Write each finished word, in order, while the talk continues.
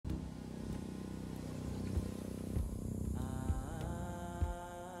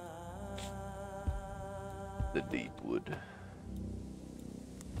The deep wood.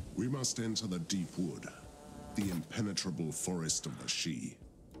 We must enter the deep wood, the impenetrable forest of the Shi.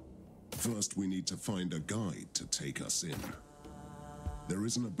 First, we need to find a guide to take us in. There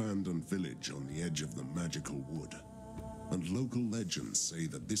is an abandoned village on the edge of the magical wood, and local legends say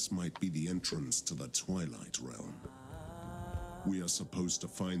that this might be the entrance to the Twilight Realm. We are supposed to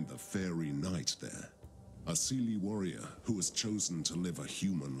find the Fairy Knight there, a Seelie warrior who has chosen to live a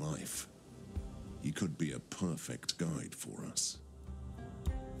human life. He could be a perfect guide for us.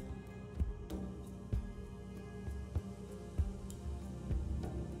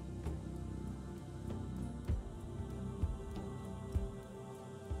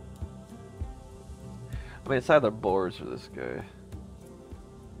 I mean, it's either Boars or this guy.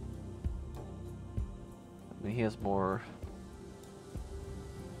 I mean, he has more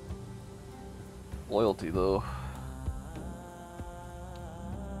loyalty, though.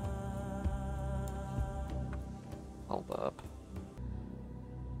 Hold up.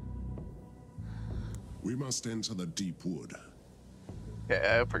 We must enter the deep wood.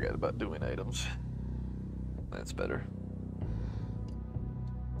 Yeah, I forgot about doing items. That's better.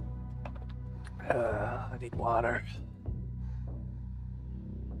 I need water.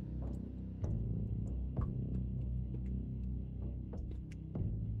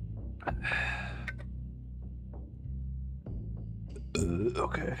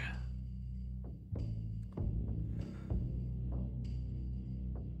 Okay.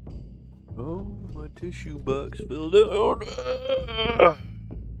 Oh, my tissue box filled out.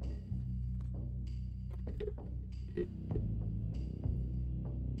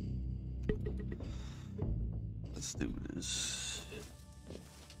 Let's do this.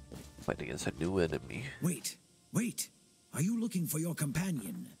 Fight against a new enemy. Wait. Are you looking for your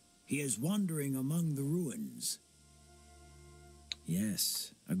companion? He is wandering among the ruins.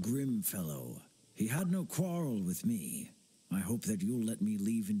 Yes, a grim fellow. He had no quarrel with me. I hope that you'll let me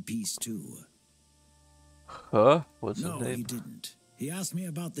leave in peace too. Huh? What's his name? No, he didn't. He asked me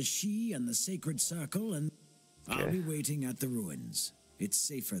about the Shi and the Sacred Circle, and I'll be waiting at the ruins. It's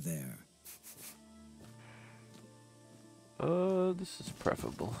safer there. This is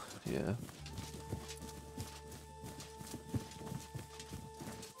preferable, yeah.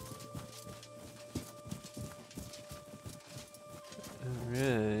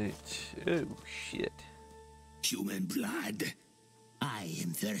 Alright. Oh, shit. Human blood. I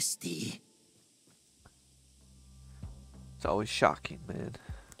am thirsty. It's always shocking, man.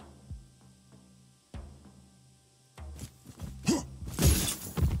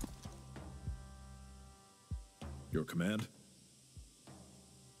 Your command?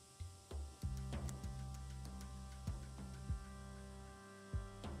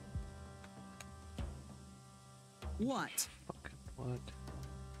 What? Fucking what?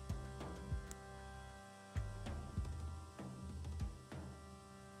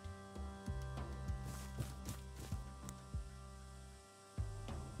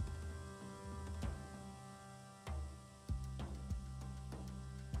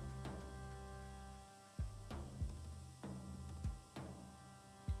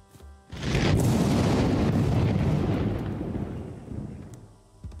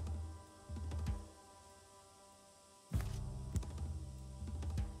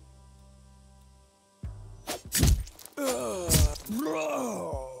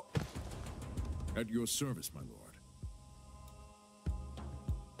 At your service, my lord.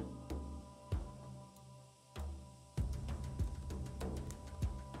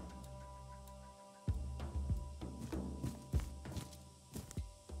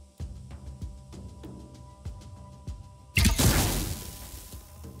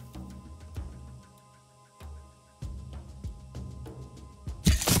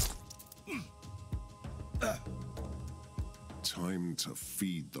 Time to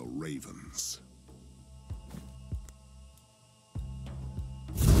feed the ravens.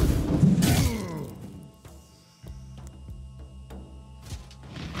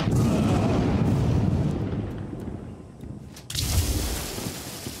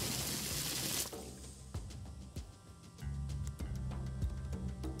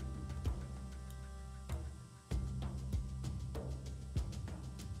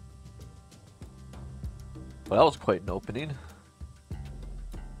 Well, that was quite an opening.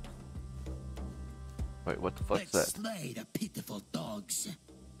 Wait, what the fuck's that? Let's slay the pitiful dogs.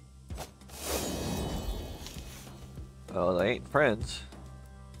 Oh, they ain't friends.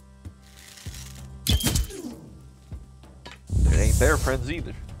 They ain't their friends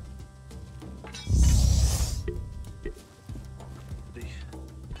either.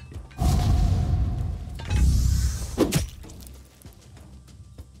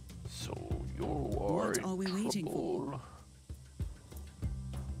 So you're What are we waiting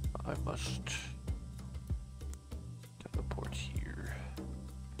lost. Teleport here.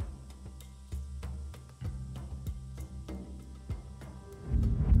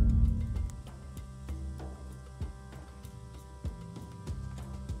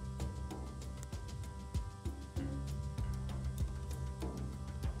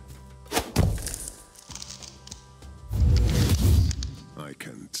 I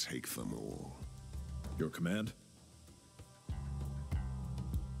can take them all. Your command?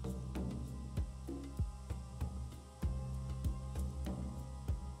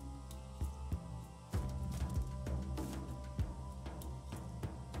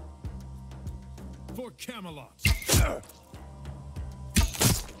 For Camelot!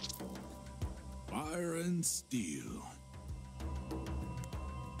 Fire and steel.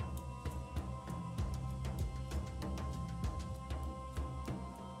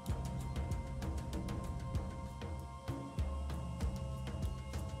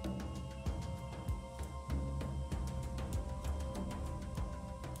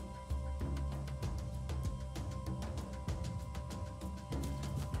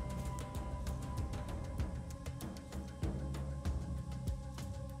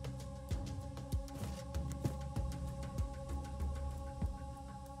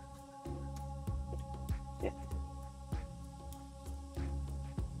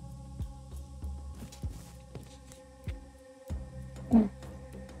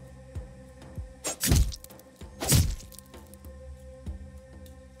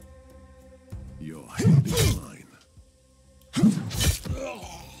 Your head is mine.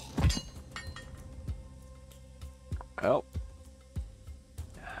 Oh.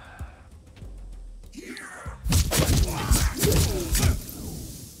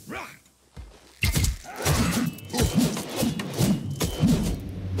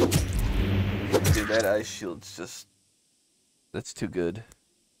 Dude, that ice shield's just... that's too good.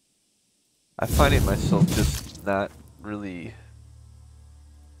 I find it myself just not really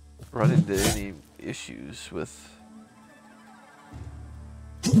run into any issues with...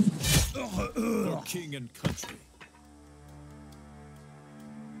 For king and country.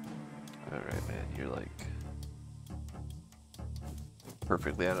 Alright, man, you're like...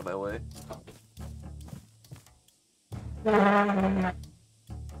 perfectly out of my way. Like,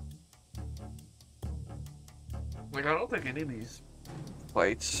 I don't think any of these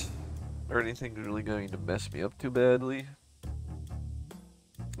fights or anything is really going to mess me up too badly.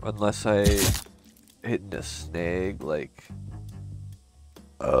 Unless I hit a snag, like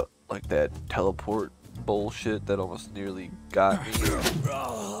that teleport bullshit that almost nearly got me.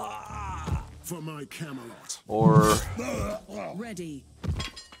 For my Camelot. Or Ready.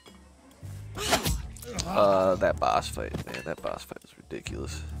 that boss fight, man. That boss fight was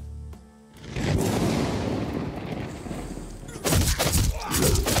ridiculous.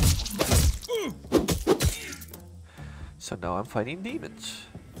 So now I'm fighting demons.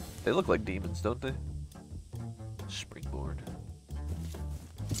 They look like demons, don't they? Springboard.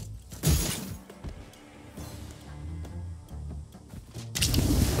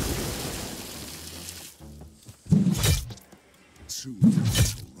 Too late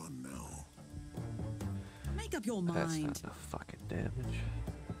to run now. Make up your That's mind. not enough fucking damage.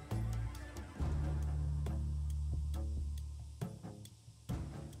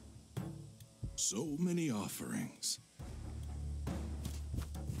 So many offerings.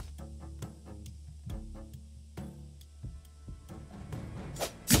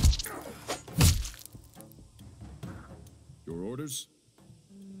 Your orders?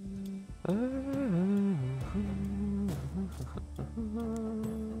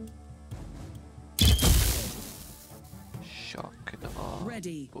 Shock and awe.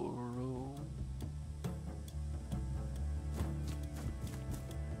 Ready. Burrow.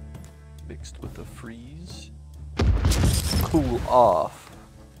 Mixed with a freeze. Cool off.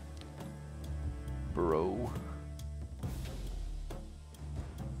 Bro.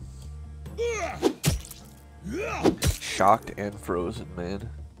 Shocked and frozen, man.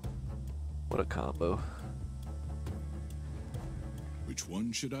 What a combo. Which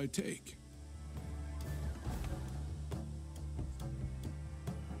one should I take?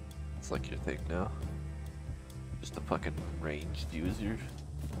 It's like your thing now. Just a fucking ranged user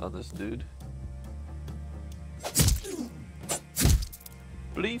on this dude.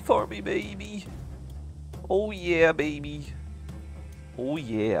 Bleed for me, baby. Oh yeah, baby. Oh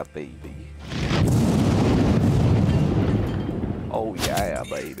yeah, baby. Oh yeah,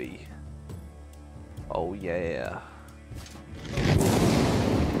 baby. Oh yeah.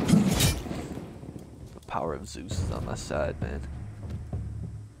 The power of Zeus is on my side, man.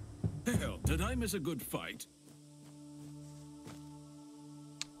 Hell, did I miss a good fight?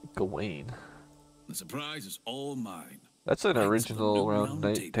 Gawain. The surprise is all mine. That's an Knights of the original New round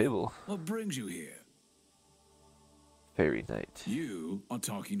night table. What brings you here? Fairy night. You are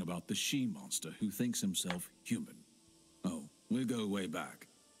talking about the she-monster who thinks himself human. Oh, we'll go way back.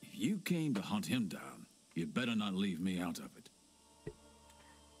 If you came to hunt him down, you'd better not leave me out of it.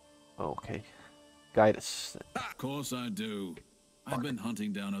 Okay. Guide us. Of course I do. I've been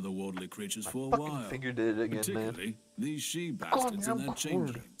hunting down otherworldly creatures for a Fucking while. finger did it again, man. Particularly these she-bastards and their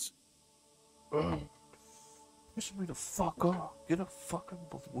changelings. Listen me the fuck up. Get a fucking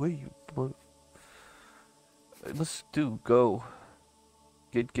way, you blood. Let's go.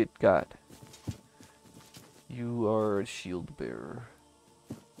 Get got. You are a shield bearer.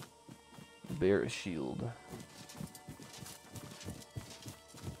 Bear a shield.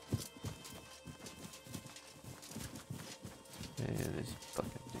 And this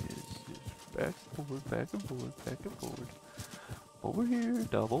fucking is back and forward, back and forward, back and forward. Over here,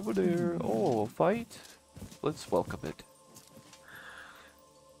 down over there. Oh, a fight. Let's welcome it.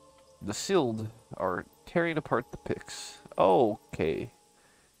 The Sild are tearing apart the picks. Okay.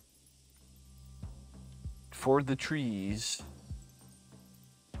 For the trees.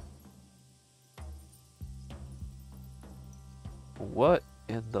 What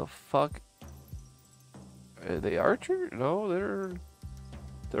in the fuck? Are they archer? No,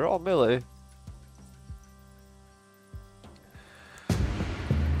 they're all melee.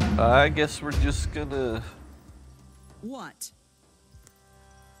 I guess we're just gonna What?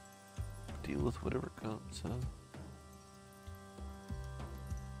 deal with whatever comes, huh?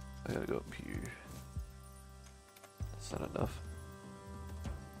 I gotta go up here. That's not enough.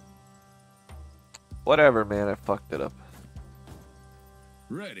 Whatever, man, I fucked it up.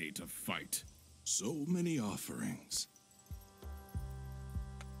 Ready to fight. So many offerings.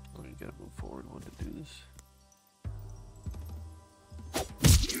 Oh, you gotta move forward one to do this.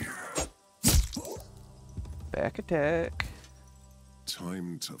 Back attack.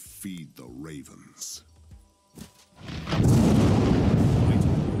 Time to feed the ravens.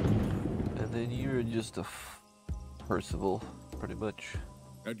 And then you're just a Percival, pretty much.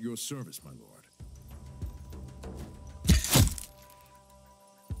 At your service, my lord.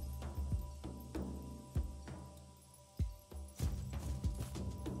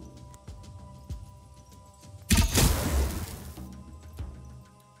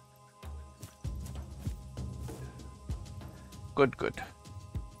 Good.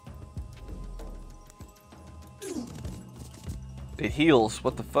 It heals.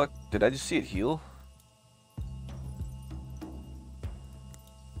 What the fuck? Did I just see it heal?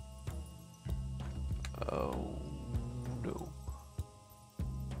 Oh, no.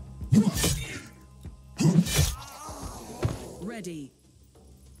 Ready.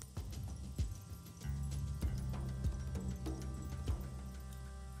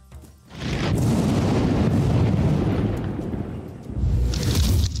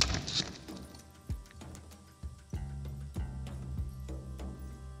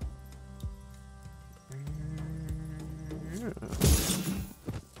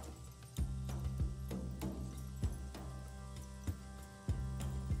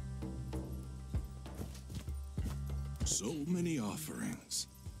 So many offerings.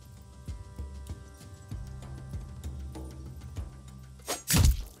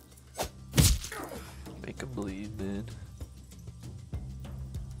 Make him bleed, man.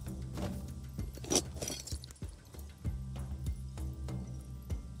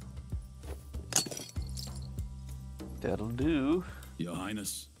 That'll do. Your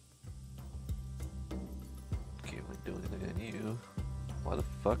Highness. Can't really do anything on you. Why the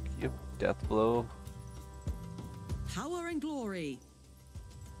fuck, you death blow? Power and glory.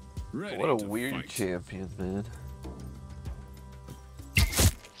 Ready What a to weird fight. champion, man.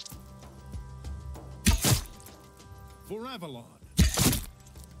 For Avalon.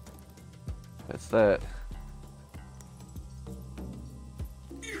 That's that.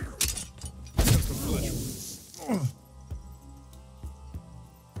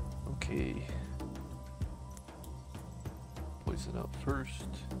 Okay. Poison out first.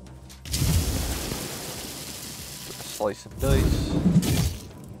 Slice and dice.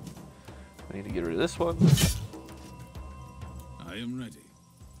 I need to get rid of this one. I am ready.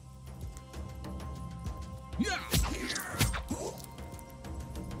 Yeah.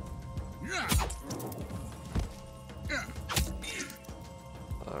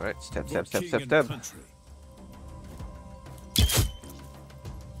 Alright, stab. For king and country.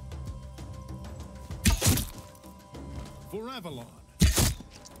 For Avalon.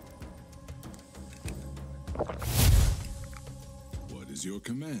 What is your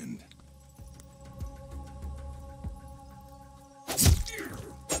command?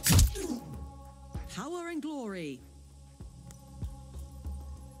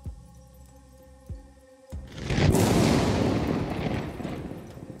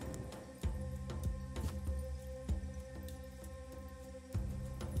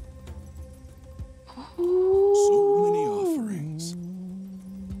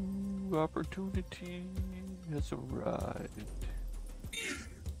 Opportunity has arrived.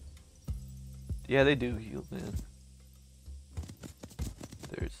 Yeah, they do heal, man.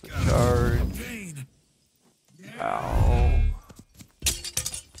 There's the charge. Ow.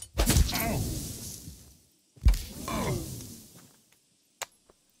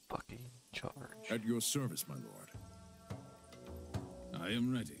 Fucking charge. At your service, my lord. I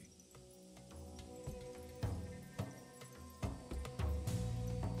am ready.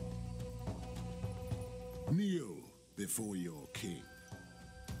 Kneel before your king.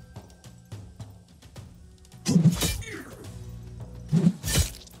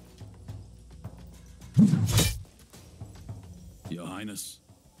 Your Highness.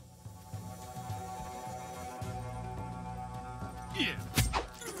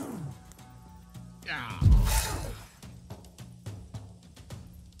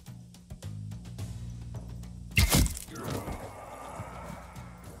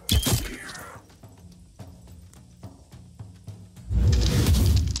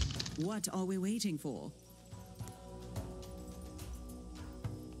 What are we waiting for?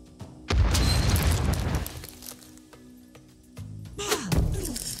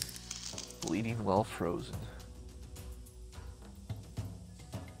 Bleeding while frozen.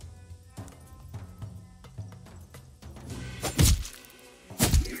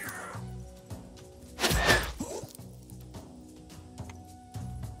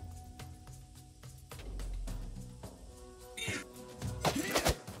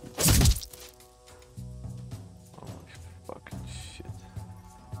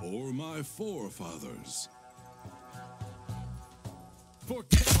 For my forefathers. For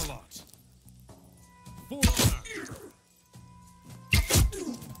Camelot. For honor.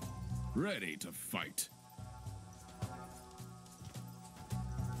 Ready to fight.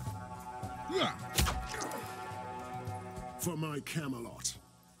 For my Camelot.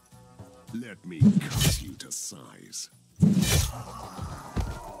 Let me cut you to size.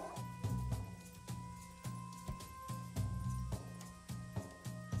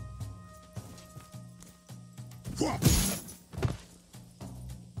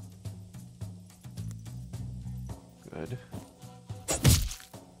 Good.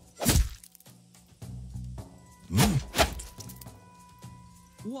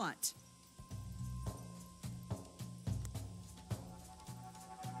 What?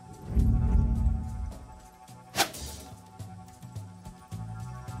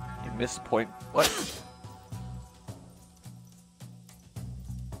 You missed point. What?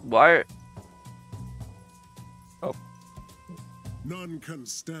 Why? Oh. None can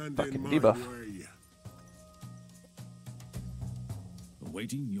stand Fucking in my debuff. way.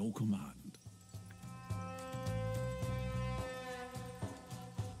 Awaiting your command.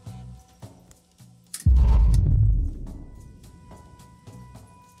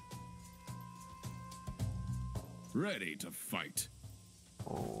 Ready to fight.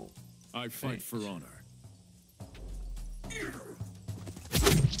 Oh. I fight for honor.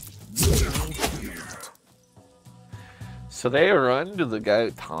 So they run to the guy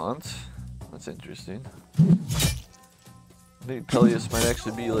who taunts. That's interesting. I think Peleus might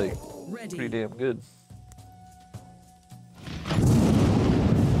actually be like pretty damn good.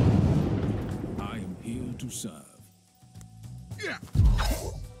 I am here to serve. Yeah.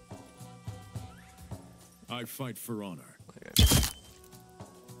 I fight for honor. Okay.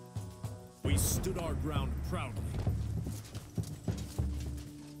 We stood our ground proudly.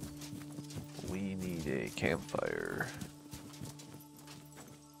 We need a campfire.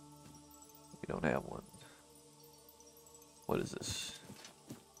 We don't have one. What is this?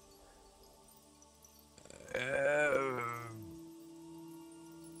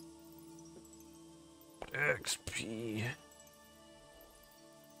 XP.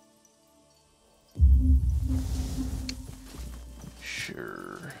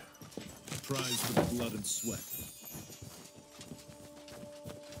 Sure. Prize for the blood and sweat.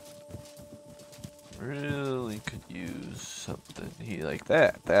 Really could use something here like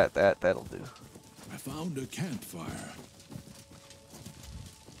that. That'll do. I found a campfire.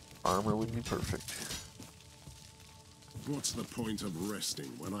 Armor would be perfect. What's the point of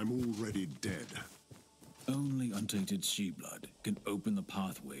resting when I'm already dead? Only untainted she blood can open the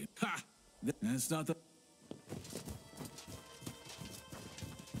pathway. Ha! That's not the...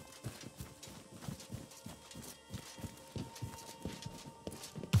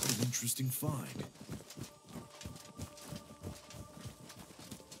 An interesting find.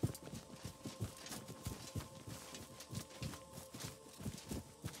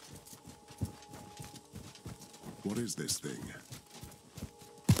 What is this thing?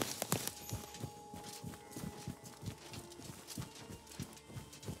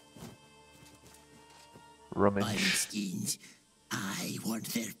 Rummage. skins. I want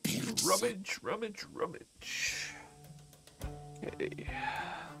their pelts. Rummage, rummage, rummage. Okay.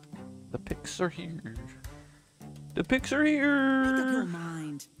 The picks are here. The picks are Make up your here.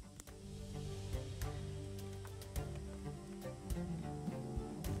 mind.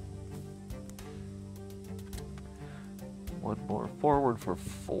 One more forward for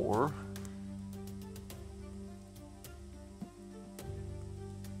 4.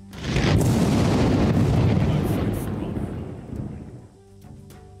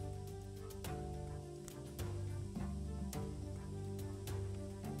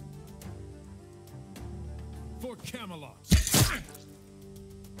 For Camelot.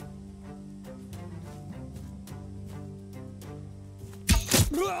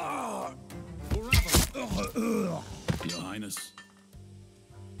 Your Highness.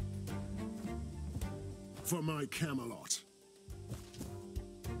 For my Camelot.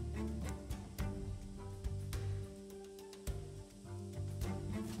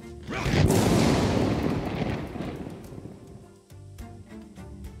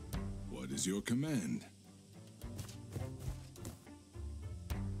 What is your command?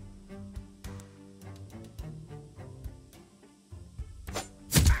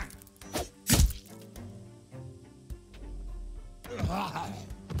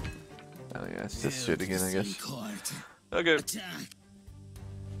 Oh yeah, it's this shit again, I guess. Court. Okay. Attack.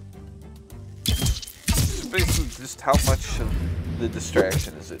 Basically, just how much of the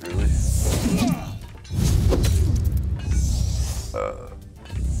distraction is it really?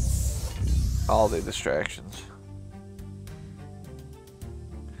 All the distractions.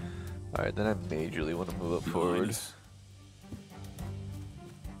 Alright, then I majorly want to move up Your forward. Highness.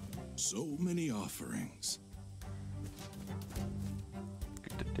 So many offerings.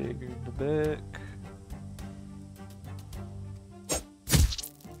 Get the dagger in the back.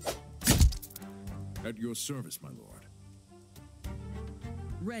 At your service, my lord.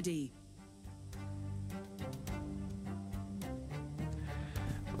 Ready.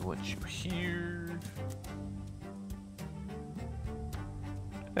 We want you here.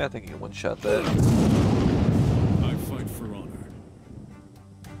 I think you can one-shot that. I fight for honor.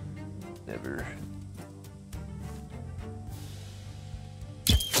 Never.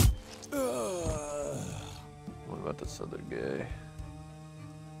 What about this other guy?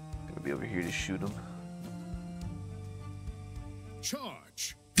 Gonna be over here to shoot him.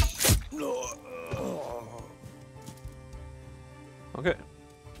 Charge. Okay.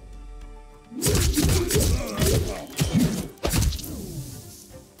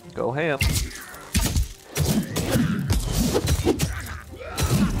 Go ham.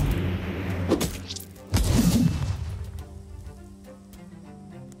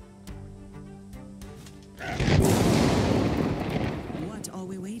 What are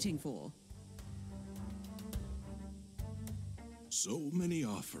we waiting for? So many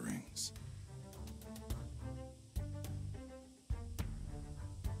offerings.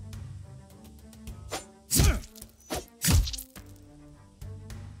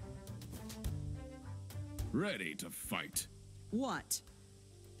 Ready to fight. What?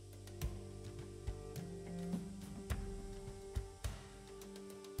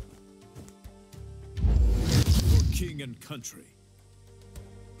 For king and country.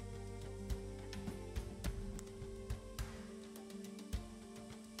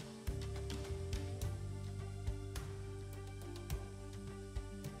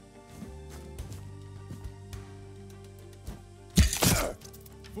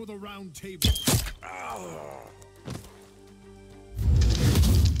 For the round table.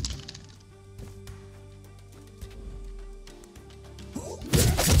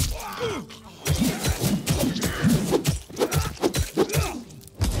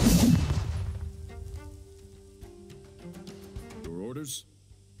 Your orders?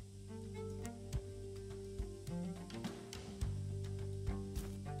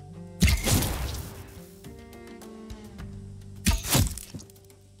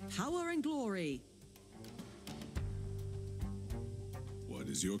 Power and glory. What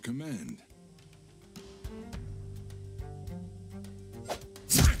is your command?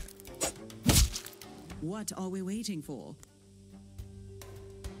 What are we waiting for?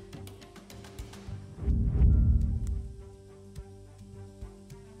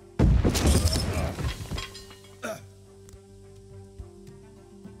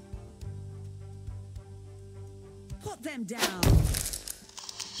 Put them down.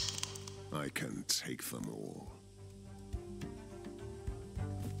 I can take them all.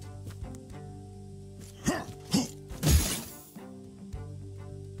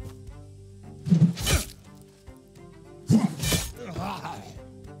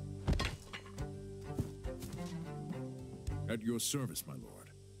 At your service, my lord.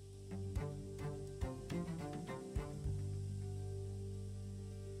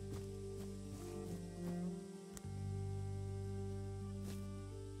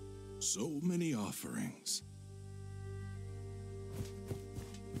 So many offerings.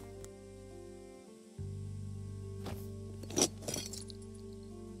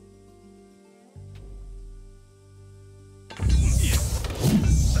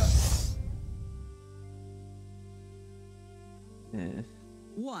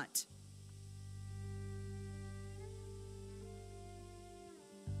 What?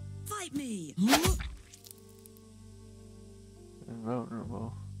 Fight me!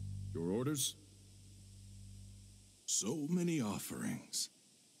 Invulnerable. Your orders? So many offerings.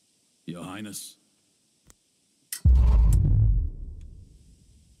 Your Highness.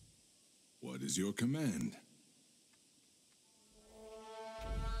 What is your command?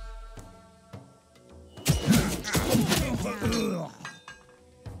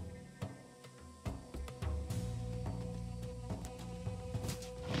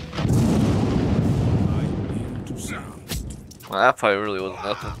 Well, that fight really was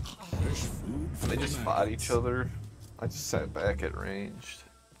nothing. Fresh food for They the just fought maggots. each other. I just sat back at ranged.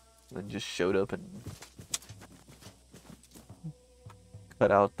 Then just showed up and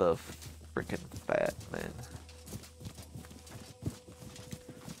cut out the freaking fat, man.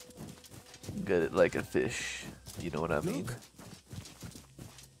 Gut it like a fish. You know what I mean? Look.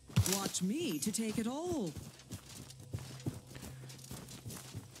 Watch me to take it all.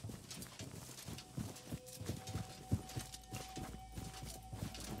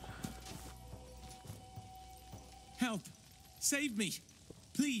 Help! Save me!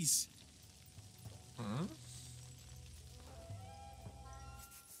 Please! Um.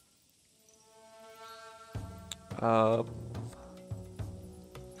 uh,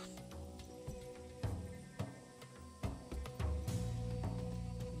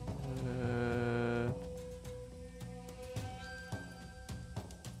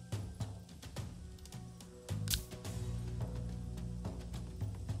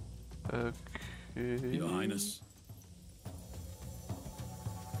 Okay. Your Highness.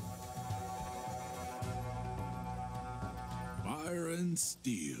 Fire and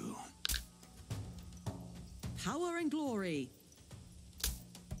steel. Power and glory.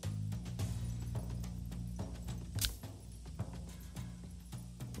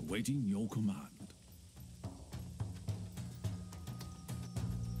 Awaiting your command.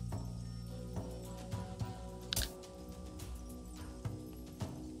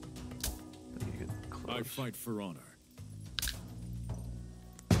 You get I close. fight for honor.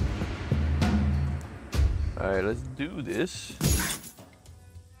 Alright, let's do this.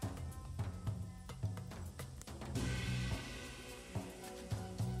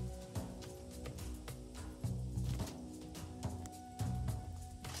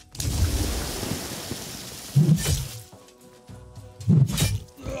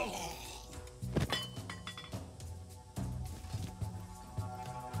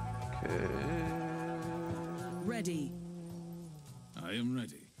 Ready. I am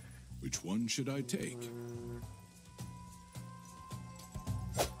ready. Which one should I take?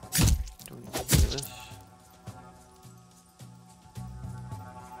 Doing this.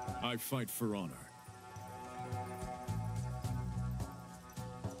 I fight for honor.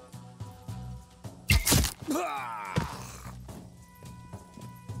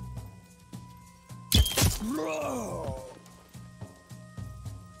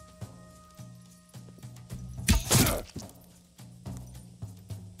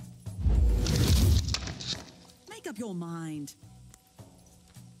 Make up your mind.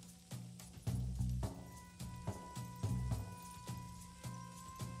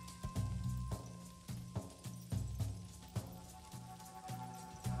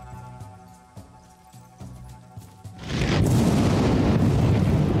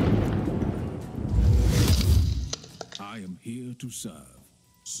 I am here to serve.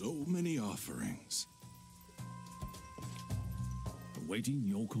 So many offerings. Awaiting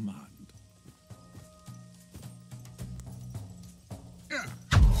your command.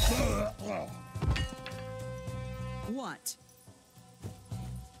 What?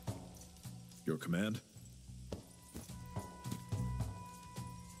 Your command?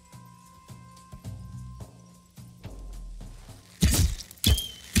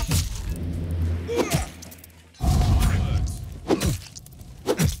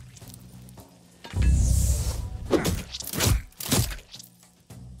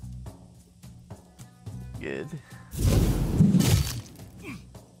 Good.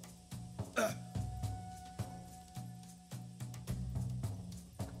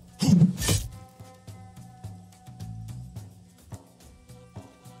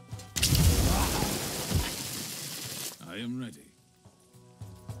 am ready.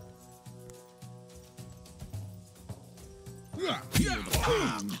 Feel the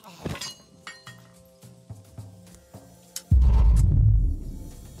pain.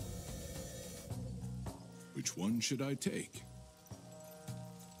 Which one should I take?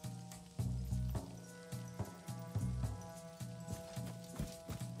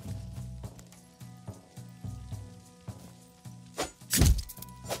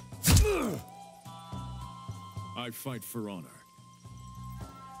 I fight for honor.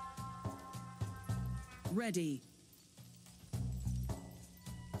 Ready.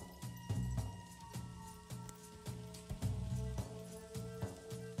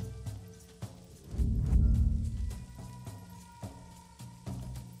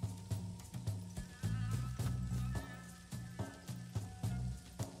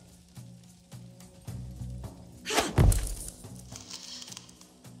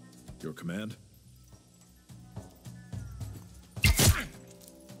 Your command?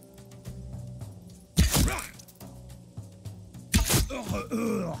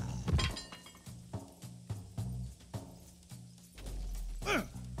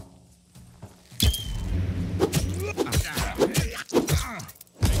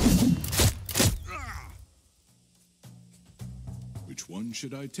 Which one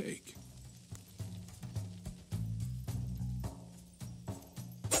should I take?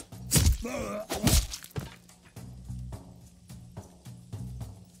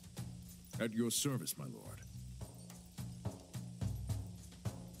 At your service, my lord.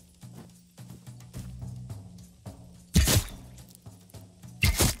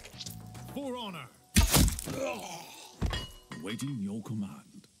 For honor. Waiting your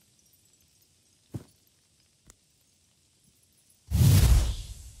command.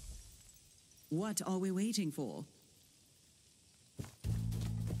 What are we waiting for?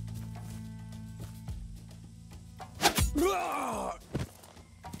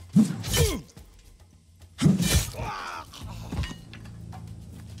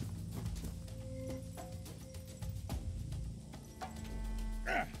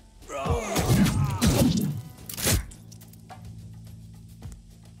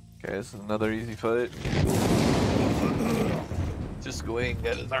 Okay, this is another easy fight. Just go ahead and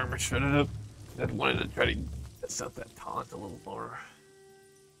get his armor shredded up. I wanted to try to test out that taunt a little more.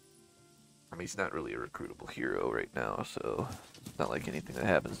 I mean, he's not really a recruitable hero right now, so it's not like anything that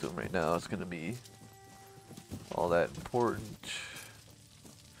happens to him right now is going to be all that important.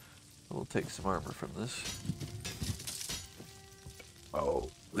 We'll take some armor from this. Oh,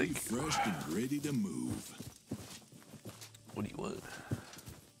 thank you. Refreshed and ready to move. What do you want?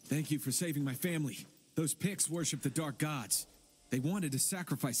 Thank you for saving my family. Those Picts worship the dark gods. They wanted to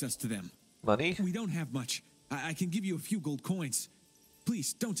sacrifice us to them. Money? We don't have much. I can give you a few gold coins.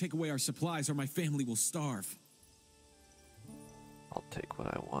 Please, don't take away our supplies or my family will starve. I'll take what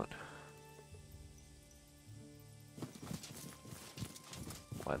I want.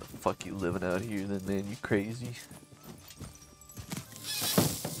 Why the fuck you living out here then, man? You crazy?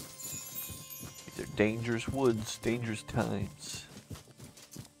 These are dangerous woods, dangerous times.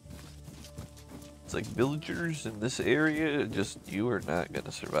 It's like villagers in this area, just you are not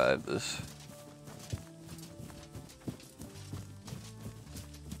gonna survive this.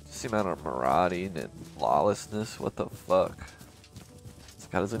 Just the amount of marauding and lawlessness, what the fuck? It's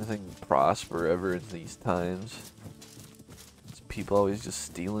like, how does anything prosper ever in these times? It's people always just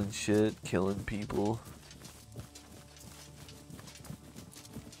stealing shit, killing people.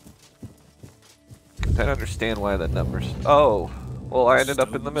 I don't understand why the numbers. Oh, well, I ended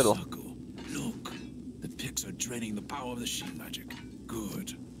up in the middle. Look, the Picts are draining the power of the she magic.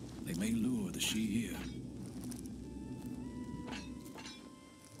 Good. They may lure the she here.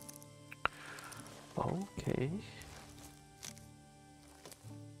 Okay.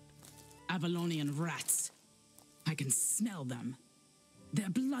 Avalonian rats. I can smell them. Their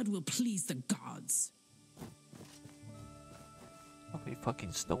blood will please the gods. How many fucking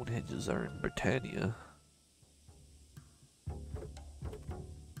Stonehenges are in Britannia?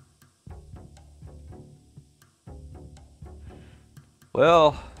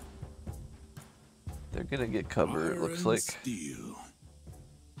 Well, they're gonna get cover, it looks like. Steel.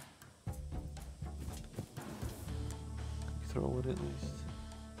 Throw it at least.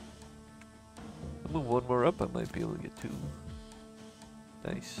 I'll move one more up, I might be able to get two.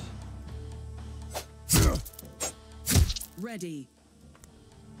 Nice. Ready.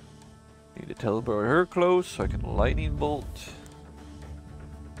 Need to teleport her close so I can lightning bolt.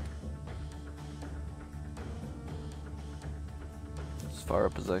 As far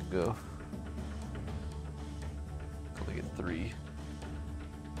up as I can go. Only get 3.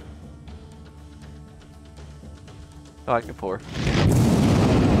 Oh, I can pour.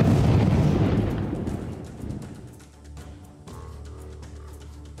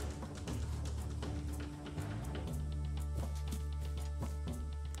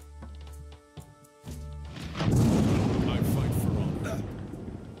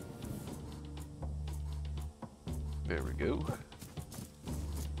 There we go.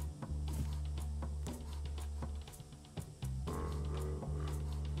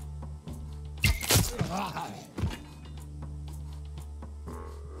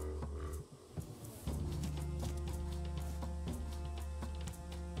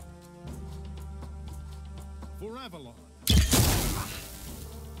 For Avalon.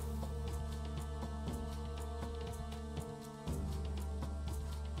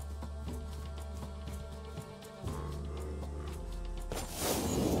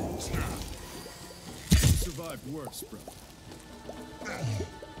 Survived worse, bro.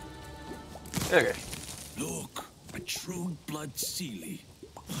 Okay. Look, a true blood Sealy.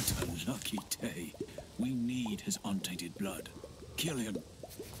 What a lucky day. We need his untainted blood. Kill him.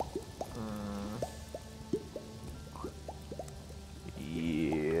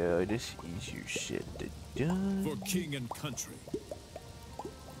 Yeah, this is your shit to do. For king and country.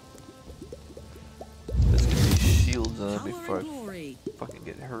 Let's get these shields on Power before and I glory. fucking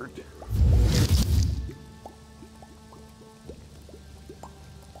get hurt.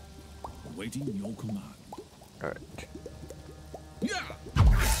 Awaiting your command. Alright. Yeah!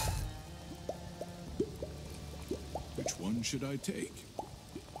 Which one should I take?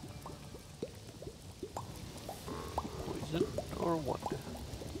 Poison or one?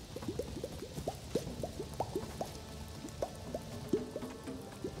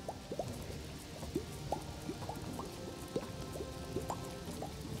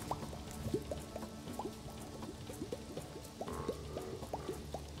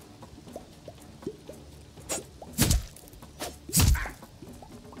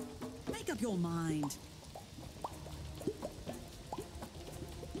 Make up your mind.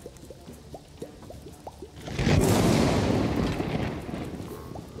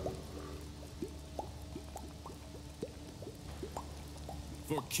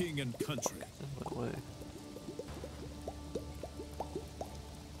 For king and country. In my way.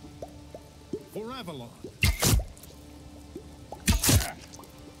 For Avalon.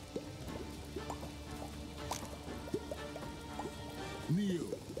 Kneel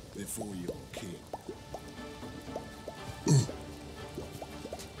before your king.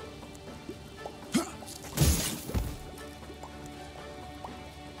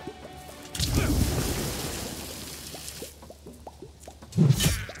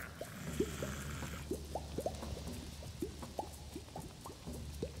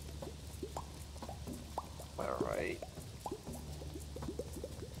 Alright.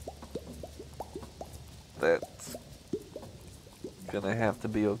 That's gonna have to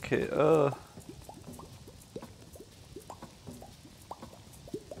be okay. Alright,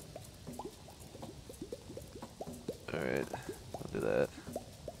 I'll do that.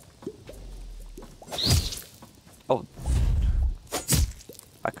 Oh.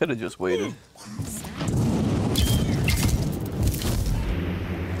 I could have just waited.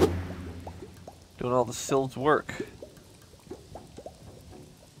 Doing all the Sild's work.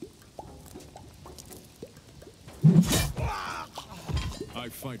 I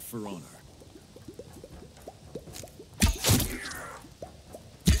fight for honor.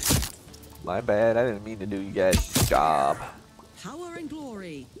 My bad, I didn't mean to do you guys' job. Power and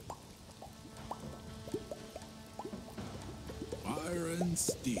glory. Fire and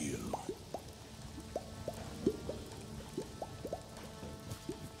steel.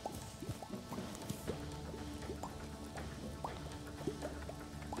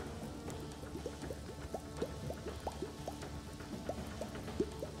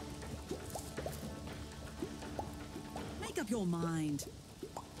 Make up your mind.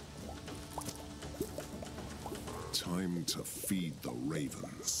 Time to feed the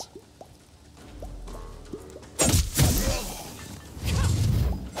ravens.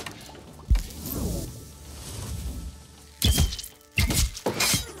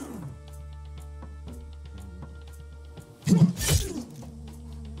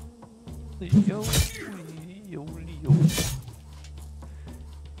 Leo, Leo, Leo.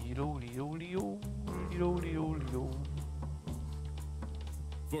 Leo, Leo, Leo, Leo, Leo, Leo.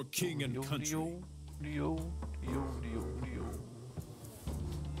 For king and country. Leo, Leo, Leo, Leo, Leo.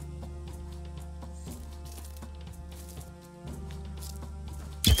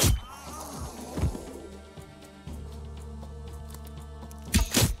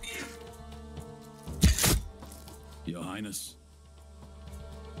 Your Highness.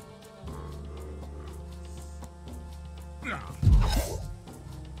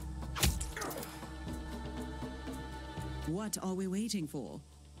 What are we waiting for?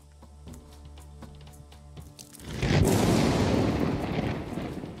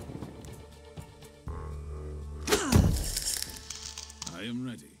 I am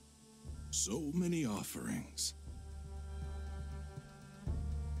ready. So many offerings.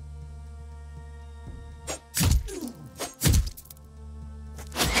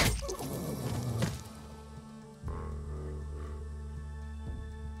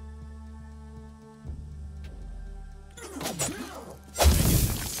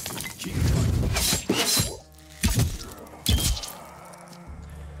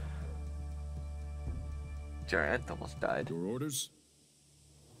 Giant almost died. Your orders?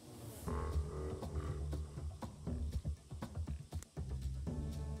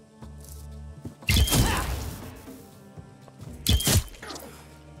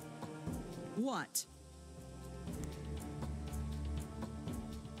 What?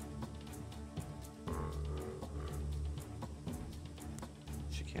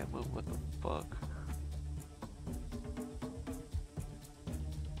 She can't move. What the fuck?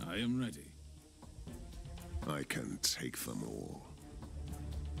 I am ready. I can take them all.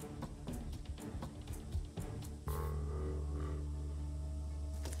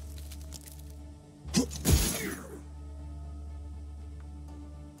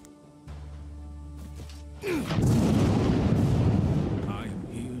 I am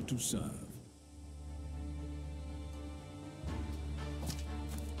here to serve.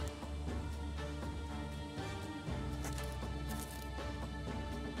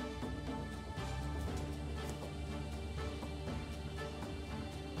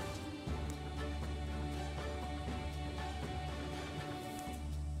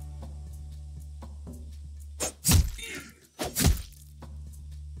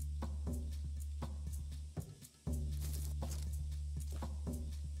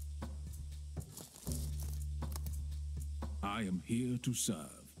 I am here to serve.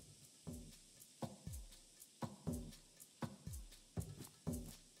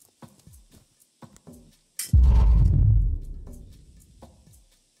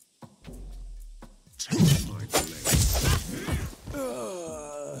 Take my blade.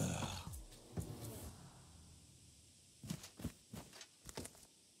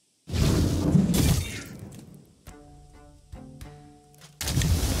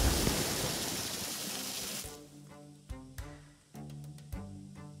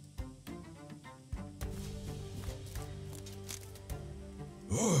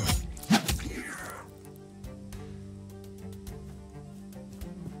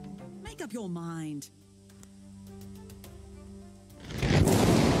 Make up your mind.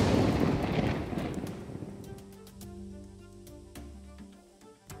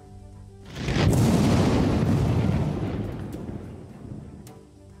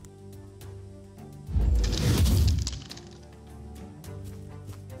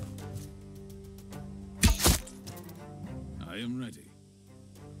 I am ready.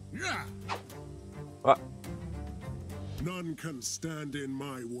 Yeah! What? None can stand in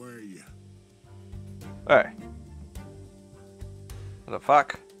my way. Hey. What the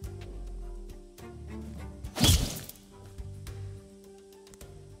fuck?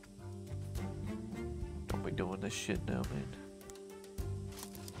 Don't be doing this shit now, man.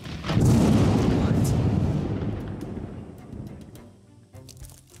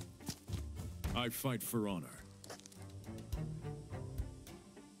 I fight for honor.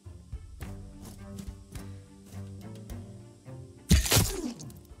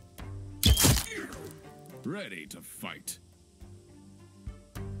 Ready to fight.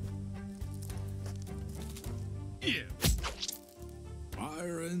 Yeah.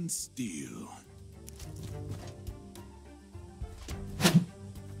 Fire and steel.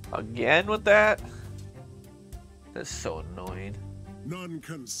 Again with that? That's so annoying. None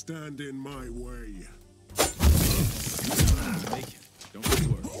can stand in my way. Make it. Don't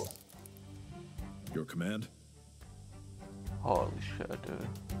worry. Your command? Holy shit, dude.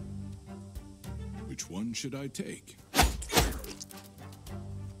 Which one should I take?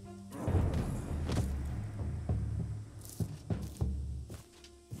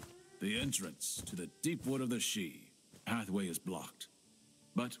 The entrance to the deep wood of the She. Pathway is blocked.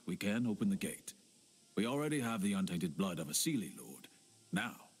 But we can open the gate. We already have the untainted blood of a Seelie Lord.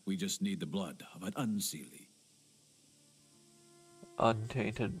 Now, we just need the blood of an Unseelie.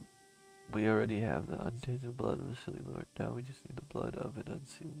 Untainted. We already have the untainted blood of the Silly Lord. Now we just need the blood of an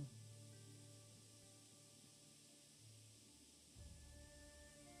Unseelie.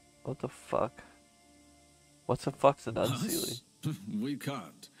 What the fuck? What's the fuck's an Unseelie? Us? We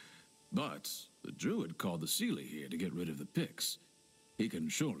can't. But the Druid called the Seelie here to get rid of the Picts. He can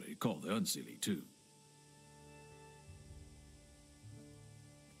surely call the Unseelie too.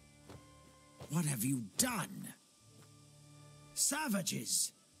 What have you done?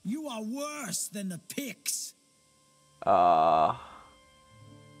 Savages, you are worse than the Picts. Sorry,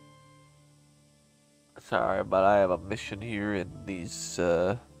 but I have a mission here, and these,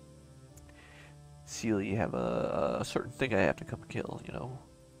 Sealy have a certain thing I have to come kill, you know?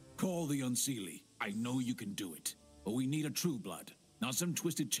 Call the Unseelie. I know you can do it. But we need a true blood, not some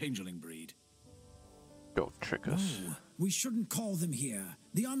twisted changeling breed. Don't trick us. No, we shouldn't call them here.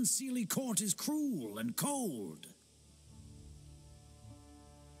 The Unseelie court is cruel and cold.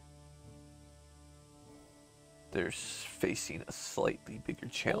 They're facing a slightly bigger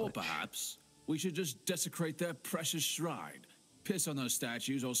challenge. Or perhaps we should just desecrate their precious shrine, piss on those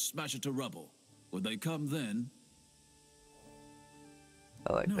statues, or smash it to rubble. Would they come then?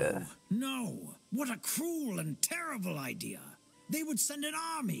 I like that. No, what a cruel and terrible idea. They would send an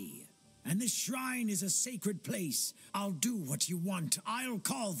army. And this shrine is a sacred place. I'll do what you want. I'll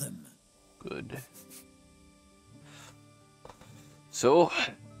call them. Good. So,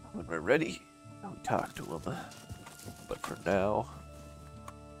 when we're ready, we talk to them. But for now,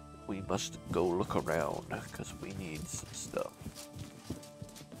 we must go look around, because we need some stuff.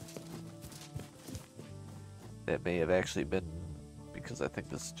 That may have actually been, because I think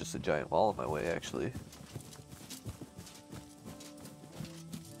this is just a giant wall in my way, actually.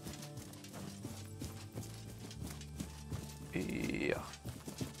 Yeah.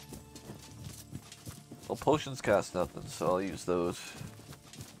 Well, potions cost nothing, so I'll use those.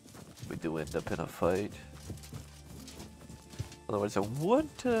 We do end up in a fight. Otherwise, I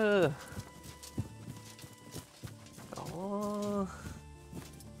want to...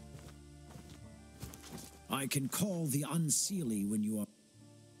 I can call the Unseelie when you are...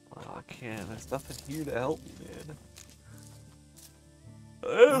 Oh, I can't. There's nothing here to help me, man.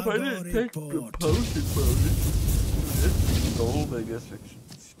 If I didn't take the potion bonus. Gold, I guess I should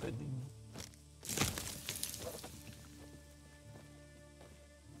be spending.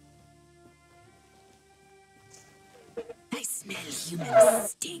 I smell human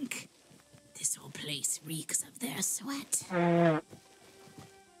stink. This whole place reeks of their sweat. The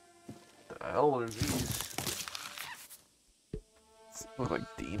hell are these? Look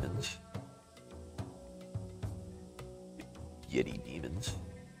like demons. Yeti demons.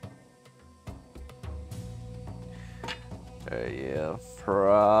 Yeah,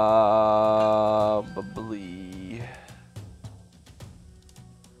 probably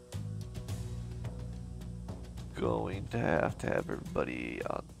going to have everybody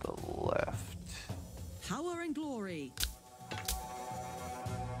on the left. Power and glory.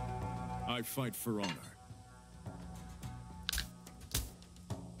 I fight for honor.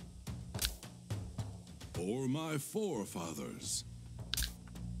 For my forefathers.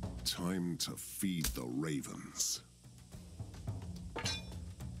 Time to feed the ravens.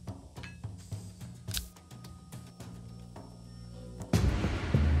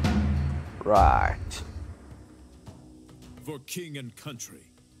 Right. For king and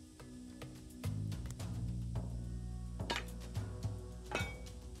country.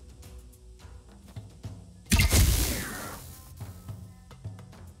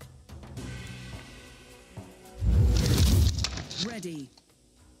 Ready.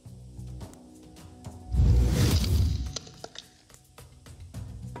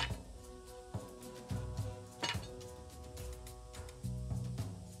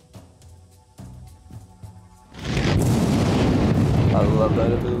 I love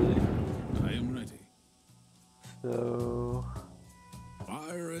that ability. I am ready. So,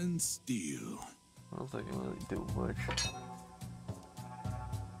 Fire and steel. I don't think I really do much.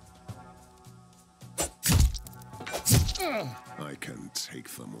 I can take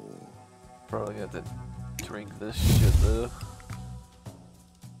them all. Probably got to drink this shit though.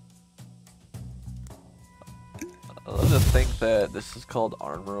 I love to think that this is called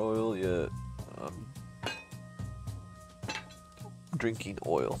armor oil, yet drinking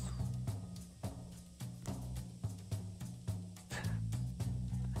oil.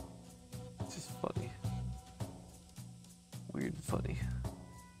 It's just funny. Weird and funny.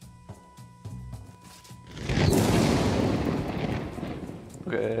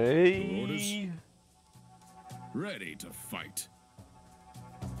 Okay. Orders. Ready to fight.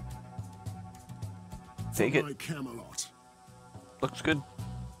 Take it. My Camelot. Looks good.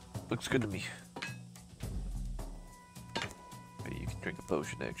 Looks good to me. Maybe you can drink a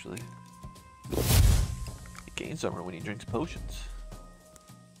potion, actually. He gains armor when he drinks potions.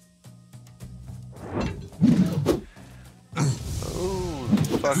 Oh,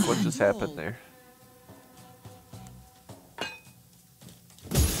 fuck, what just happened there?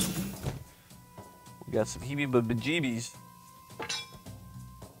 We got some heme-bejeebies.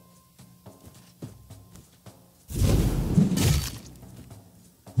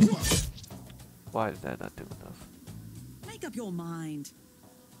 Why did that not do enough? Make up your mind.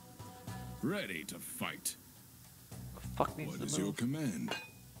 Ready to fight. The fuck needs What to is your move? command?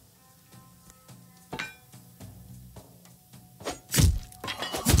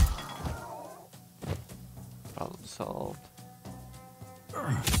 Problem solved.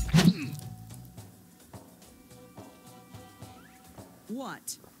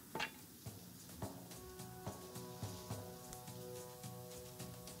 What?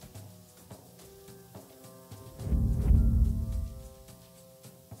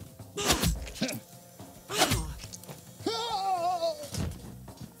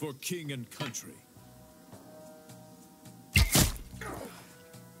 For king and country.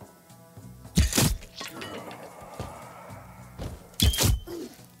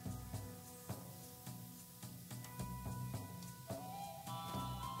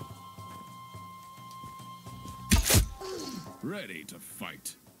 Ready to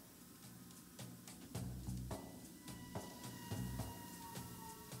fight.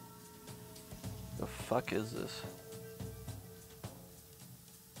 The fuck is this?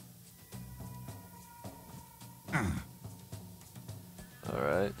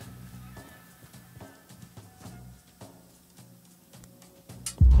 Alright.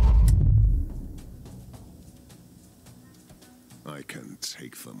 I can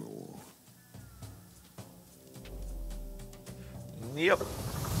take them all. Yep.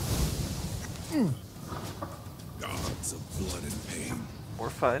 Gods of blood and pain. We're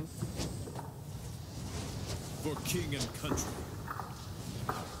fine. For king and country.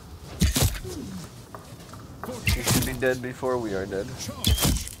 We should be dead before we are dead.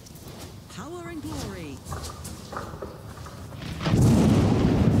 Power and glory.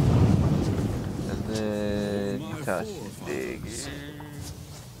 And then you toss your dig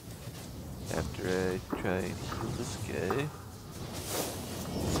after I try and heal this guy.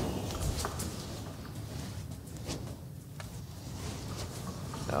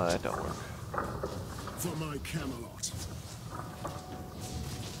 No, that don't work. For my Camelot.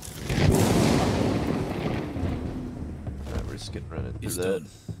 Alright, we're just getting running through It's that. done.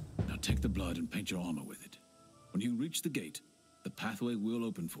 Now take the blood and paint your armor with it. When you reach the gate, the pathway will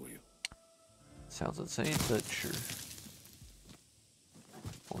open for you. Sounds insane, but sure.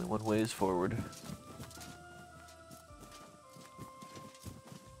 Only one way is forward.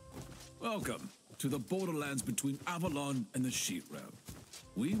 Welcome to the borderlands between Avalon and the Sheet Realm.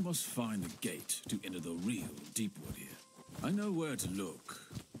 We must find the gate to enter the real Deepwood here. I know where to look.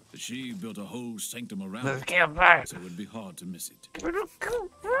 The She built a whole sanctum around it, campfire. so it would be hard to miss it.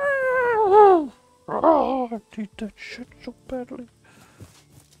 Oh, I need that shit so badly.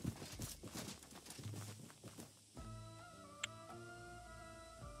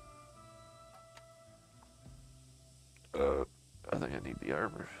 I think I need the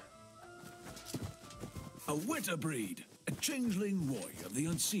armor. A Witter breed, a changeling warrior of the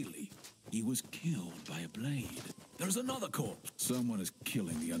Unseelie. He was killed by a blade. There's another corpse. Someone is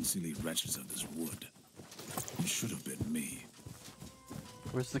killing the Unseelie wretches of this wood. It should have been me.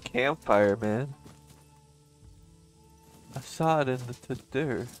 Where's the campfire, man? I saw it in the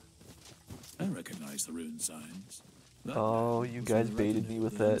there. I recognize the rune signs. That Oh, man you was guys the baited retinue me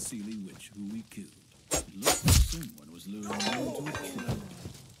with of the that. Unseelie witch who we killed. It looks like someone was luring you into a trap.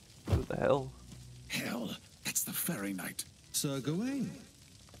 Who the hell? Hell, that's the fairy knight. Sir Gawain,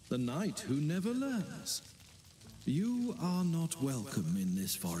 the knight who never learns. You are not welcome in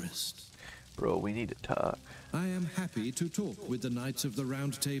this forest. Bro, we need to talk. I am happy to talk with the Knights of the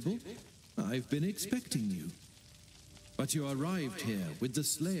Round Table. I've been expecting you. But you arrived here with the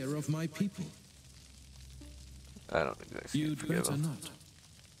slayer of my people. I don't exactly You'd forgive better him. not.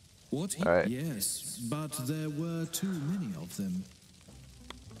 What he... All right. Yes, but there were too many of them.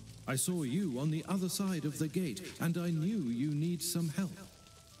 I saw you on the other side of the gate, and I knew you need some help.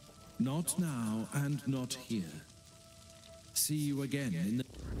 Not now, and not here. See you again in the...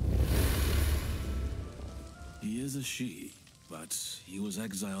 He is a she, but he was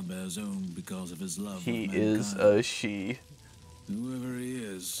exiled by his own because of his love He of is mankind. a she. Whoever he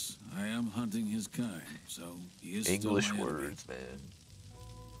is, I am hunting his kind, so he is English still my enemy. words, man.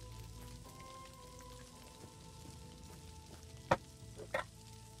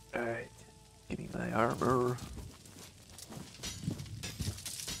 Alright. Getting my armor.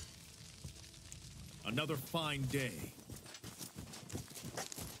 Another fine day.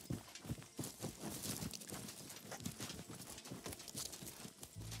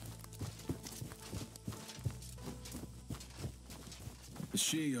 The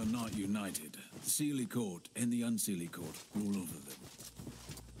She are not united. The Seelie Court and the Unseelie Court rule over them.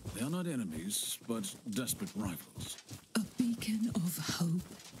 They are not enemies, but desperate rivals. A beacon of hope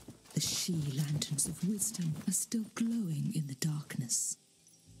The she lanterns of wisdom are still glowing in the darkness.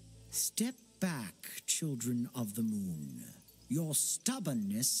 Step back, children of the moon. Your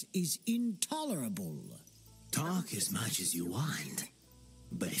stubbornness is intolerable. Talk as much as you want,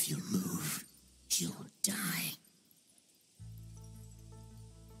 but if you move, you'll die.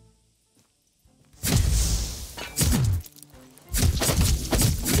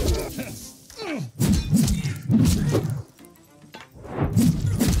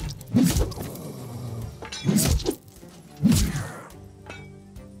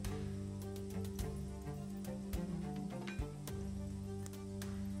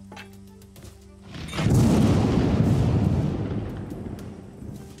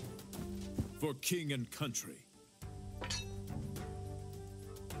 For king and country.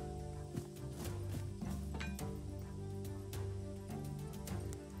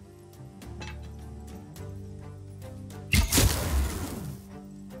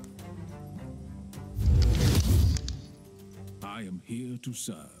 I am here to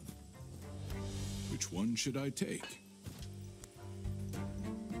serve. Which one should I take?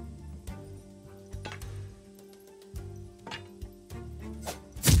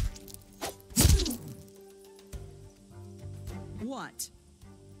 What?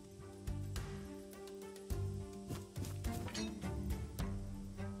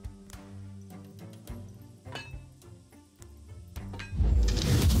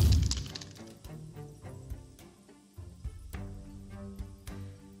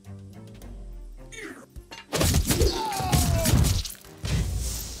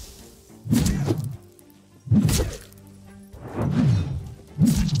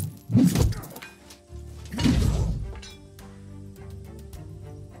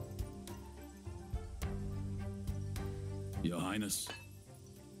 Your Highness.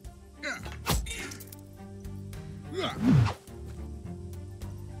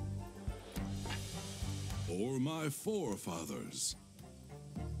 Or my forefathers.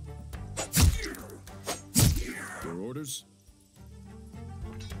 Your orders?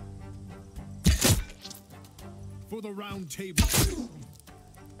 For the round table.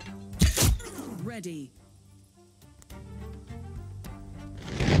 Ready.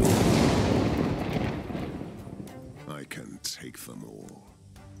 I can take them all.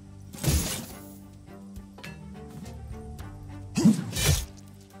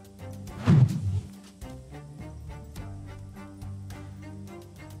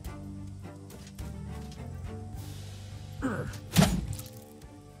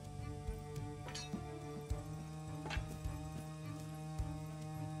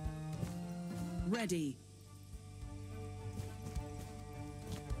 Ready.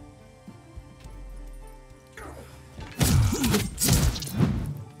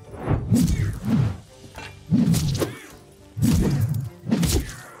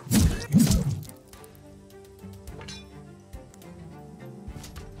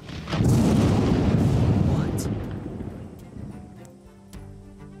 What?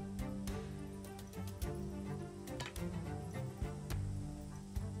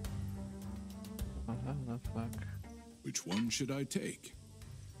 What the fuck? Which one should I take?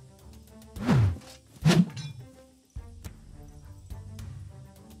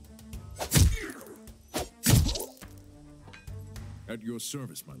 At your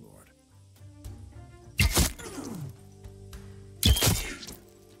service, my lord.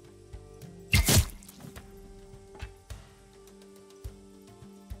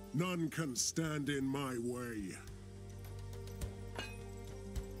 None can stand in my way.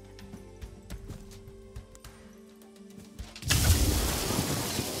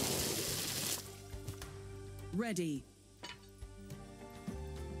 Ready.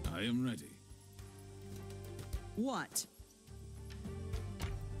 I am ready. What?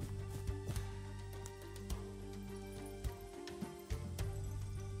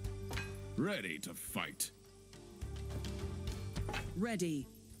 Ready to fight. Ready.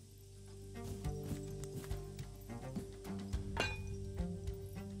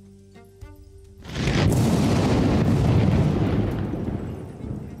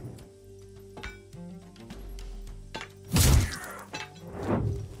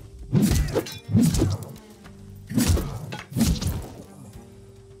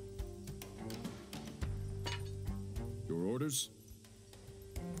 Your orders?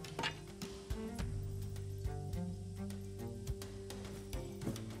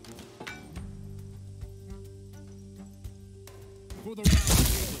 For the round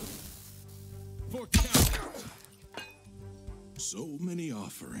table. For count. So many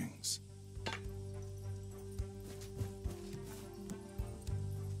offerings.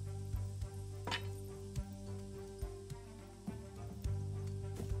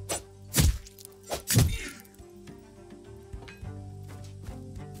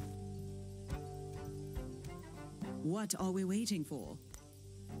 What are we waiting for?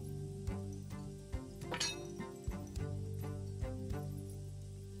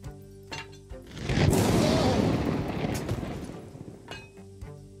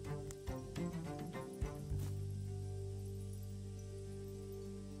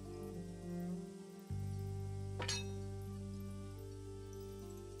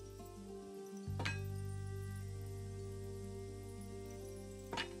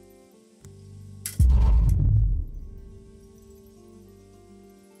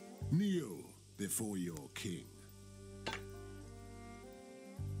 Kneel before your king.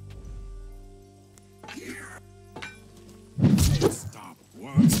 Stop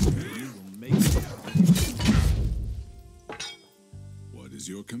once, or you will make it. What is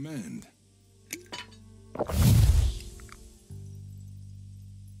your command?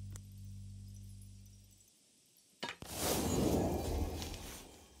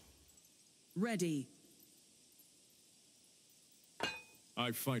 Ready.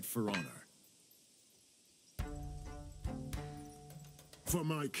 I fight for honor. For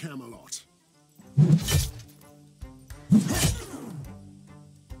my Camelot.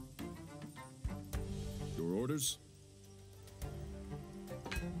 Your orders?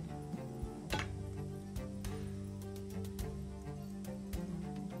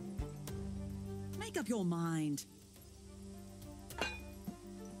 Make up your mind.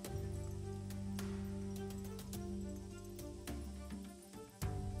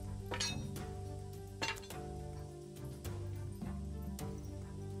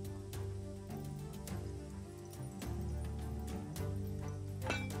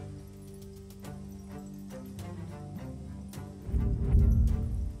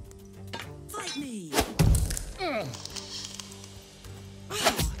 Fight me.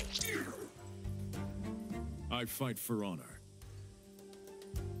 I fight for honor.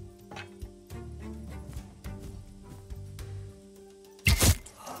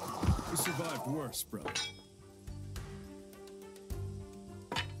 We survived worse, brother.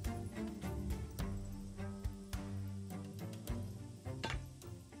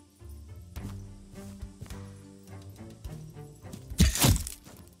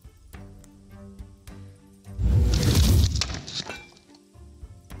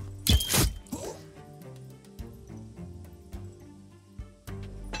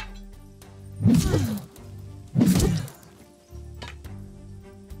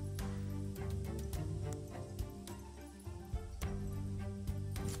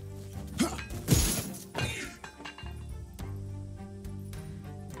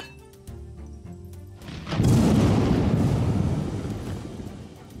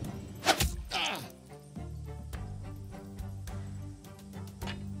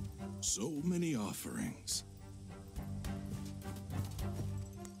 So many offerings.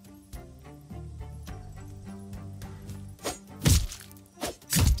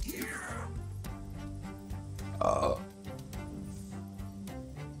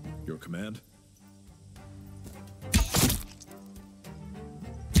 Your command?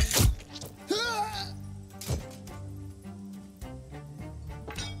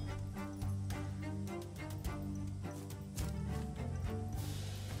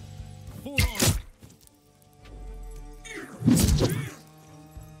 For honor.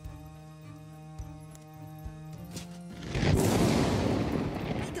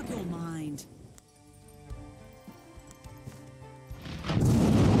 Make up your mind.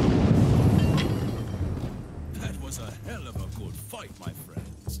 That was a hell of a good fight, my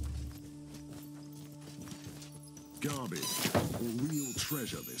friends. Garbage, or real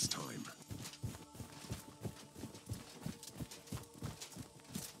treasure this time.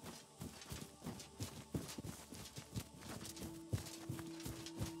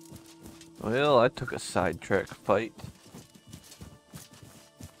 Well, I took a sidetrack fight.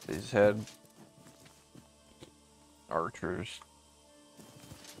 These had archers.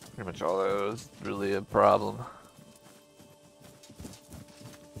 Pretty much all that was really a problem.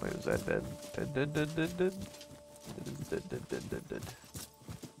 Wait, is that dead? Dead. It is dead.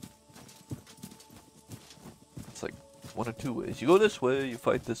 It's like one of two ways. You go this way, you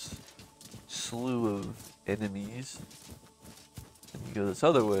fight this slew of enemies. And you go this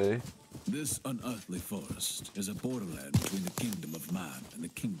other way. This unearthly forest is a borderland between the kingdom of man and the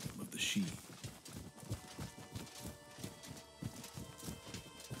kingdom of the she.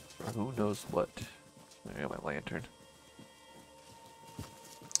 Or who knows what. I got my lantern.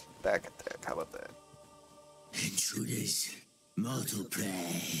 Back at that. How about that? Intruders, mortal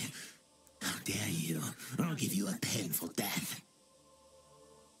prey. How dare you? I'll give you a painful death.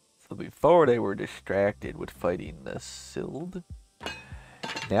 So before they were distracted with fighting the Sild,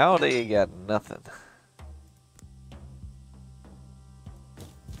 now they got nothing.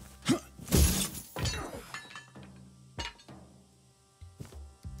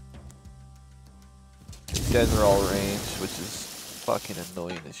 These guys are all ranged, which is fucking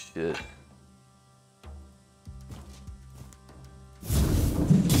annoying as shit.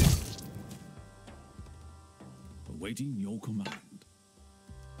 Awaiting your command.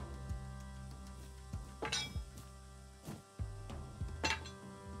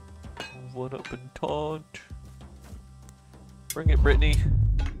 What up and taunt? Bring it, Brittany.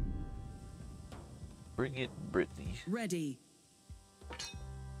 Bring it, Brittany. Ready.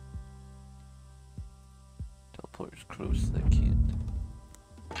 Teleport's close as I can.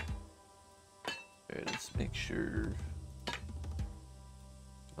 Alright, let's make sure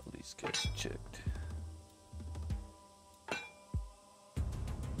all these guys are checked.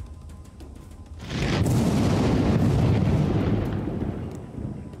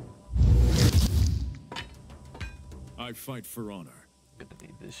 I fight for honor. I'm gonna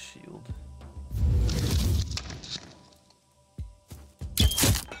need this shield.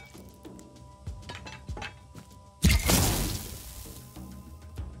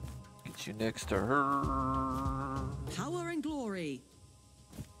 Get you next to her. Power and glory.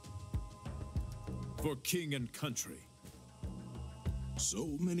 For king and country. So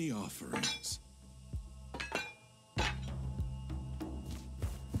many offerings.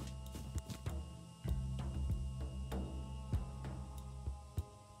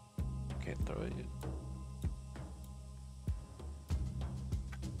 Can't throw it yet.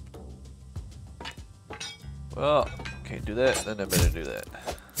 Well, can't do that, then I better do that.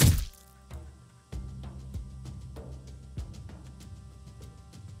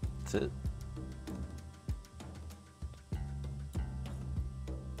 That's it.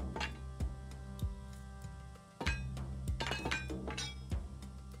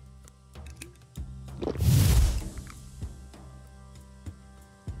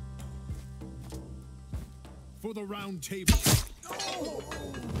 For the round table.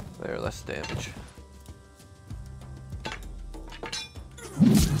 There, less damage.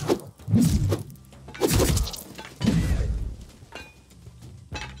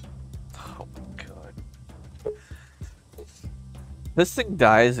 Oh my god. This thing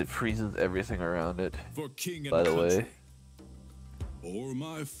dies, it freezes everything around it. For king and by the way. Or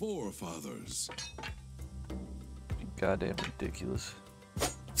my forefathers. Goddamn ridiculous.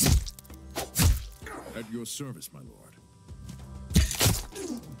 At your service, my lord.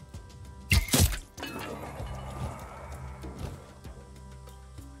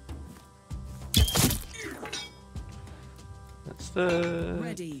 That's the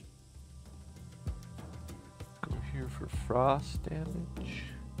Ready. go here for frost damage.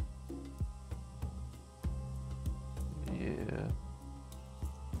 Yeah.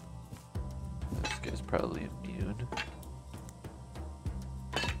 This guy's probably immune.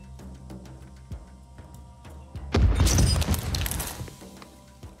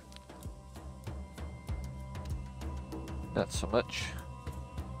 Not so much.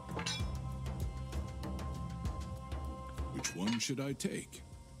 Which one should I take?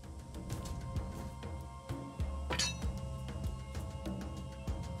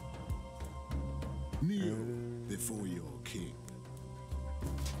 Kneel before your king.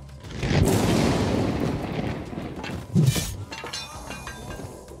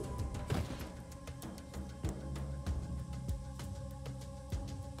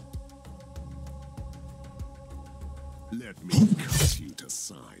 Let me cut you to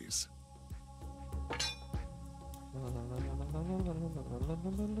size.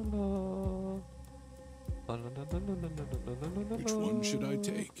 Which one should I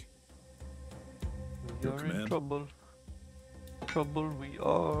take? We Your are in command? trouble. Trouble we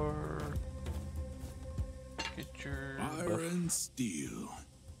are. Get your Fire and steel.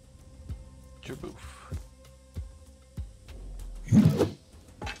 Get your boof.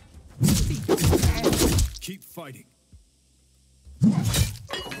 Keep fighting.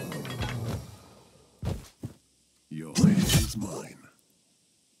 Your hand is mine.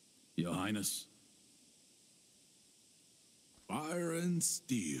 Your Highness. Fire and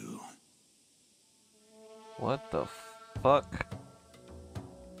steel. What the fuck?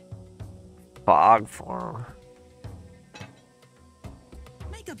 Fog form.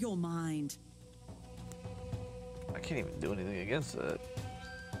 Make up your mind. I can't even do anything against that.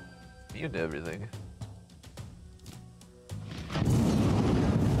 Immune to everything.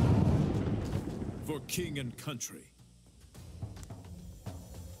 For king and country.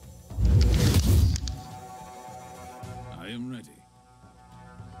 I am ready.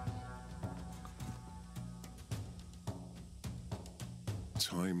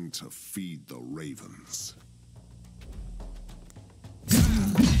 Time to feed the ravens.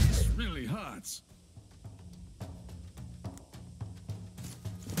 This really hurts.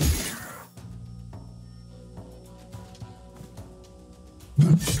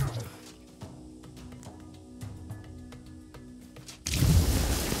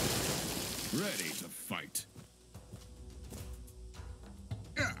 Ready to fight.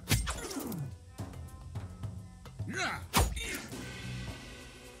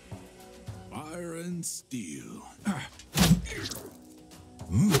 Fire and steel.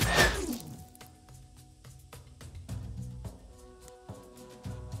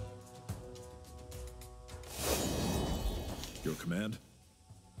 Your command?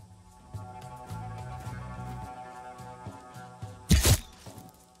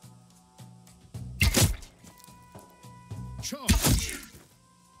 Charge!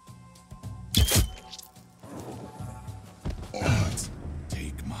 Odds,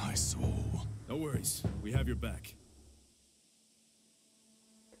 take my soul. No worries. We have your back.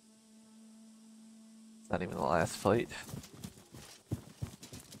 It's not even the last fight.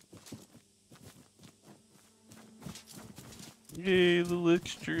 Yay, little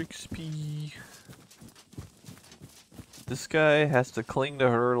extra XP. This guy has to cling to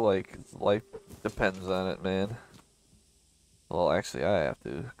her like his life depends on it, man. Well, actually, I have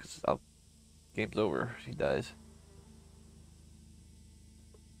to, because game's over. He dies.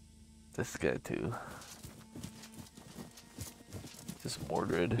 This guy, too. Just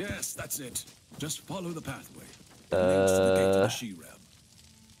Mordred. Yes, that's it. Just follow the pathway. It leads to the gate of the She-Realm.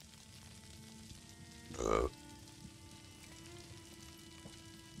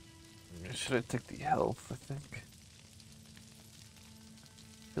 Should I take the health, I think?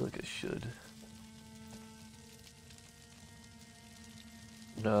 I feel like I should.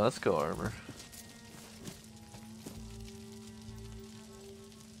 No, let's go armor.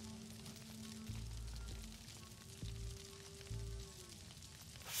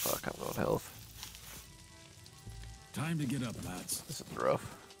 Fuck, I'm going health. Time to get up, lads. This is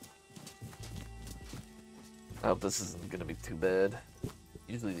rough. I hope this isn't gonna be too bad.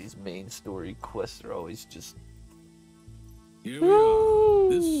 Usually these main story quests are always just Here we are.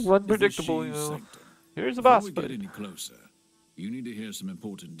 This unpredictable, is you the know. She-Sanctum. Here's the boss Before we fight. get any closer, you need to hear some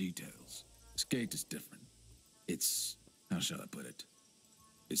important details. This gate is different. It's, how shall I put it?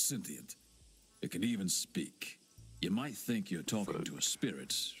 It's sentient. It can even speak. You might think you're talking to a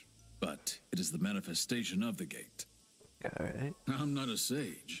spirit, but it is the manifestation of the gate. Alright. I'm not a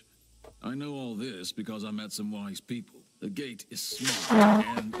sage. I know all this because I met some wise people. The gate is smart,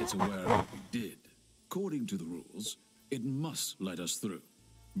 and it's aware of what we did. According to the rules, it must let us through.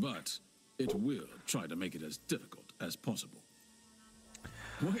 But it will try to make it as difficult as possible.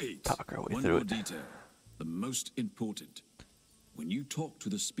 Wait, Talk our way one through more it. detail. The most important. When you talk to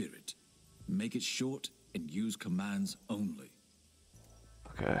the spirit, make it short and use commands only.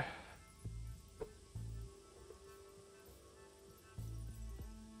 Okay.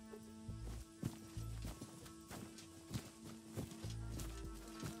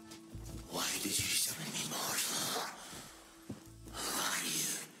 Why did you summon me, mortal? Who are you?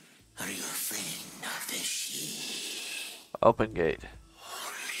 Are you a friend of the She? Open gate.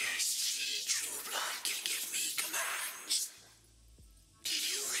 Only a She true blood can give me commands. Did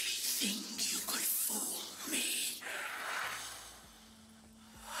you really think you could fool me?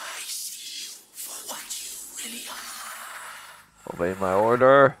 I see you for what you really are. Obey my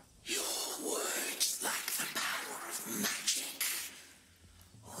order. Your words lack the power of magic.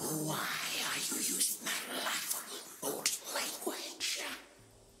 Why are you using that laughable mortal language?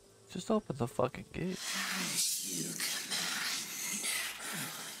 Just open the fucking gate. As you command,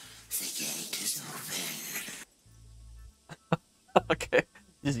 the gate is open. Okay.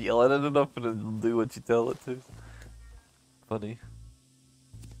 Just yell at it enough and it'll do what you tell it to. Funny.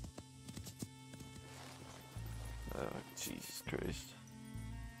 Oh, Jesus Christ.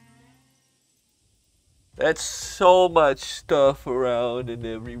 That's so much stuff around and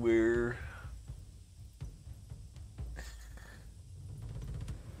everywhere.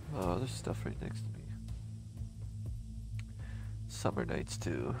 Oh, there's stuff right next to me. Summer nights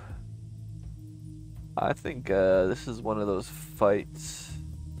too. I think this is one of those fights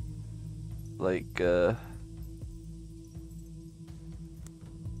like I'm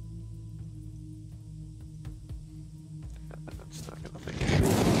just not gonna think of it.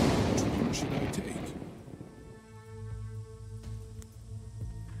 What should I take?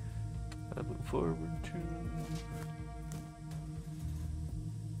 I move forward to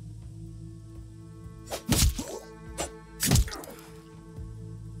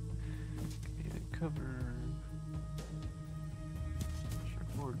cover. Sure,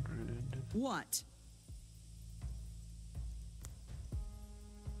 Mordred. What?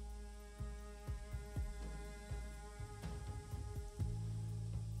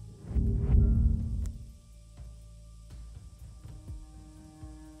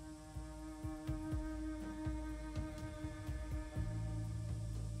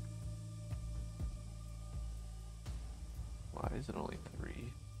 is it only 3?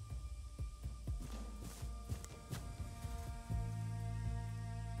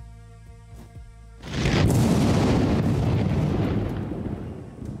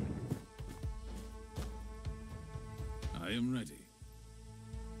 I am ready.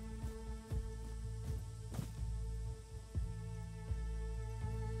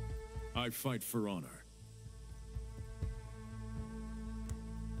 I fight for honor.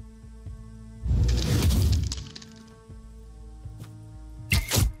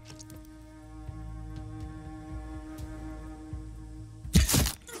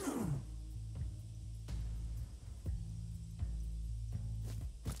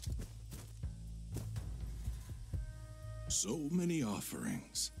 So many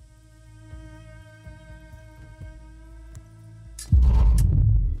offerings.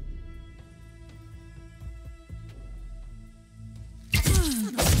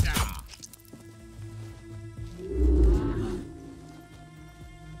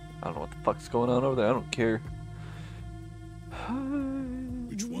 I don't know what the fuck's going on over there. I don't care.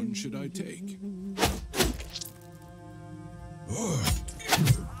 Which one should I take?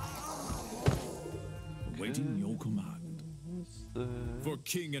 Awaiting your command. For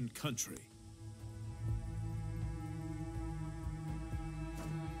king and country.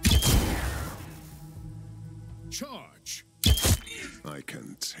 Charge! I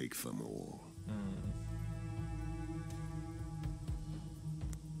can take them all.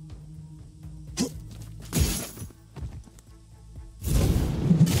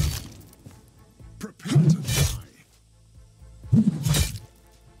 Prepare to die.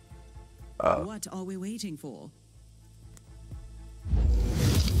 What are we waiting for?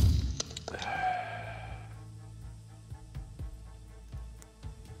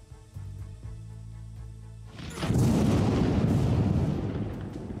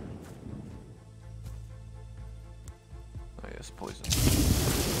 I guess poison.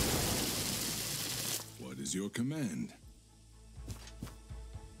 What is your command?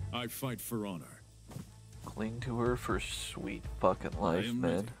 I fight for honor. Cling to her for sweet fucking life, am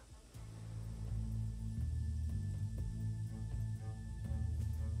man. ready.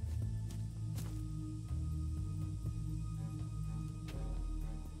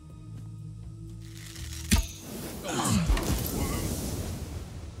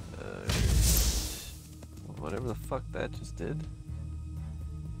 Whatever the fuck that just did.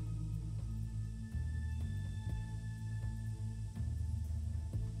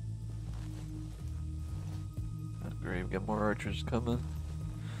 That's great, we got more archers coming.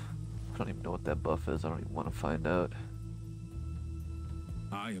 I don't even know what that buff is, I don't even want to find out.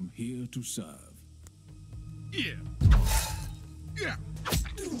 I am here to serve. Yeah. Yeah.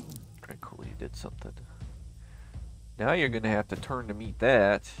 Very cool, you did something. Now you're gonna have to turn to meet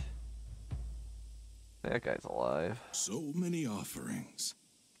that. That guy's alive. So many offerings.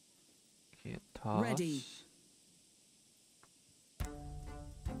 Can't toss. Ready.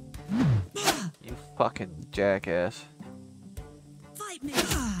 You fucking jackass. Fight me!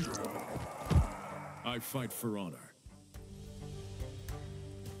 I fight for honor.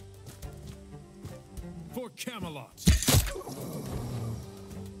 For Camelot.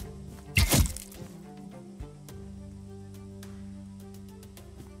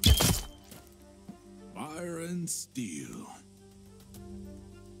 Fire and steel.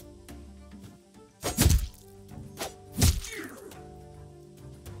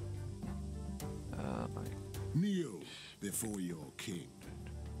 My Kneel before your king.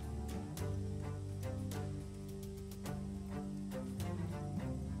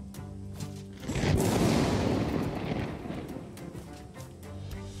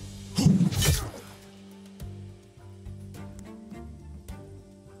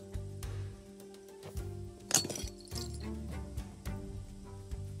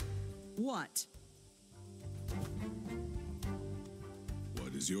 What?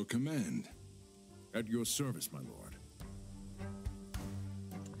 What is your command? At your service, my lord.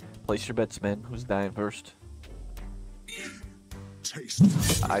 place your bets, man. Who's dying first? Taste.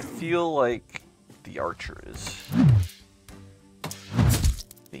 I feel like the archer is.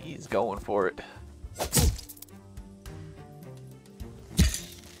 He's going for it. I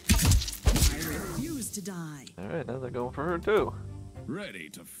refuse to die. Alright, now they're going for her too. Ready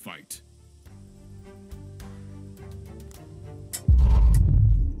to fight.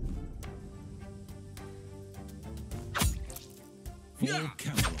 For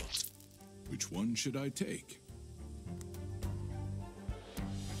Camelot. Which one should I take?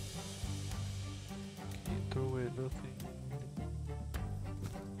 Can't throw away nothing.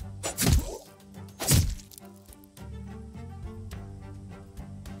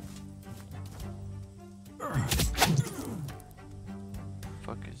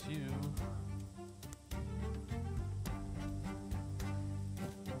 you.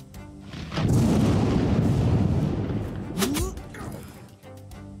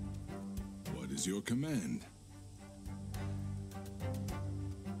 What is your command?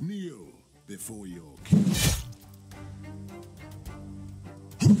 Kneel before your king.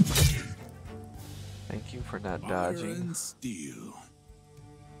 Thank you for not Fire dodging. and steel.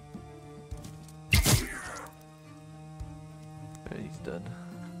 Okay, he's done.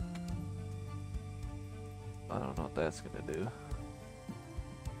 I don't know what that's gonna do.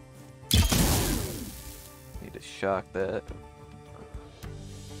 Need to shock that.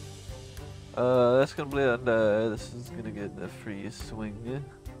 That's gonna be on this is gonna get the free swing.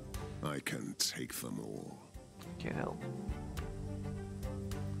 I can take them all. Can't help.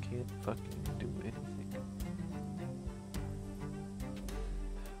 Can't fucking do anything.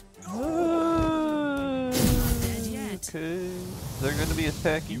 Dead yet. Okay. They're gonna be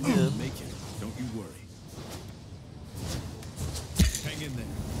attacking You him. will make it. Don't you worry. Hang in there.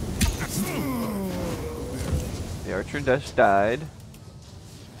 The archer just died.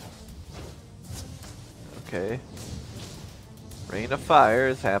 Okay. Rain of fire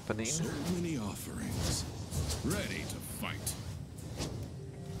is happening. So many offerings. Ready to fight.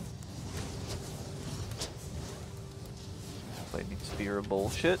 Lightning spear of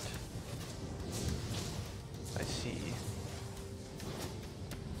bullshit. I see.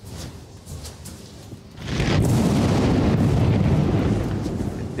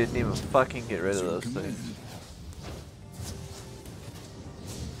 It didn't even fucking get rid of those things.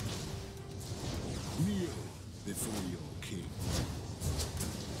 Kneel before your king.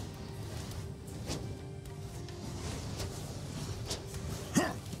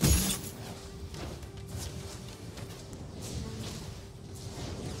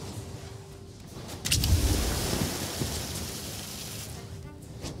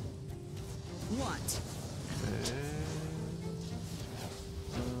 What?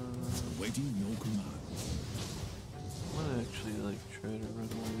 Waiting your command. I'm gonna actually like try to run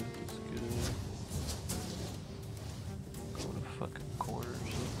away with this guy. Go to fucking corner or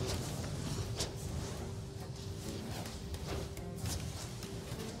something.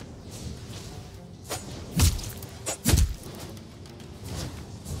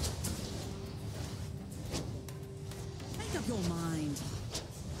 Make up your mind.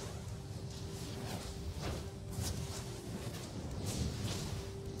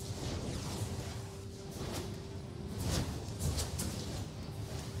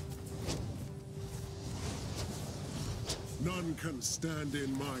 None can stand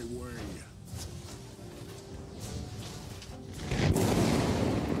in my way.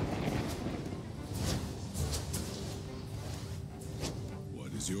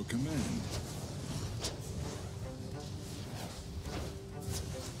 What is your command?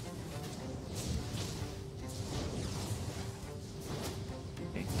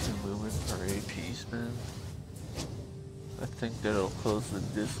 Make 2 movement per a piece, man. I think that'll close the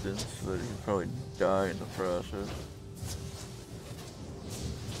distance, but you'll probably die in the process.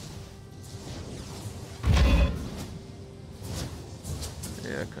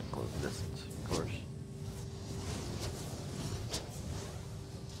 Yeah, I couldn't close the distance, of course.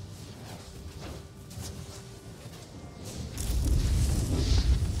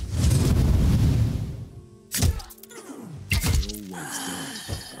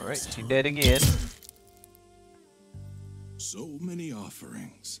 Alright, she's dead again. So many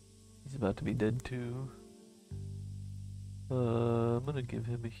offerings. He's about to be dead too. I'm gonna give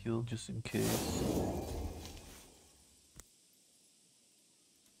him a heal just in case.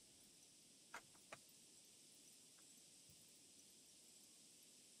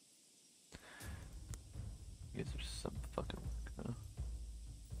 You guys are some fucking huh?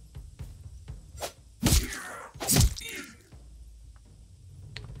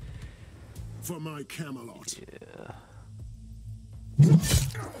 For my Camelot. Yeah.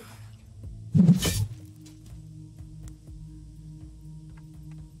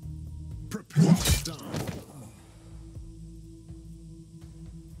 Prepare to die.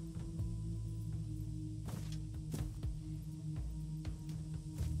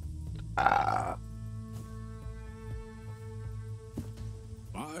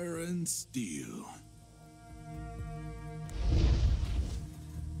 Fire and steel.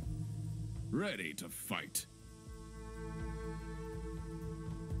 Ready to fight.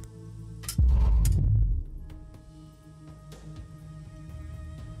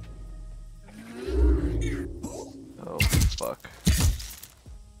 Oh, fuck.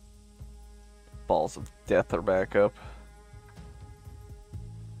 Balls of death are back up.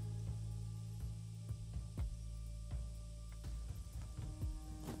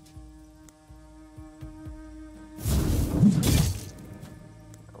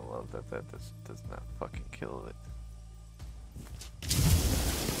 That does not fucking kill it.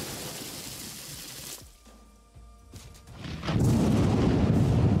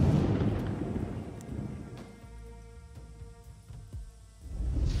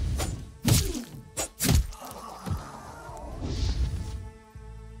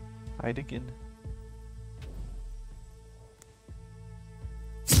 Hide again.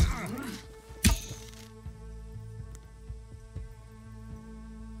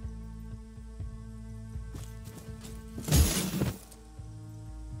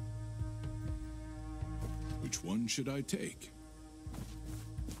 Which one should I take?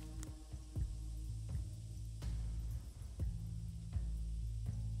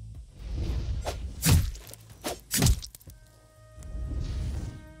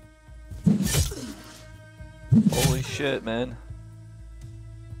 Holy shit, man.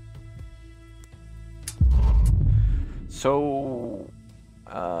 So,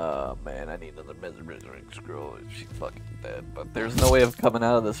 man, I need another measuring scroll. She's fucking dead. But there's no way of coming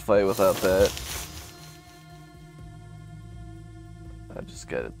out of this fight without that. I just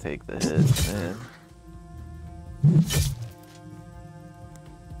gotta take the hit, man.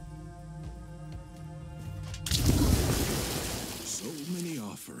 So many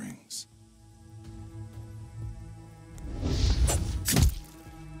offerings.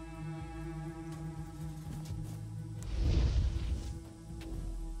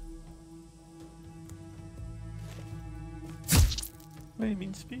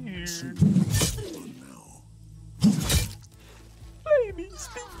 Flaming spear. Flaming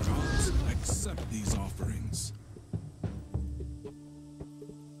spear. Gods, accept these offerings.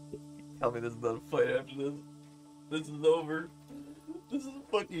 Tell me there's another fight after this. This is over. This is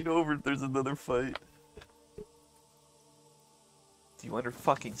fucking over if there's another fight. Do you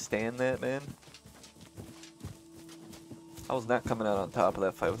understand that, man? I was not coming out on top of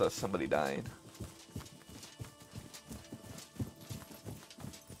that fight without somebody dying.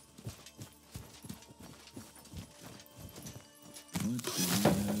 What do we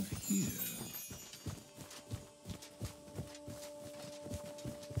have here?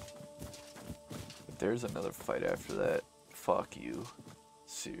 If there's another fight after that, fuck you.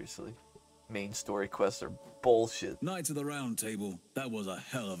 Seriously. Main story quests are bullshit. Knights of the Round Table, that was a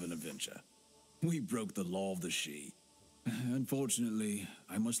hell of an adventure. We broke the law of the She. Unfortunately,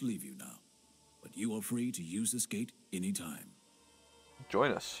 I must leave you now. But you are free to use this gate anytime.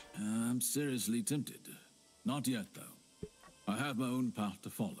 Join us. I'm seriously tempted. Not yet, though. I have my own path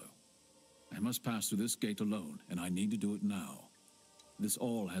to follow. I must pass through this gate alone, and I need to do it now. This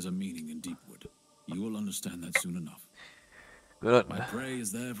all has a meaning in Deepwood. You will understand that soon enough. Good. My prey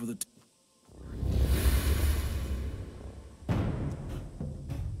is there for the...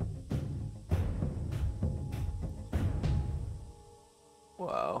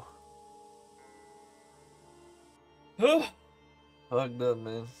 Wow. Hugged up,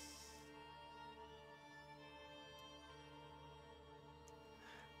 man.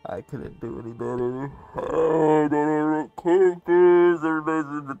 I couldn't do any better. Oh, don't have campfires.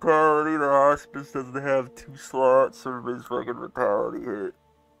 Everybody's in vitality. The hospice doesn't have 2 slots. Everybody's fucking vitality hit.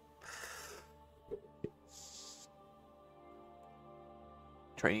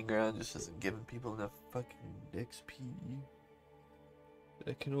 Training ground just isn't giving people enough fucking XP.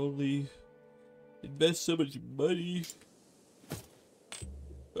 I can only invest so much money.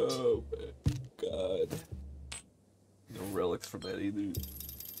 Oh my god. No relics from that either.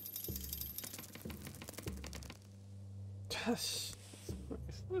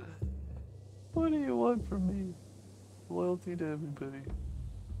 What do you want from me? Loyalty to everybody.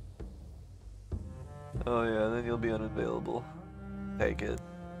 Oh yeah, then you'll be unavailable. Take it.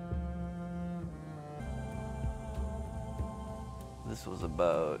 This was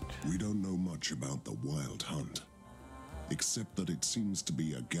about... We don't know much about the Wild Hunt, except that it seems to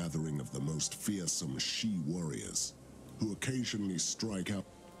be a gathering of the most fearsome she warriors, who occasionally strike out.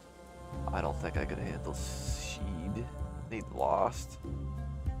 I don't think I could handle Sheed. Need Lost.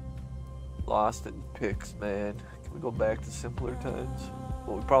 Lost and picks, man. Can we go back to simpler times?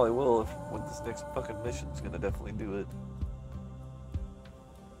 Well, we probably will if with this next fucking mission's gonna definitely do it.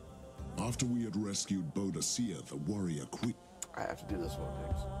 After we had rescued Boadicea, the warrior queen. I have to do this one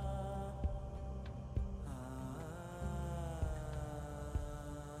next.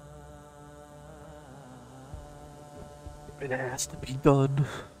 It has to be done.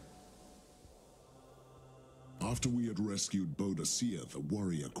 After we had rescued Boadicea, the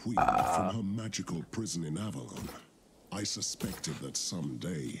warrior queen, from her magical prison in Avalon, I suspected that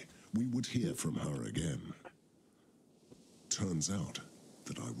someday we would hear from her again. Turns out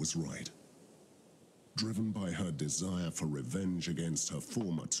that I was right. Driven by her desire for revenge against her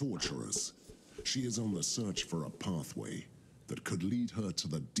former torturers, she is on the search for a pathway that could lead her to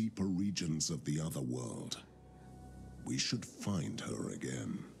the deeper regions of the other world. We should find her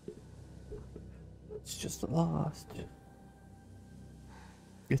again. It's just a lost.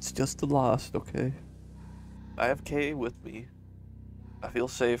 It's just a lost, okay? I have Kay with me. I feel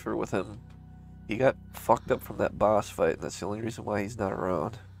safer with him. He got fucked up from that boss fight, and that's the only reason why he's not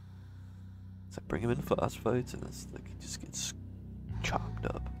around. So I bring him in boss fights, and it's like he just gets chopped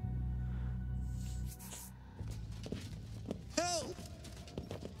up. Help!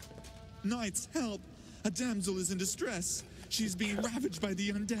 Knights, help! A damsel is in distress. She's being ravaged by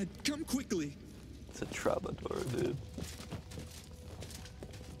the undead. Come quickly. It's a troubadour, dude.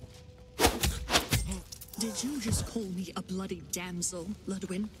 Did you just call me a bloody damsel,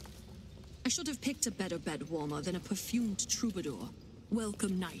 Ludwin? I should have picked a better bed warmer than a perfumed troubadour.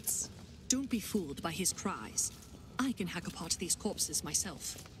 Welcome, knights. Don't be fooled by his cries. I can hack apart these corpses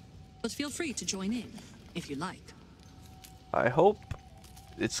myself. But feel free to join in, if you like. I hope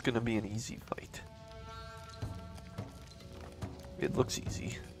it's gonna be an easy fight. It looks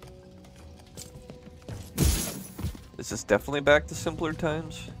easy. This is definitely back to simpler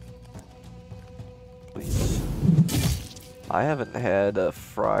times. Please. I haven't had a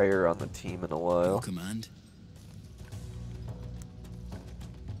friar on the team in a while. Command.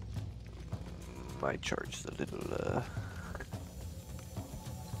 My charge is a little,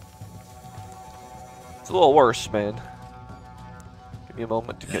 it's a little worse, man. Give me a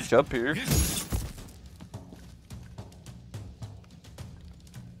moment to catch up here.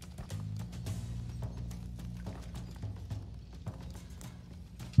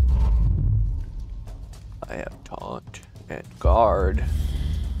 I have taunt and guard.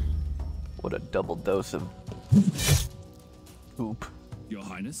 What a double dose of poop. Your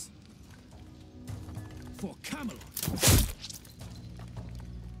Highness? For Camelot.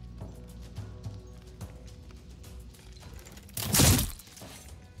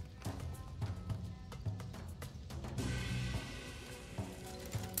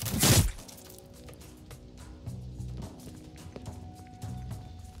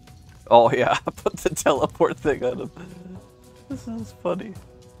 Oh yeah, I put the teleport thing on him. This is funny.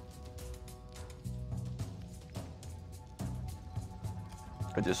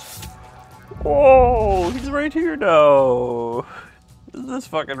 I just... Whoa, he's right here now. This is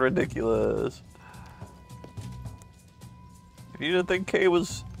fucking ridiculous. If you didn't think Kay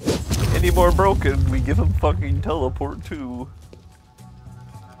was any more broken, we give him fucking teleport too.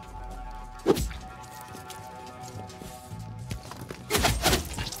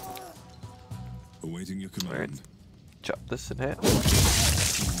 Awaiting your command. Right. Chop this in half.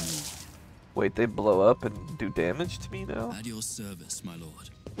 Wait, they blow up and do damage to me now? At your service, my lord.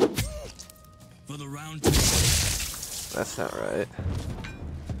 For the round table. That's not right.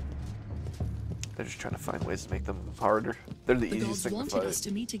 They're just trying to find ways to make them harder. They're the easiest thing to wanted fight. us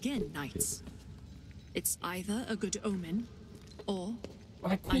to meet again, knights. It's either a good omen, or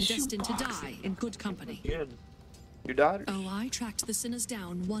I'm destined to die in good company. Your daughter? Oh, I tracked the sinners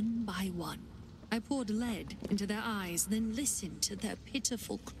down one by one. I poured lead into their eyes, then listened to their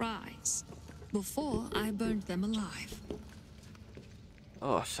pitiful cries before I burned them alive.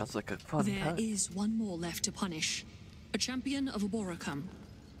 Oh, sounds like a fun There time. is one more left to punish. A champion of Aboracum.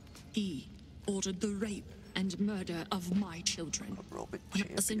 He ordered the rape and murder of my children.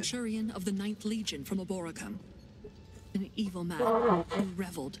 A centurion of the 9th Legion from Aboracum. An evil man who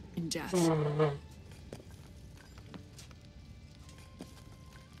reveled in death.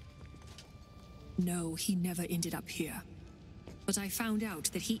 No, he never ended up here. But I found out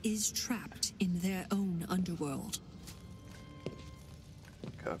that he is trapped in their own underworld.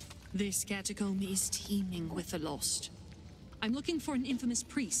 Okay. This catacomb is teeming with the lost. I'm looking for an infamous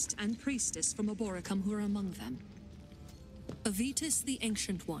priest and priestess from Aboracum who are among them. Avitus the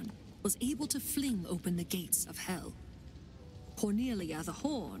Ancient One was able to fling open the gates of hell. Cornelia the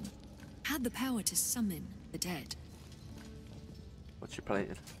Horn had the power to summon the dead. What's your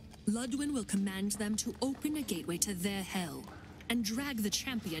plan? Ludwin will command them to open a gateway to their hell and drag the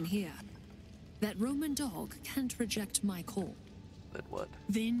champion here. That Roman dog can't reject my call. Then what?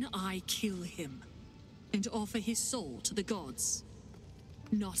 Then I kill him and offer his soul to the gods.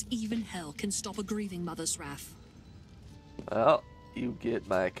 Not even hell can stop a grieving mother's wrath. Well, you get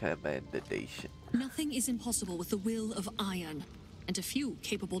my commendation. Nothing is impossible with the will of iron and a few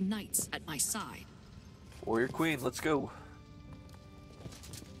capable knights at my side. Warrior Queen, let's go.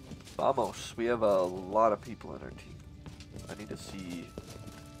 Vamos. We have a lot of people in our team. I need to see.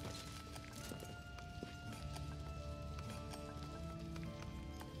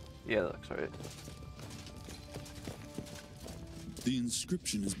 Yeah, that looks right. The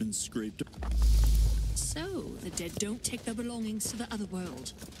inscription has been scraped. So, the dead don't take their belongings to the other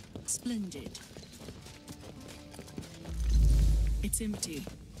world. Splendid. It's empty.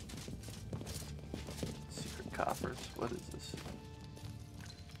 Secret coffers. What is this?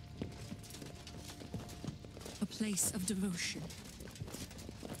 A place of devotion.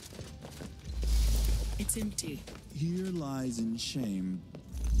 It's empty. Here lies in shame.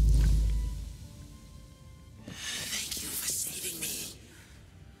 Thank you for saving me.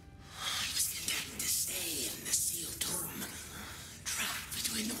 I was condemned to stay in the sealed tomb, trapped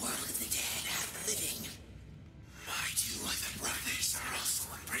between the world of the dead and the living. My two other brothers are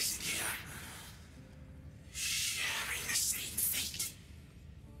also imprisoned here, sharing the same fate.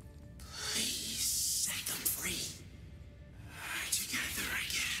 Please set them free. Together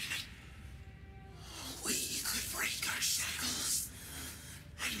again, we could break our shackles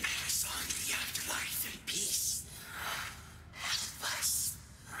and pass on to the afterlife in peace. Help us,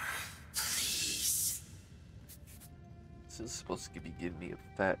 please. This is supposed to be giving me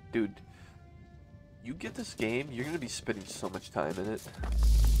a fat... Dude, you get this game, you're going to be spending so much time in it.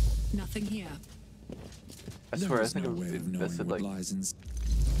 Nothing here. I There swear, I is think no I've way of knowing invested what like lies in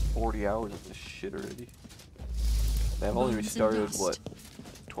 40 hours of this shit already. And I've only Bones and restarted, dust. what,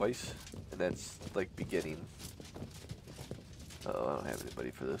 twice? And that's, like, beginning. Oh, I don't have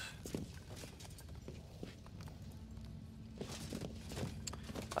anybody for this.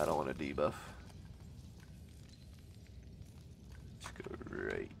 I don't want a debuff. Let's go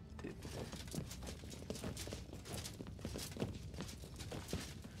right in.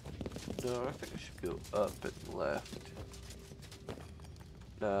 No, I think I should go up and left.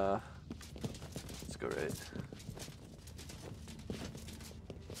 Nah. Let's go right.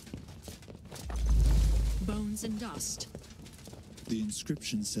 Bones and dust. The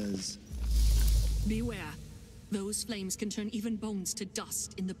inscription says, Beware. Those flames can turn even bones to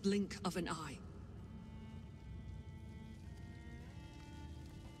dust in the blink of an eye.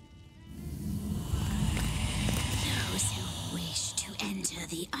 Those who wish to enter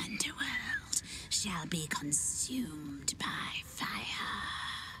the underworld shall be consumed by fire.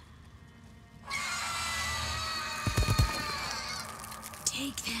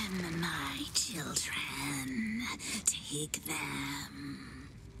 Take them, my children. Take them.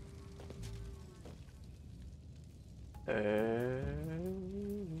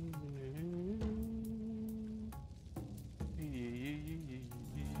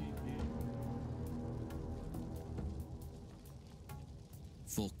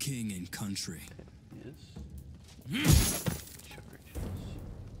 For king and country. Yes. Charges.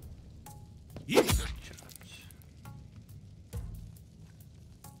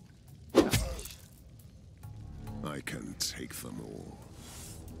 I can take them all.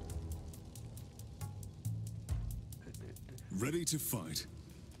 Ready to fight.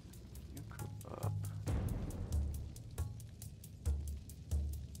 You come up.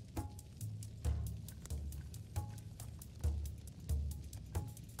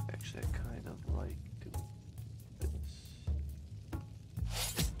 Actually, I kind of like doing this.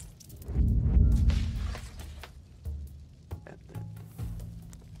 And then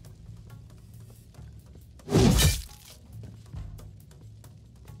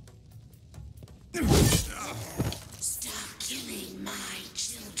Stop killing my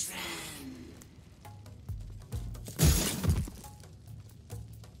children.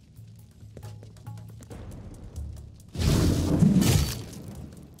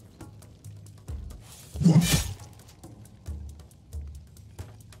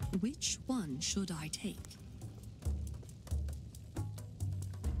 Which one should I take?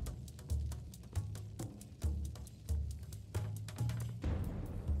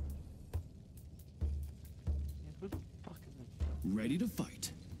 who the fuck is it? Ready to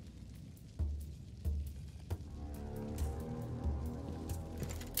fight.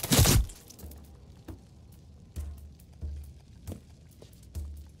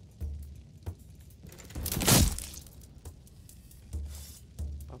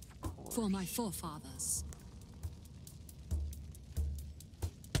 Of course. For my forefathers.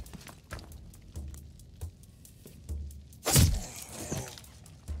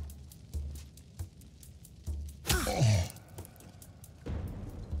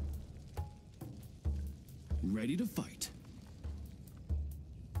 Ready to fight.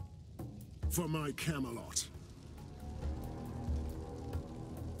 For my Camelot.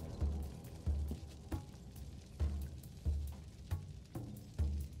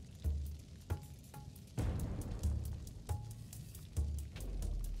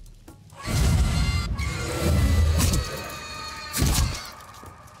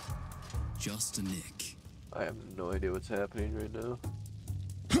 Just a nick. I have no idea what's happening right now.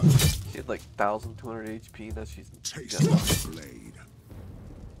 She had like 1,200 HP. Now she's Taste my blade.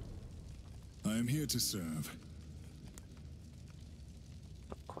 I am here to serve.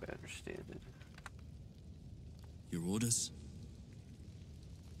 Don't quite understand it. Your orders?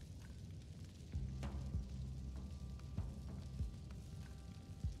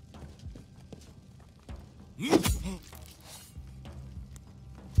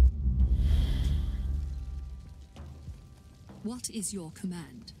 What is your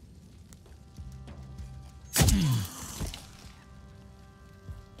command?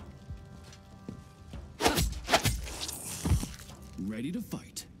 Ready to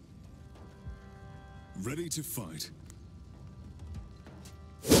fight. Ready to fight.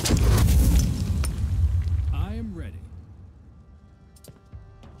 I am ready.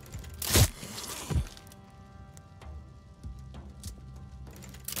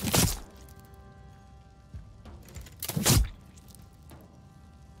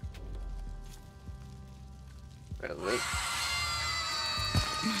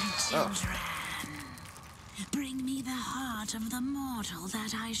 My children, bring me the heart of the mortal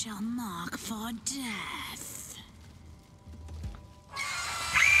that I shall mark for death.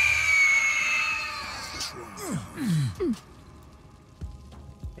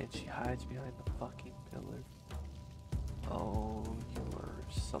 And she hides behind the fucking pillar. Oh, you are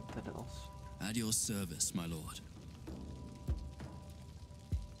something else. At your service, my lord.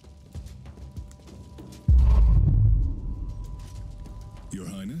 Your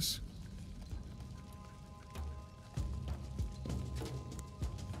Highness?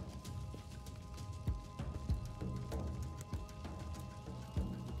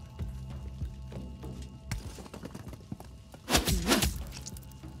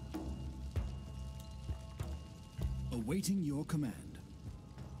 Awaiting your command.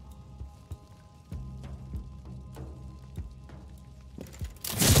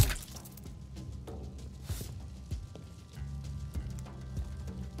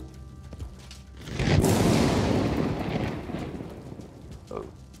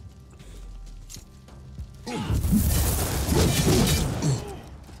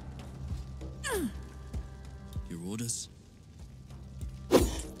 Your orders?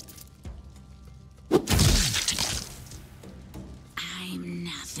 I'm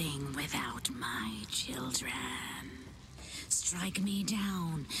nothing without my children. Strike me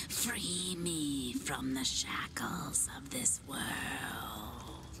down, free me from the shackles of this world.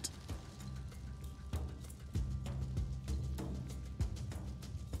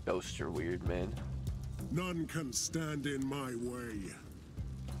 Ghosts are weird, man. None can stand in my way.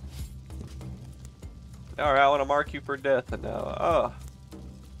 Alright, I want to mark you for death, and now, oh.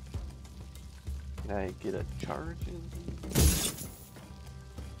 Can I get a charge in?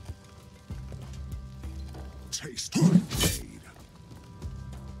 Taste my blade.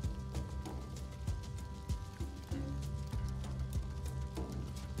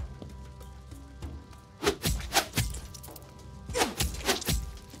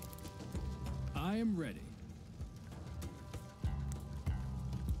 I am ready.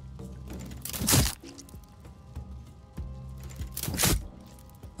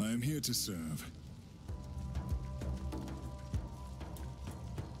 I am here to serve.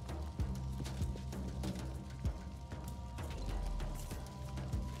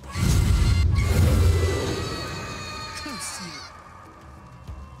 Curse you.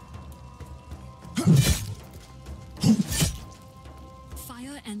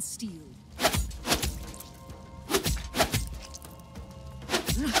 Fire and steel.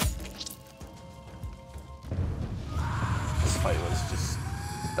 This fight was just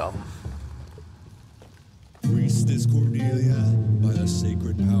dumb. Priestess Cordelia, by the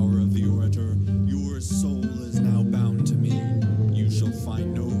sacred power of the orator, your soul is now bound to me. You shall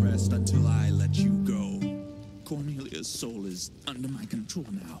find no rest until I let you go. Cornelia's soul is under my control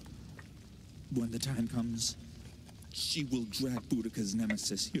now. When the time comes, she will drag Boudica's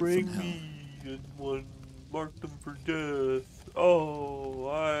nemesis here Bring from hell. me and one, mark them for death. Oh,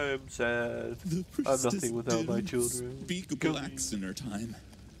 I'm sad. The I'm priestess nothing without did my children. unspeakable acts in her time,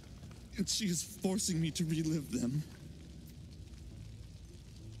 and she is forcing me to relive them.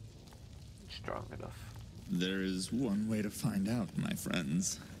 Strong enough. There is one way to find out, my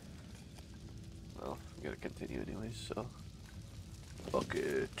friends. Well, we gotta continue anyways, so. Fuck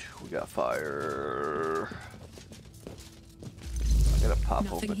it. We got fire. I gotta pop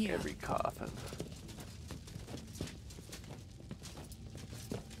Nothing open here. every coffin.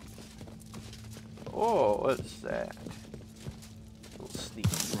 Oh, what is that? Little sneaky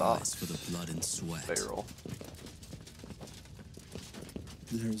Prize box. for the blood and sweat. Barrel.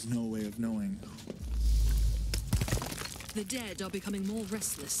 There is no way of knowing The dead are becoming more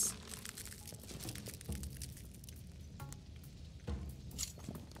restless.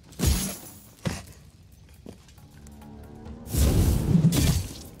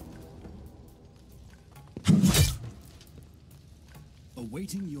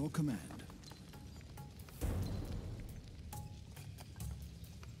 Awaiting your command.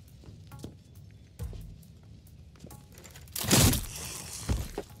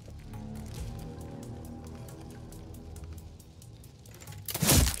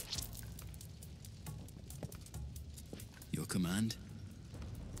 Your command?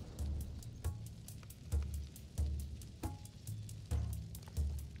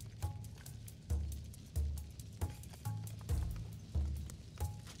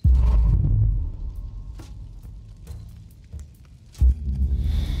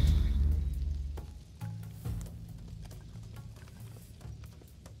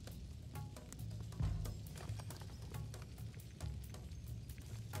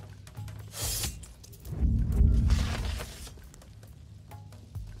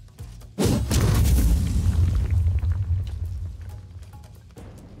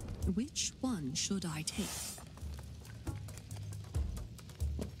 Which one should I take?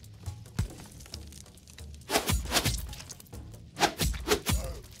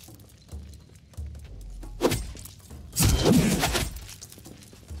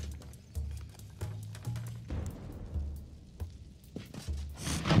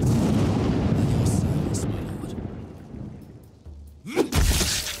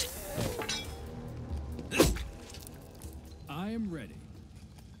 I am ready.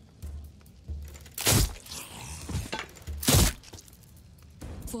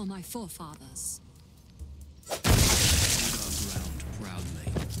 For my forefathers. Hold our ground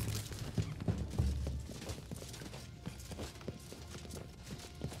proudly.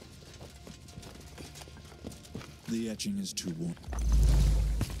 The etching is too warm.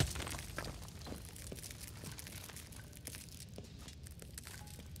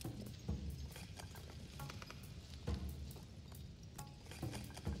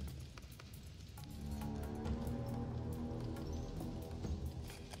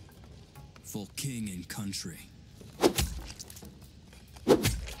 For king and country.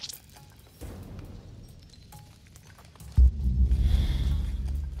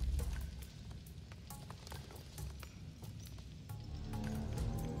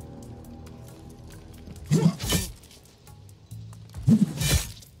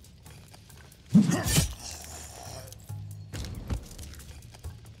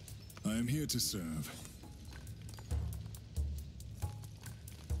 I am here to serve.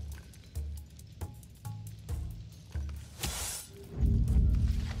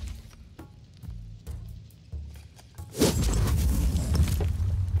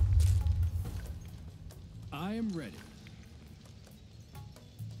 I am ready.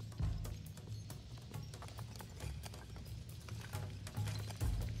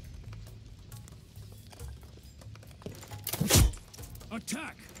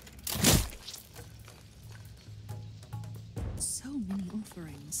 Attack! So many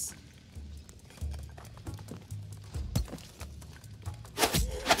offerings.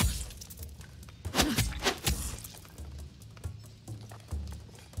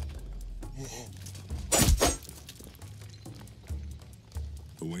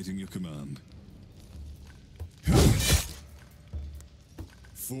 Awaiting your command.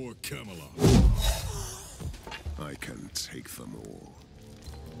 For Camelot. I can take them all.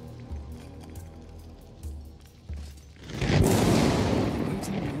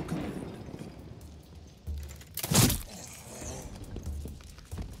 Awaiting your command.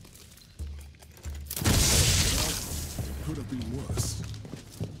 Could have been worse.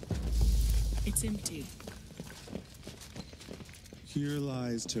 It's empty. Here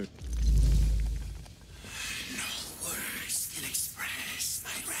lies to... No words can express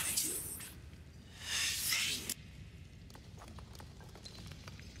my gratitude. Thank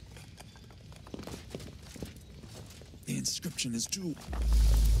The inscription is too...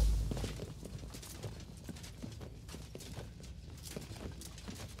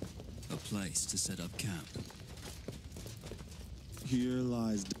 A place to set up camp. Here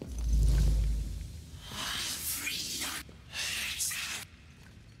lies...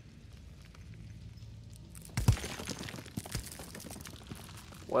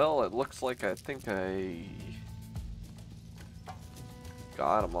 Well, it looks like I think I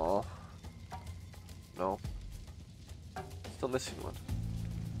got them all. No. Still missing one.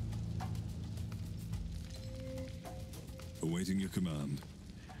 Awaiting your command.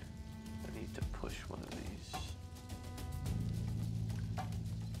 I need to push one of these.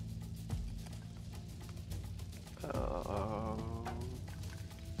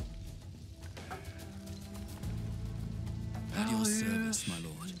 At your service, my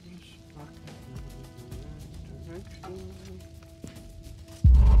lord.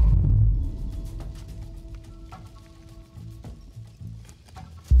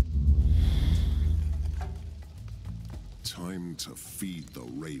 Time to feed the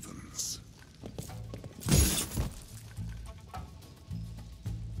ravens.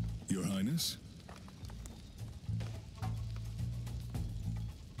 Your Highness?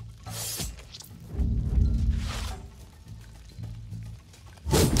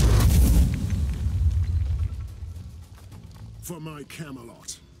 For my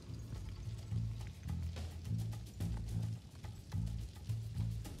Camelot.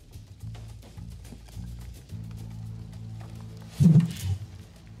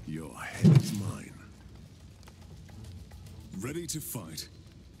 Your head is mine. Ready to fight.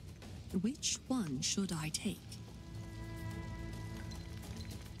 Which one should I take?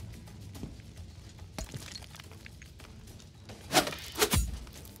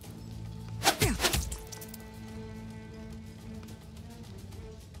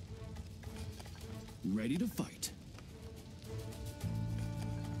 Ready to fight.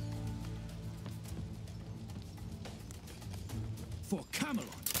 For Camelot.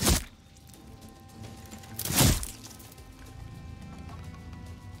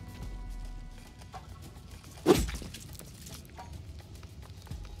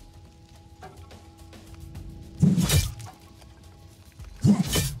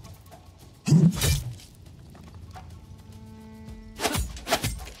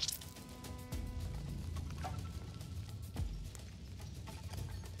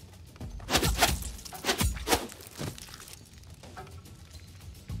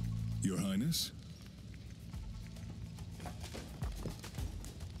 Your Highness?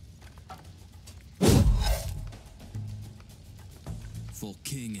 For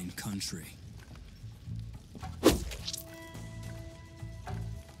king and country.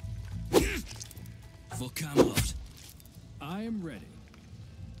 For Camelot. I am ready.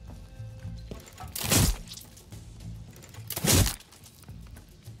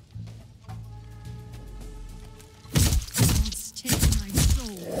 Gods, take my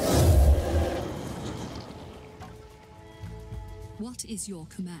soul. What is your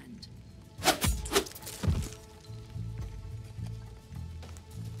command?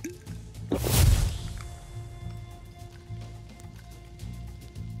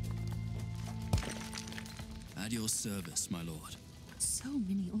 At your service, my lord. So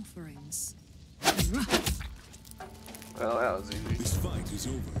many offerings. Well, that was easy. This fight is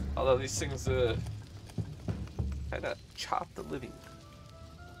over. Although these things, kinda chop the living.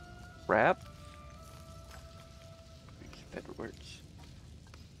 Wrap? Better words.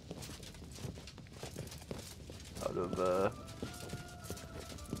 Out of,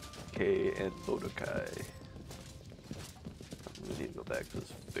 Kay and Mordecai. We need to go back to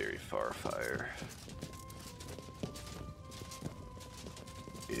this very far fire.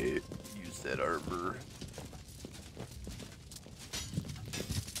 Use that armor.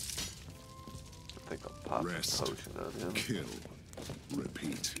 I think I'll pop Rest, a potion on him. kill,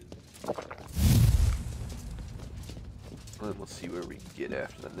 repeat. And then we'll see where we get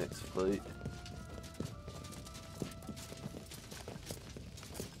after the next fight.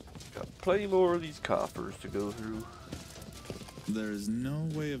 Got plenty more of these coffers to go through. There's no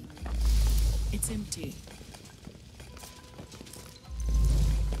way of... It's empty.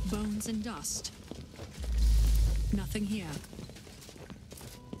 Bones and dust. Nothing here.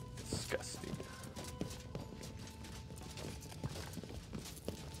 Disgusting.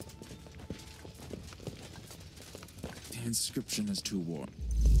 The inscription is too worn.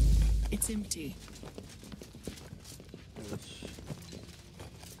 It's empty.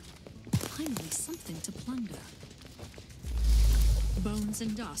 Finally, something to plunder. Bones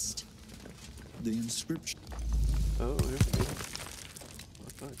and dust. The inscription... Oh, here we go.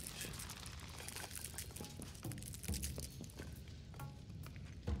 A bunch.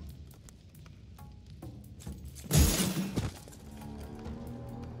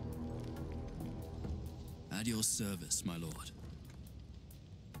 At your service, my lord.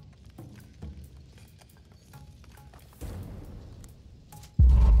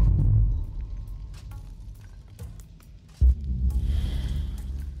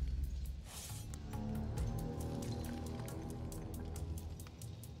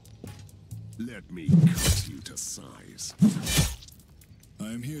 Let me cut you to size. I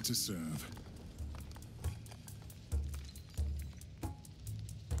am here to serve.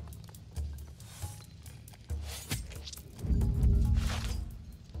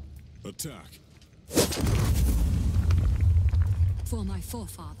 Attack. For my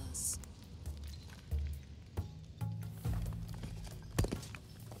forefathers.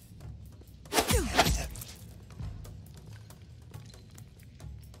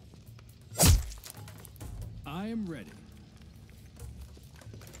 I am ready.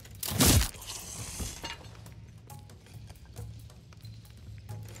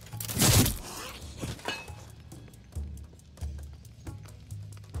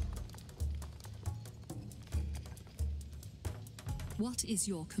 What is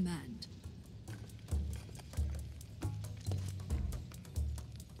your command?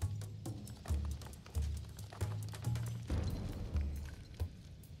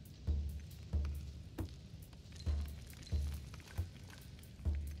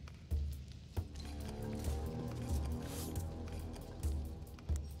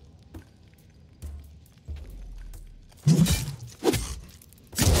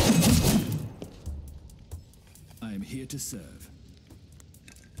 I am here to serve.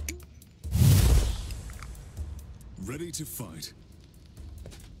 Ready to fight.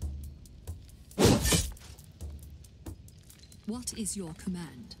 What is your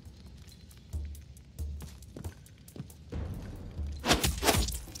command?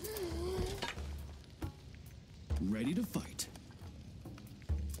 Ready to fight.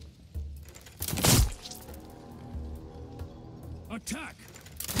 Attack!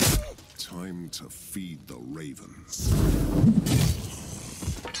 Time to feed the ravens.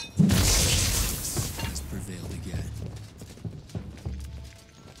 Has prevailed again.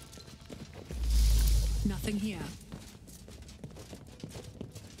 Nothing here.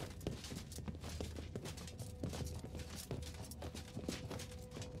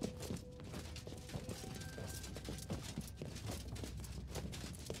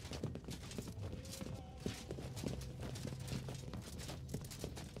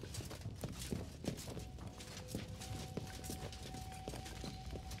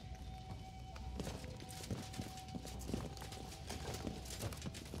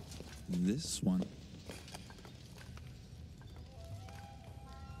 This one.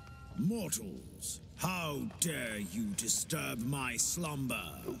 Mortals, how dare you disturb my slumber?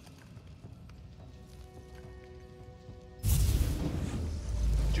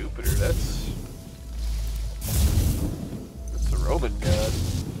 Jupiter, that's a Roman god.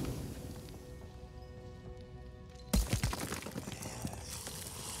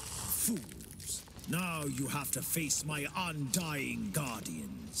 Fools, now you have to face my undying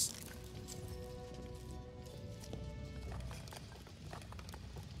guardians.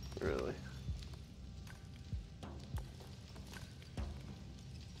 Really?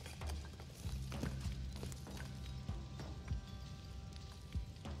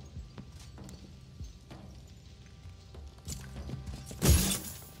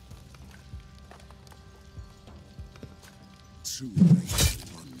 Too late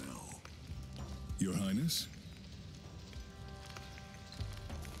to run now. Your Highness?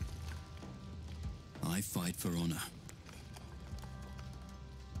 I fight for honor.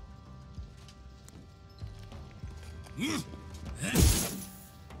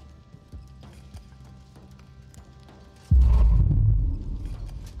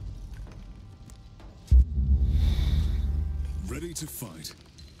 Ready to fight.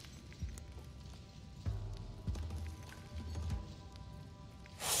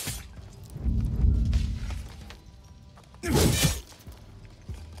 The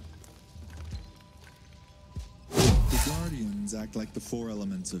Guardians act like the four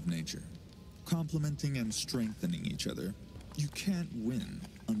elements of nature, complementing and strengthening each other. You can't win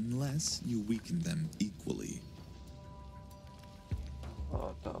unless you weaken them equally.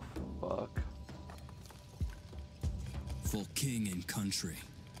 What the fuck? For king and country.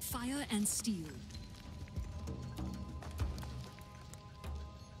 Fire and steel.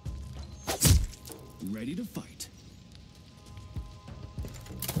 Ready to fight.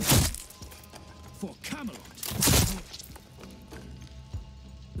 For Camelot.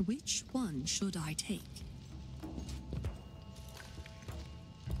 Which one should I take?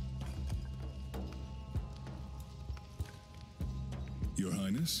 Your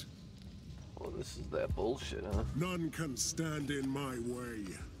Highness? Well, this is that bullshit, huh? None can stand in my way.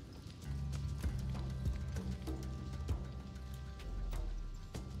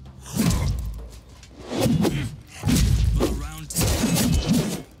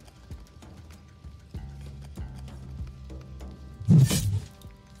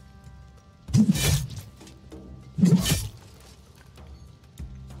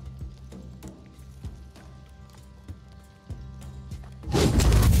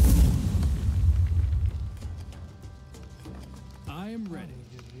 I am ready.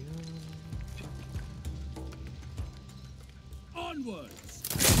 Onwards!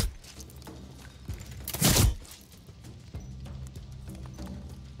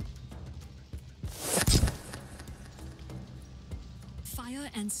 Fire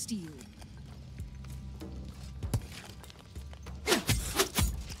and steel.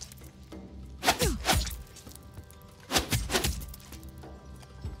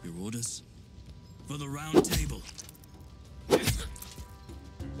 Your orders? For the round table.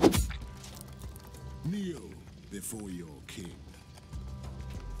 Kneel before your king.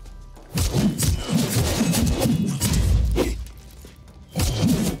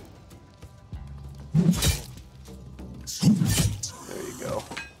 There you go.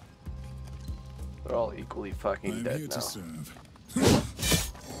 They're all equally fucking I'm dead here now. to serve.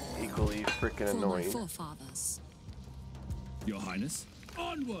 Equally freaking For my annoying. forefathers. Your Highness?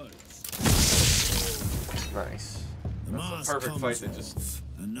 Onwards! Nice. The That's a mask perfect comes fight that just off,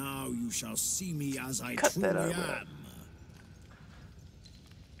 and now you shall see me as I cut that truly out of that. am.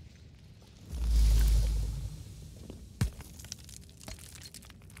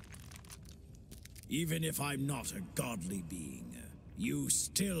 Even if I'm not a godly being, you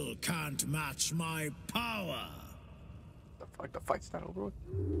still can't match my power. The fuck, the fight's not over with.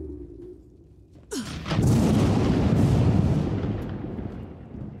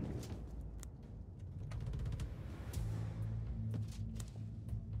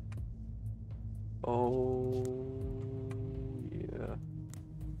 Oh yeah.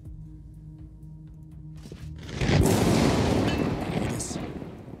 Orders?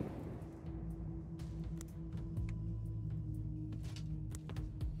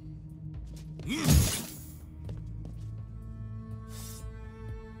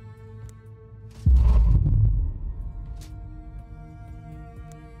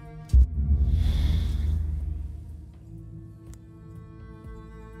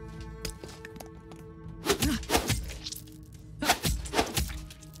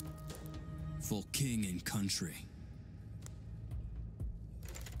 For king and country.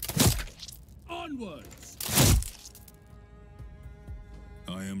 Onwards!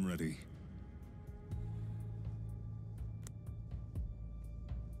 I am ready.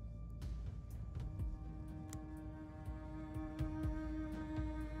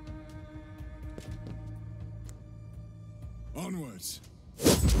 Onwards.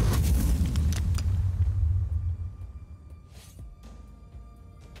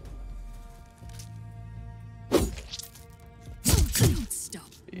 Don't stop,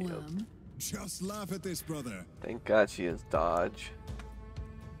 worm. Just laugh at this, brother. Thank God she has dodge.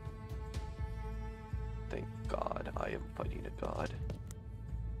 Thank God I am fighting a god.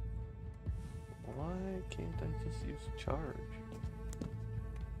 Why can't I just use a charge?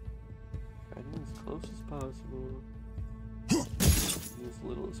 Getting as close as possible. As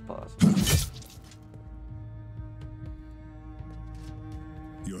little as possible.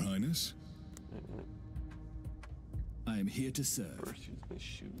 Your Highness? I am here to serve. First use my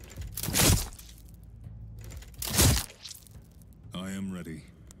shoot. I am ready.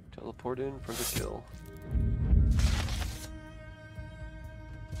 Teleport in for the kill.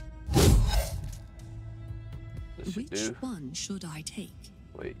 This should Which do. one should I take?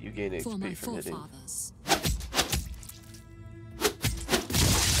 Wait, you gain For my XP from hitting. forefathers.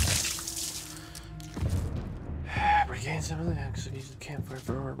 Regain some of the X and use the campfire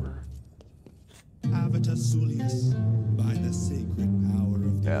for armor. Avatar Sulius, by the sacred power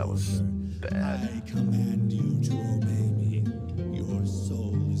of the That was Order, bad. I command you to obey me. Your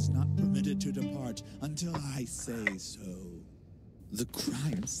soul is not permitted to depart until I say so. The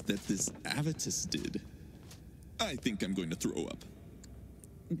crimes that this Avatus did, I think I'm going to throw up.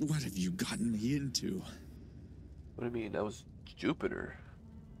 What have you gotten me into? What do you mean? That was Jupiter.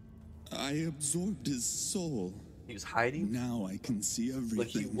 I absorbed his soul. He was hiding? Now I can see everything. Like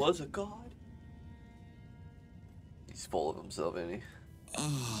he was a god? He's full of himself, ain't he?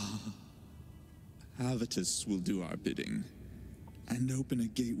 Ah. Avatus will do our bidding and open a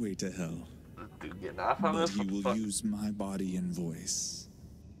gateway to hell. Dude, getting off on But this? he What the will fuck? use my body and voice.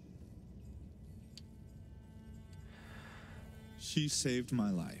 She saved my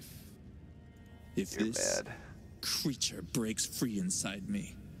life. If You're this bad. creature breaks free inside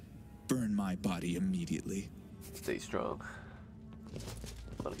me, burn my body immediately. Stay strong.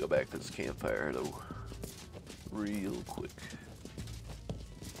 I'm gonna go back to this campfire though. Real quick.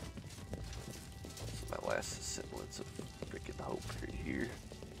 This is my last semblance of freaking hope right here.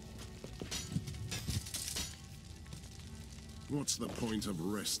 What's the point of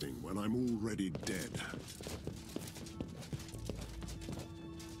resting when I'm already dead?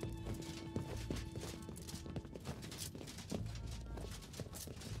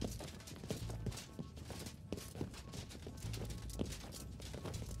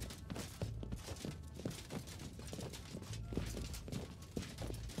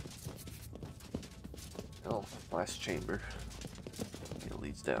 Oh, last chamber. It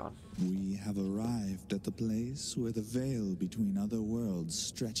leads down. We have arrived at the place where the veil between other worlds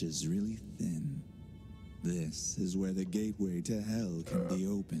stretches really thin. This is where the gateway to hell can be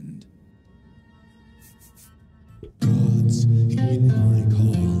opened. Gods, heed my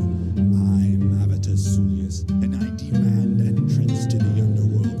call. I'm Avitus Sulius, and I demand entrance to the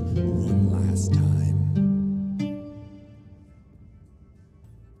underworld one last time.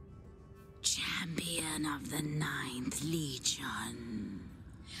 Champion of the Ninth Legion.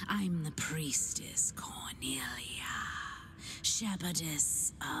 I'm the priestess Cornelia,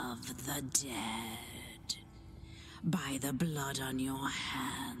 shepherdess of the dead. By the blood on your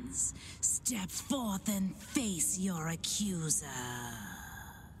hands, step forth and face your accuser.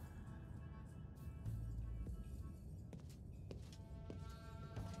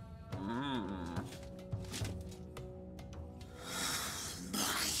 By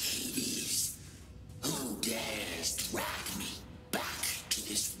Hades, who dares drag me back to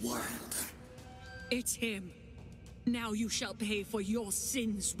this world? It's him. Now you shall pay for your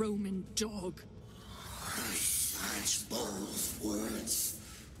sins, Roman dog. Such bold words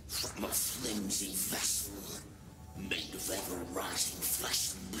from a flimsy vessel made of ever-rising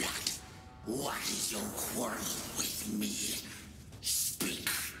flesh and blood. What is your quarrel with me? Speak.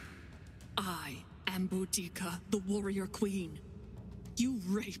 I am Boudica, the warrior queen. You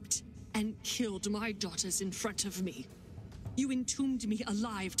raped and killed my daughters in front of me. You entombed me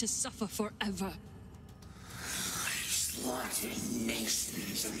alive to suffer forever. Slaughtered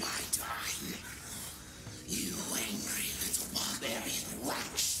nations in my time. You angry little barbarian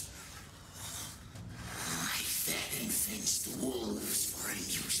wench. I fed and fenced wolves for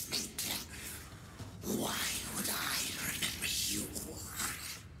amusement. Why would I remember you?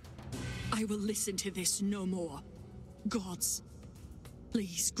 I will listen to this no more. Gods,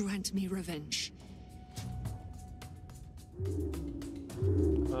 please grant me revenge.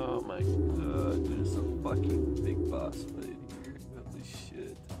 Oh my god, there's a fucking big boss fight here. Holy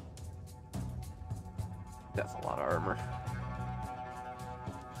shit. That's a lot of armor.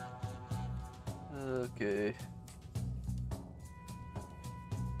 Okay.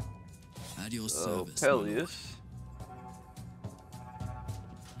 At your Oh, service. Peleus.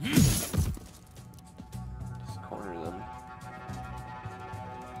 Just corner them.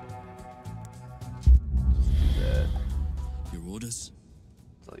 Just do that. Your orders?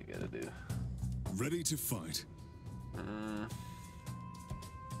 That's all you gotta do. Ready to fight.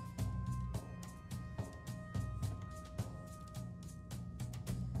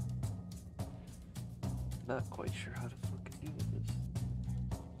 Not quite sure how to fucking do this.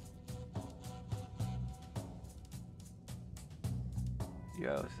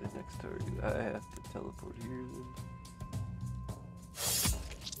 Yeah, I was the next target. I have to teleport here then.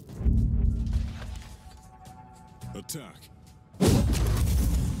 Attack.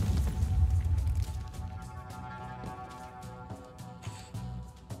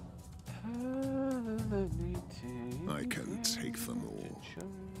 I can take them all.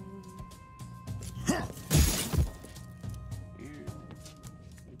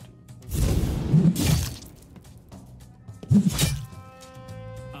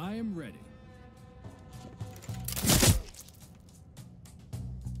 I am ready.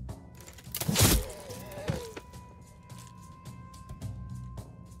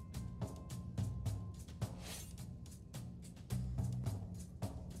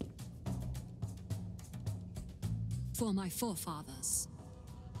 For my forefathers.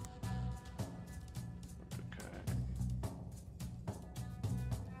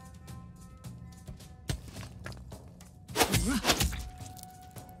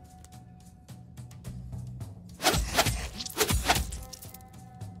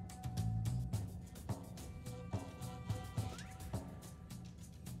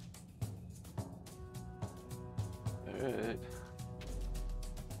 Alright.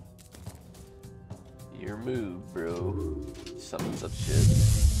 Your move, bro. Summons up shit.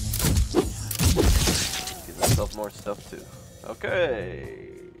 Give myself more stuff too. Okay.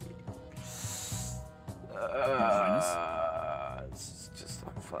 This is just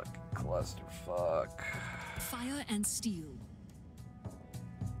a fucking clusterfuck. Fire and steel.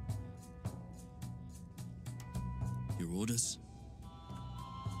 Your orders?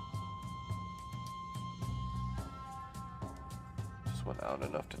 Just went out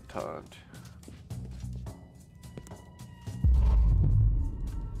enough to taunt.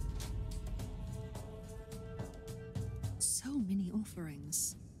 So many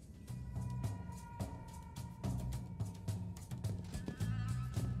offerings.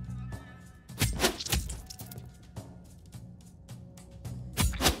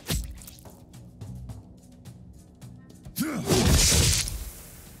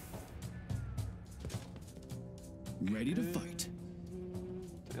 Ready to fight.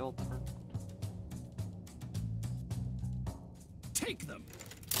 The old turn. Take them.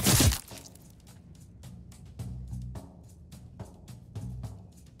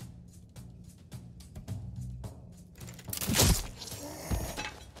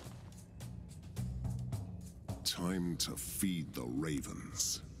 Time to feed the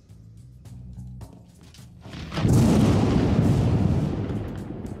ravens.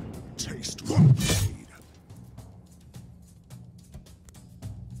 Taste what we made.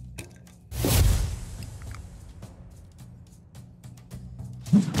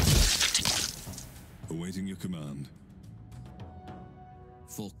 Awaiting your command.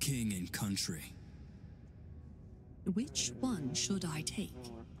 For king and country. Which one should I take?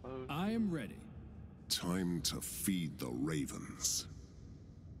 I am ready. Time to feed the ravens.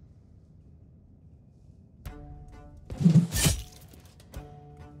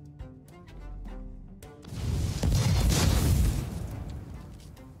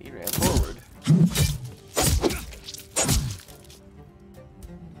 He ran forward.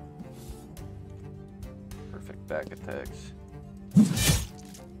 Perfect back attacks.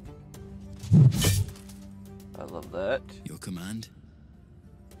 I love that. Your command?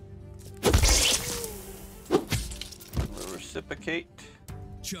 We'll reciprocate.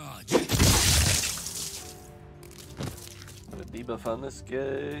 Charge. Put a debuff on this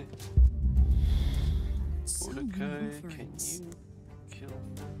guy. So Mordecai, many can friends. you kill me?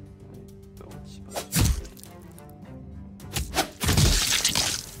 Don't suppose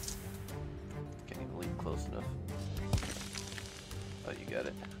can't even leap close enough. Oh, you got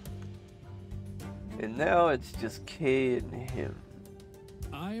it. And now it's just Kay and him.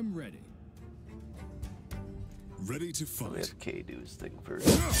 I am ready. Ready to We'll fight. have Kay do his thing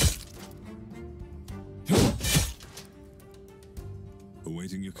first.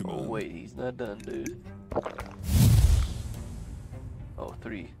 Awaiting your command. Oh wait, he's not done, dude. Oh,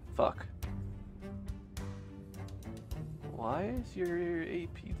 3. Fuck. Why is your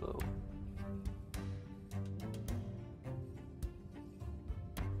AP low?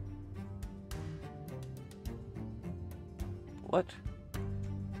 What?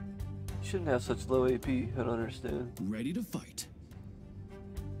 You shouldn't have such low AP, I don't understand. Ready to fight.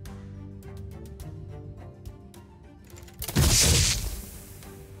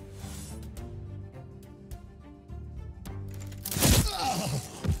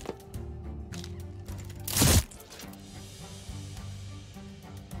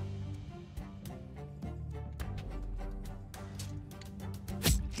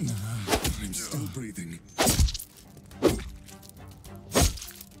 I'm still breathing.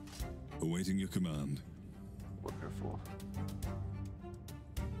 Awaiting your command. Wonderful.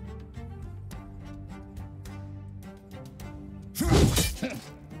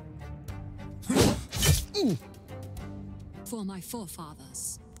 For my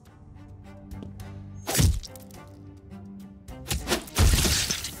forefathers.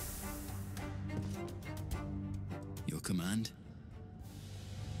 Your command?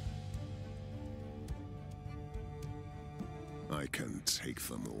 I can take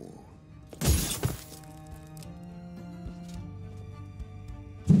them all.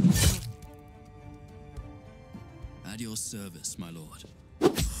 At your service, my lord.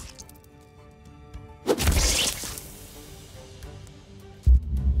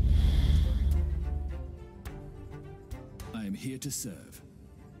 I am here to serve.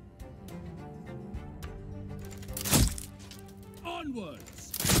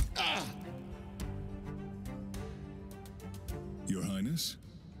 Onwards! Your Highness?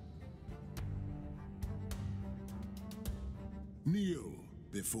 Kneel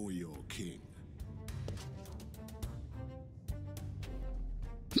before your king.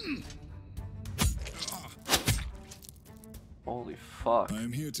 Holy fuck. I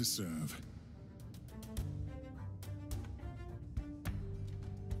am here to serve.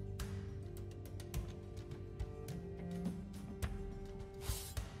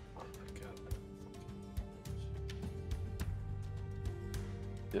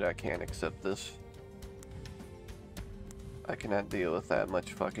 Dude, I can't accept this. I cannot deal with that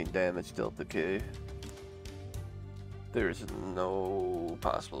much fucking damage dealt to K. There's no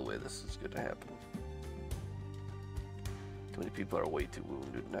possible way this is gonna happen. Too many people are way too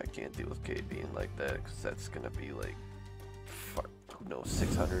wounded and I can't deal with K being like that because that's gonna be like, fuck, who knows,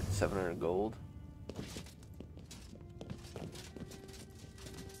 600, 700 gold?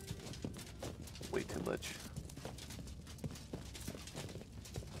 Way too much.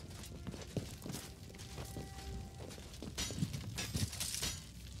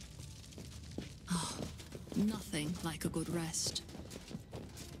 Nothing like a good rest.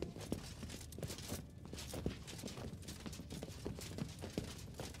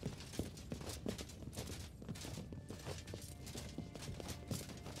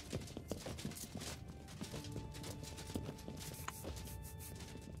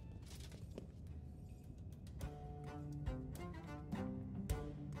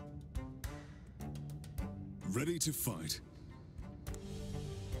 Ready to fight.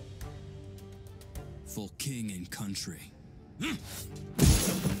 For king and country.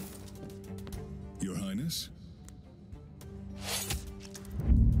 Your Highness?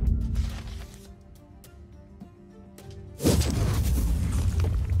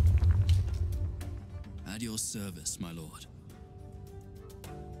 At your service, my lord.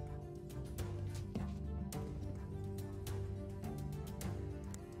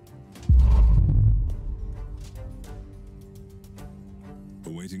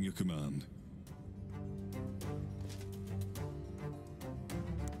 Awaiting your command.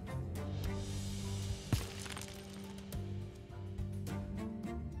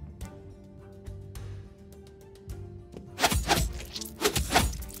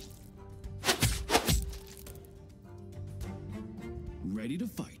 Ready to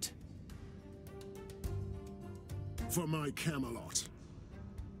fight. For my Camelot.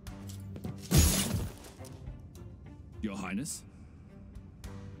 Your Highness?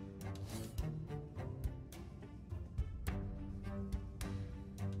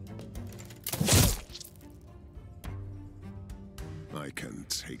 I can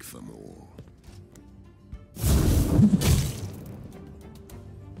take them all.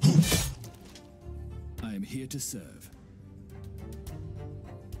 I am here to serve.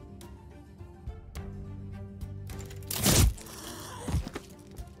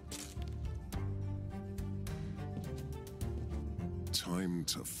 Time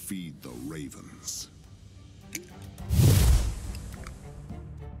to feed the ravens.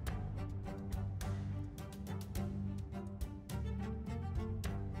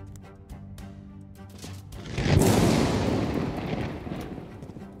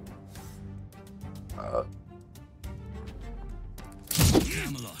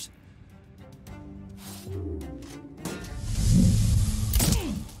 Camelot.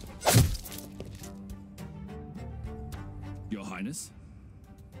 Your Highness?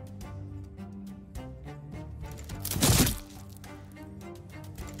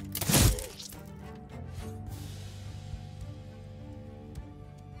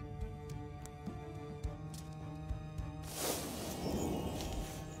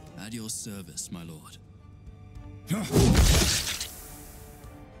 At your service, my lord.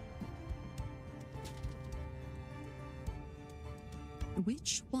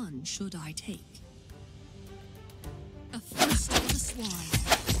 Which one should I take? A feast for the swine.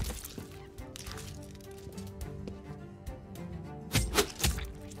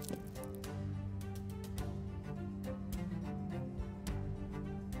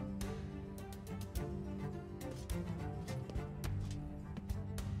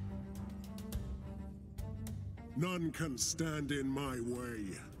 None can stand in my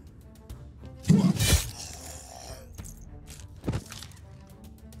way.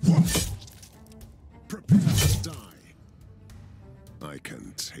 Prepare to die. I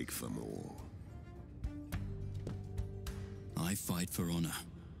can take them all. I fight for honor.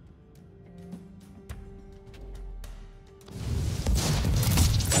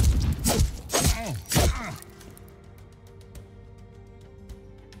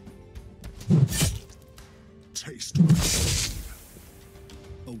 Taste my pain.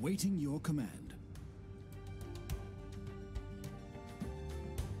 Awaiting your command.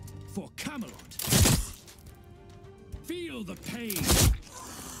 For Camelot. Feel the pain.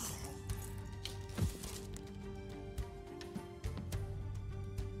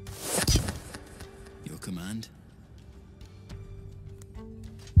 Your command?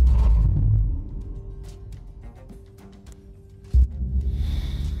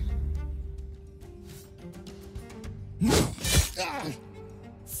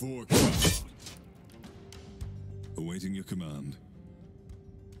 For Camelot. Awaiting your command.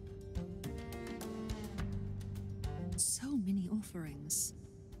 So many offerings.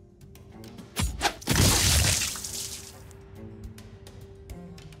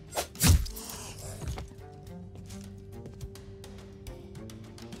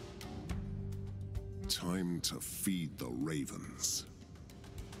 Time to feed the ravens.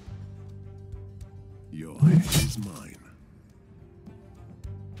 Your head is mine.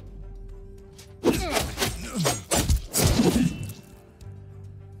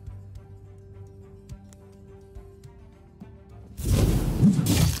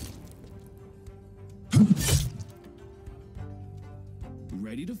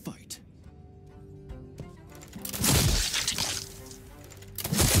 Ready to fight.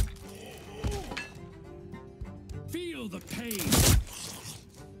 Feel the pain.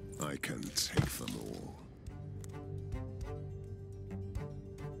 I can take them all.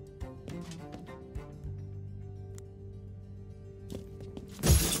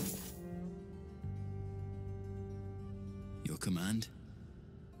 Your command?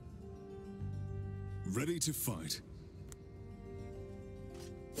 Ready to fight.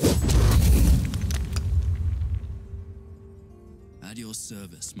 At your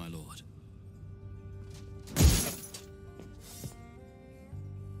service, my lord.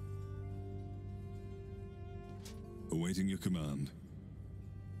 Awaiting your command.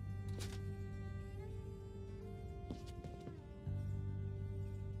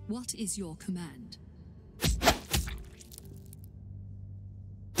 What is your command?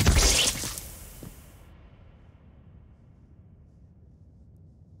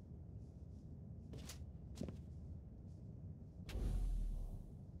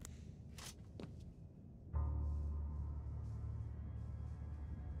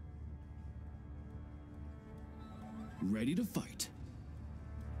 Ready to fight.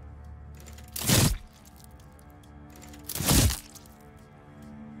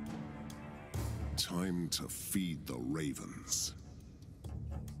 Time to feed the ravens.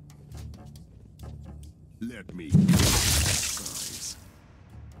 Let me guys.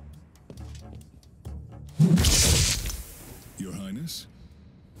 Your Highness?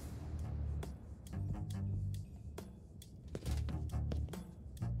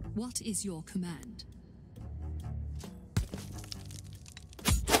 What is your command?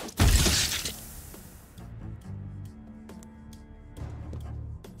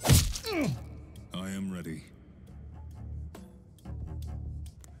 I am ready.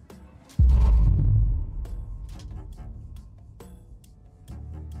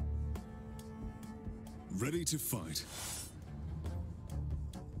 Ready to fight.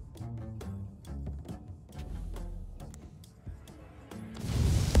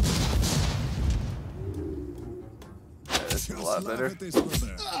 That's a lot better.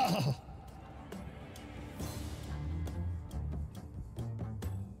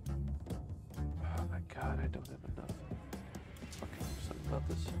 Oh my god, I don't have enough. Fucking something about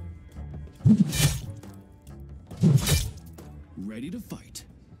this. Ready to fight.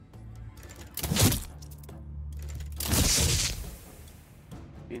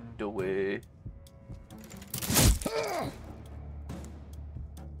 In the way.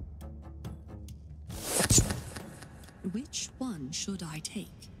 Which one should I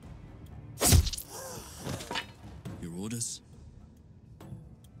take? Your orders?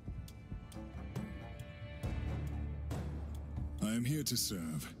 I am here to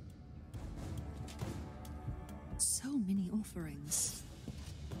serve. So many offerings.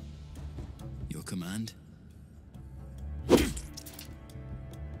 Your command?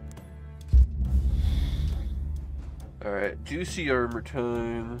 Alright, juicy armor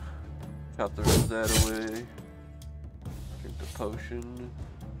time. Chop the rest of that away. Drink the potion.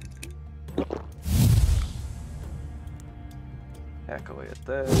 Hack away at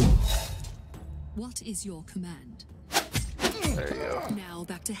that. What is your command? There you go. Now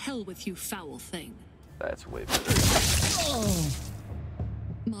back to hell with you, foul thing. That's way better.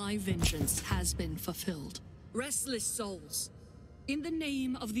 My vengeance has been fulfilled. Restless souls, in the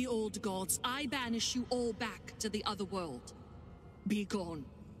name of the old gods, I banish you all back to the other world. Be gone.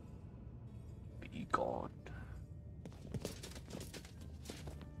 Be gone.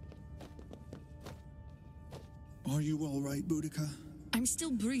 Are you all right, Boudica? I'm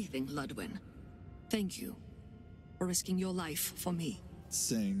still breathing, Ludwin. Thank you for risking your life for me.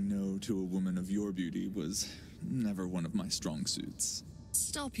 Saying no to a woman of your beauty was never one of my strong suits.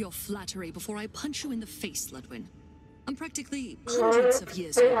 Stop your flattery before I punch you in the face, Ludwin. I'm practically hundreds of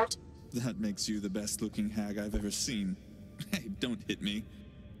years old. That makes you the best-looking hag I've ever seen. Hey, don't hit me.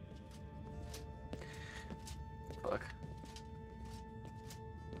 Fuck.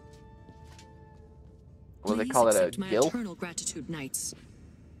 Well, they Please call it a accept my guilt? eternal gratitude, knights.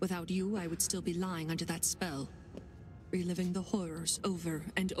 Without you, I would still be lying under that spell, reliving the horrors over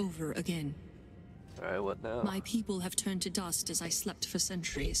and over again. Alright, what now? My people have turned to dust as I slept for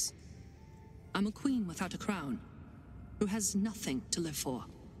centuries. I'm a queen without a crown, who has nothing to live for.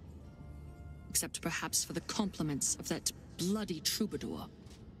 Except perhaps for the compliments of that bloody troubadour.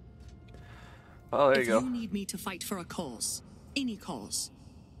 Oh, there you go. If you need me to fight for a cause, any cause,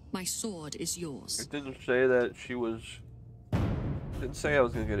 my sword is yours. It didn't say that she was... Didn't say I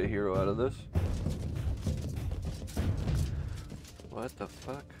was gonna get a hero out of this. What the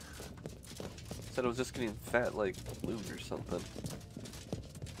fuck? Said I was just getting fat like loot or something.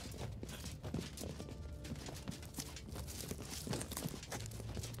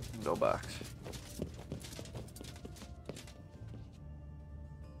 no box.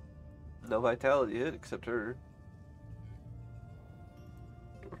 No vitality hit except her.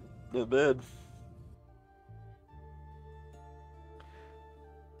 Not bad.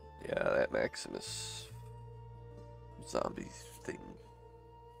 Yeah, that Maximus zombie thing.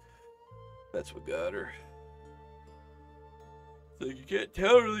 That's what got her. So you can't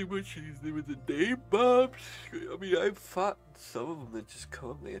tell really much with the name mobs. I mean, I've fought some of them that just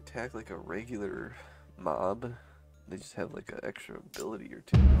come, they attack like a regular mob. They just have like an extra ability or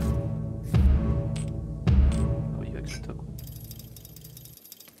two. Oh, you actually took one.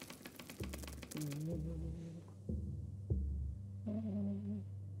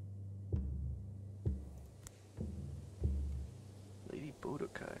 Lady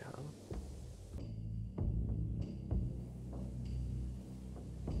Bodokai, huh?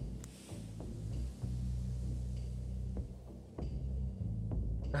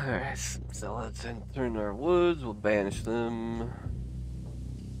 Alright, so let's enter in our woods. We'll banish them.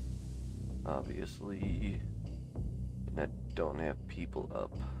 Obviously. And I don't have people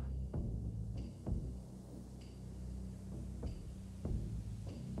up.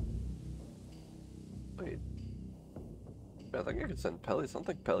 Wait. I think I could send Pellis. I don't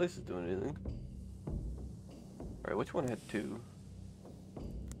think Pellis is doing anything. Alright, which one had two?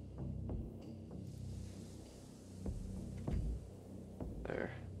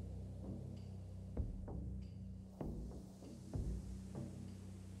 There.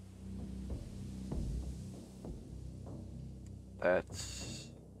 That's...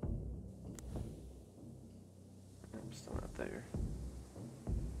 I'm still not there.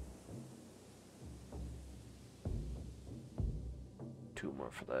 Two more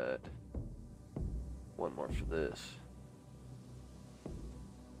for that. One more for this.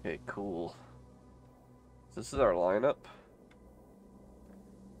 Okay, cool. This is our lineup.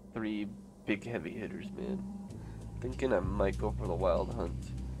 3 big heavy hitters, man. Thinking I might go for the wild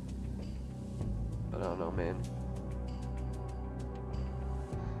hunt. But I don't know, man.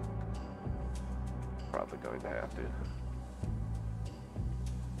 Probably going to have to.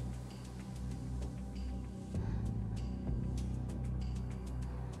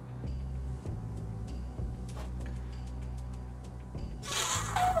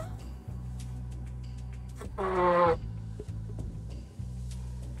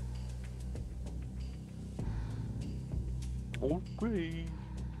 Okay.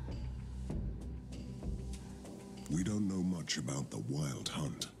 We don't know much about the wild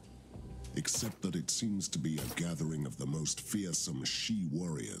hunt, except that it seems to be a gathering of the most fearsome she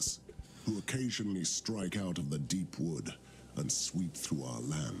warriors, who occasionally strike out of the deep wood and sweep through our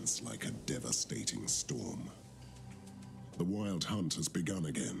lands like a devastating storm. The wild hunt has begun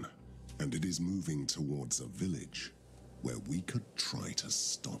again, and it is moving towards a village where we could try to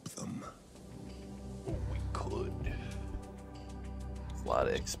stop them. We could. A lot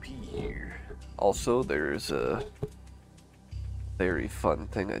of XP here. Also, there's a very fun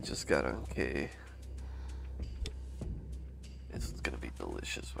thing I just got on K. It's gonna be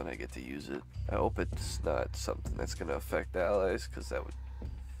delicious when I get to use it. I hope it's not something that's gonna affect allies, because that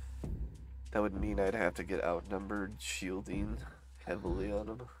would mean I'd have to get outnumbered shielding heavily on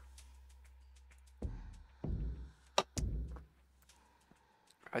them.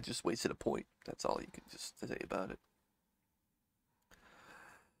 I just wasted a point. That's all you can just say about it.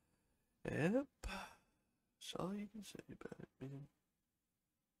 Yep. That's all you can say about it, man.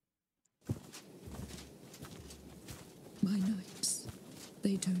 My knights,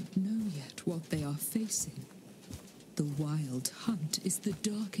 they don't know yet what they are facing. The wild hunt is the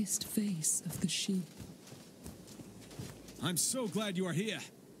darkest face of the sheep. I'm so glad you are here.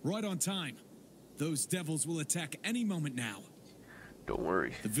 Right on time. Those devils will attack any moment now. Don't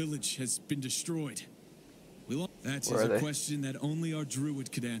worry. The village has been destroyed. That is a question that only our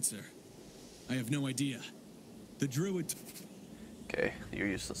druid could answer. I have no idea. The druid... Okay, you're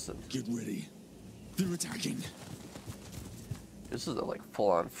useless then. Get ready. They're attacking. This is a like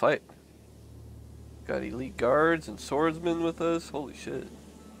full-on fight. Got elite guards and swordsmen with us. Holy shit.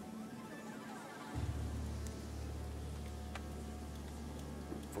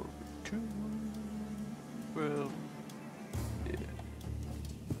 Well, yeah.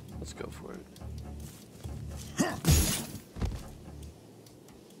 Let's go for it.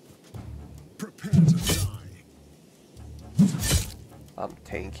 Prepare to die. I'm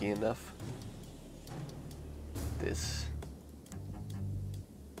tanky enough. This.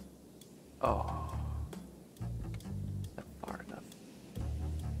 Oh. Not far enough.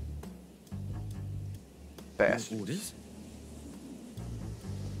 Bastards. Orders?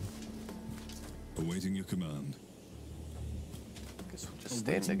 Awaiting your command. guess we'll just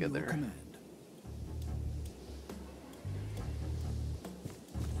stand Awaiting your together. command.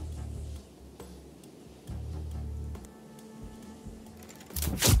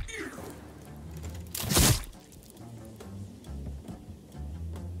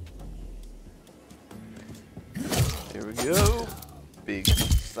 Here we go. Big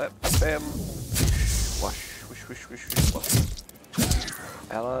slap, bam. Wash, wish, wish, wish, wish, wash.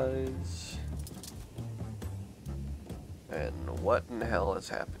 Allies. And what in the hell is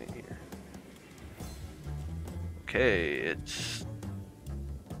happening here? Okay, it's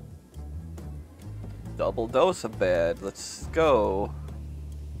double dose of bad. Let's go.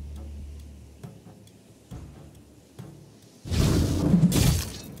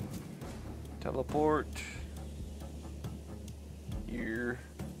 Teleport. Here.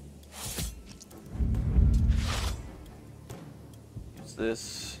 Use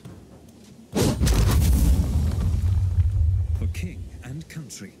this. For king and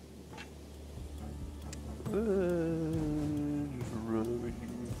country. Just run over here.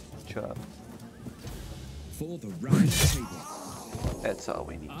 Chop. For the round table. That's all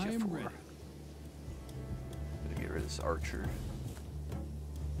we need you for. ready. Gonna get rid of this archer.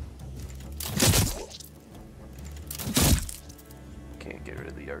 Can't get rid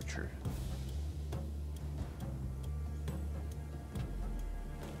of the archer.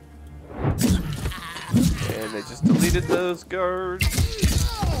 And they just deleted those guards.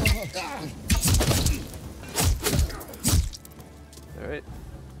 Alright.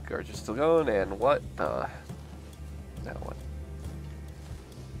 Guards are still going, and what the? That one.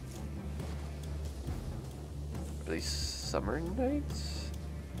 Are these summer nights?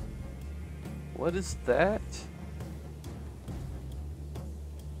 What is that?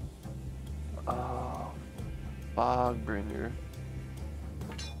 Oh, Fogbringer.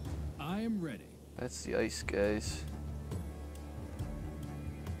 I am ready. That's the ice guys.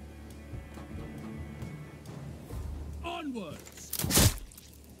 Onwards.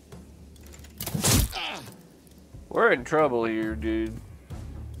 We're in trouble here, dude.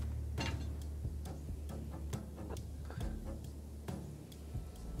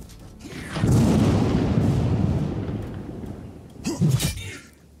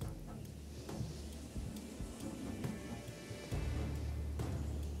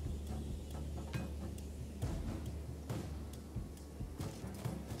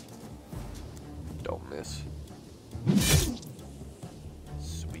 Don't miss.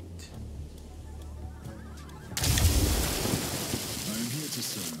 Sweet. I am here to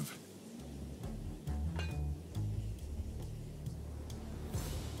serve.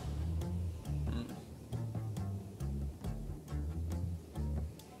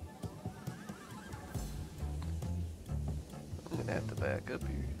 I'm gonna have to back up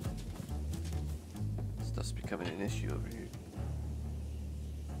here. Stuff's becoming an issue over here.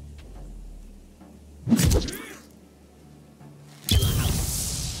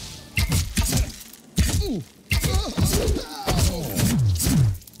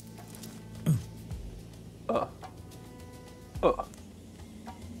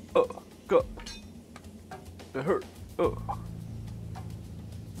 Go. It hurt.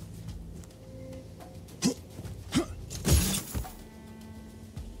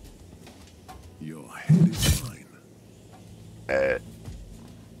 Your head is mine.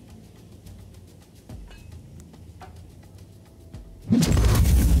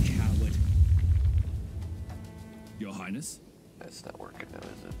 Coward. Your Highness? That's not working now,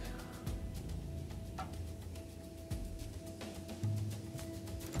 is it?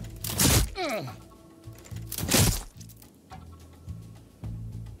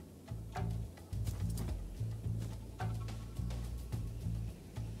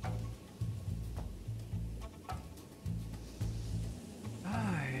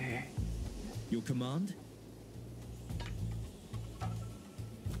 Hi. Your command?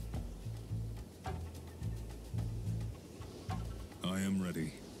 I am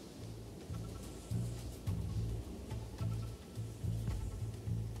ready.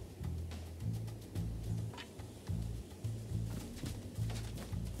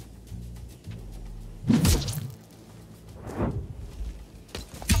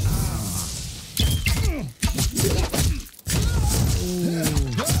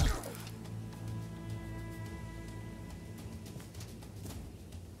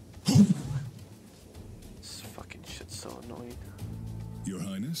 This fucking shit's so annoying. Your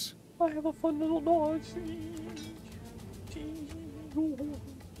Highness? I have a fun little dog.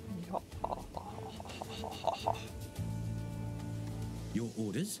 Your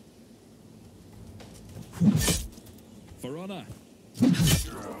orders? For honor.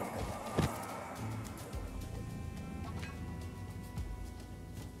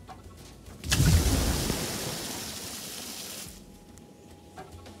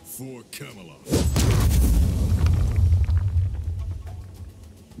 For Camelot.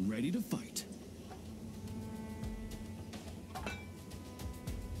 Ready to fight.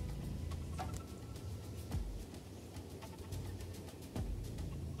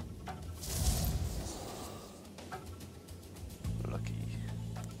 Lucky.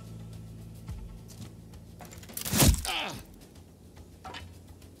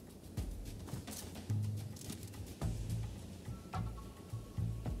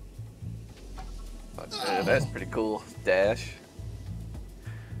 That's pretty cool. Dash.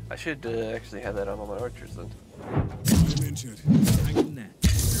 I should actually have that on all my archers then. I'm injured. Hang in there.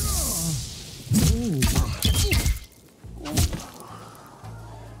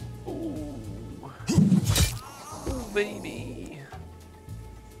 Ooh, baby.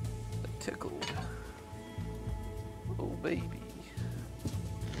 Tickled. Oh, baby.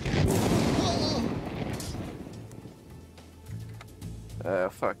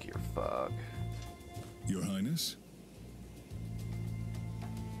 Fuck your fog. Your Highness?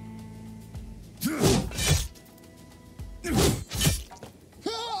 We're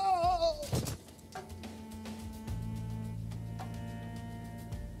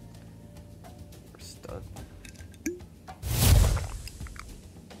stunned.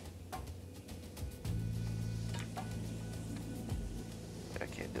 I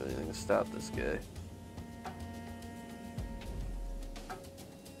can't do anything to stop this guy.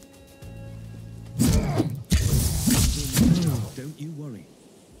 Don't you worry.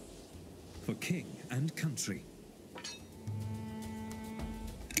 For king and country.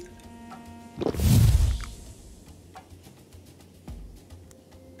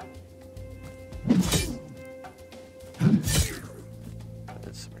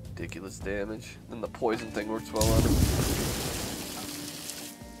 That's some ridiculous damage. Then the poison thing works well on him.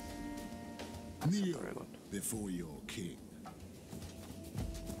 Kneel before your king.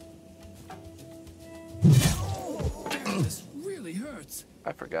 This really hurts.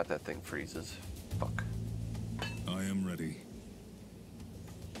 I forgot that thing freezes. Fuck. I am ready.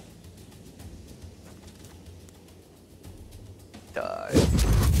 Die.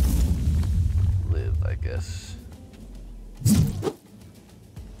 Live, I guess.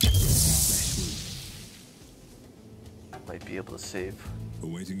 Might be able to save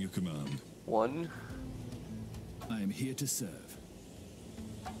Awaiting your command. one. I am here to serve.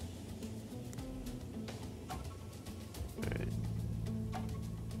 Alright.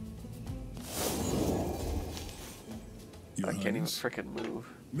 Your I can't even Highness? frickin' move.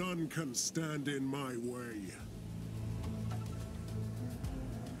 None can stand in my way.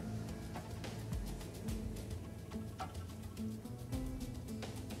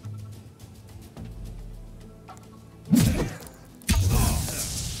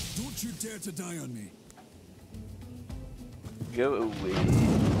 Don't you dare to die on me. Go away.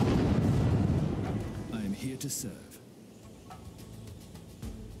 I am here to serve.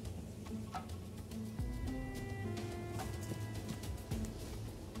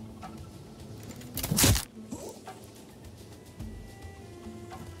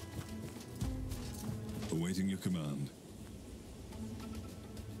 Awaiting your command.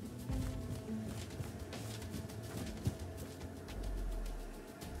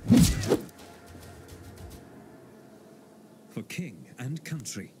 For king and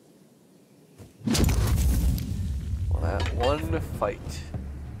country. Well, that one fight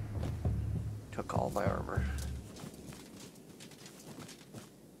took all my armor.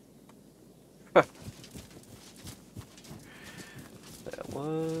 That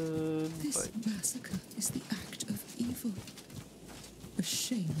one This fight. massacre is the act of evil. A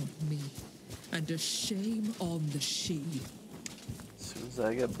shame on me, and a shame on the she. As soon as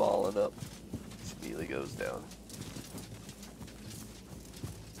I get balling up, this immediately goes down.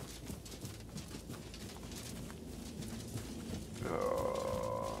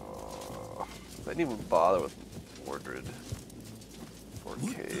 I didn't even bother with Mordred.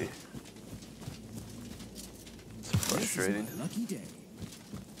 4K. It's frustrating. This is my lucky day.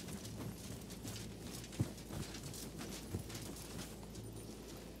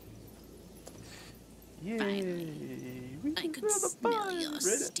 Yay! I could smell your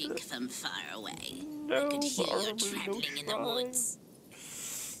stink from far away. I could hear your trampling in the woods.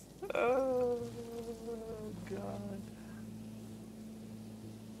 Oh, God.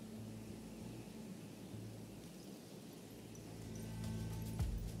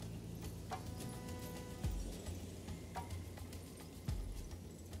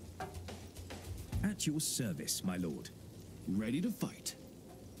 At your service, my lord. Ready to fight.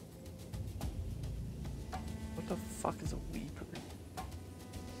 What the fuck is a weeper?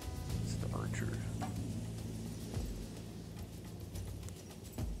 It's the archer.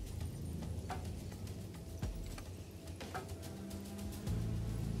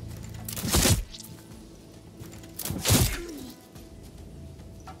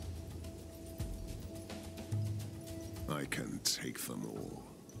 them all.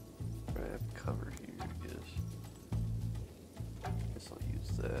 I have cover here, I guess I'll use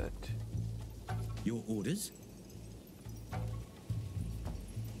that. Your orders?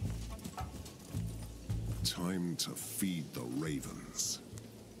 Time to feed the ravens.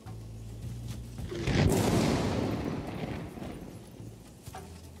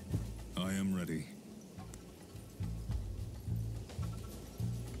 I am ready.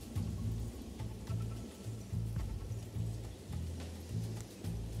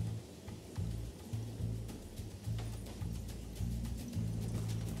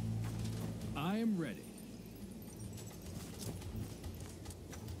 I am ready.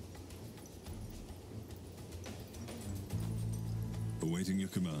 Awaiting your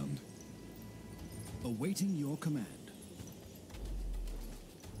command. Awaiting your command.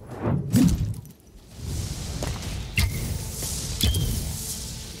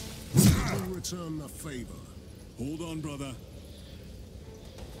 I'll return the favor. Hold on, brother.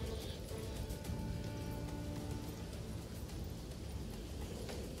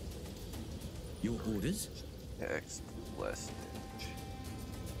 Your orders? Next, less damage.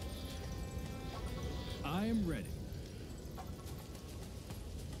 I am ready.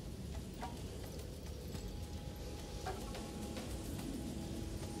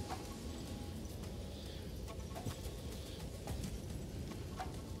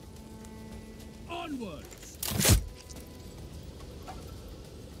 Onwards!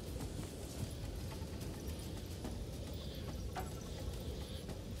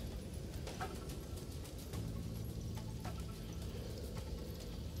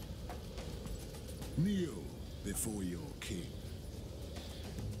 Kneel before your king.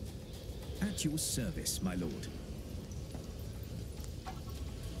 At your service, my lord.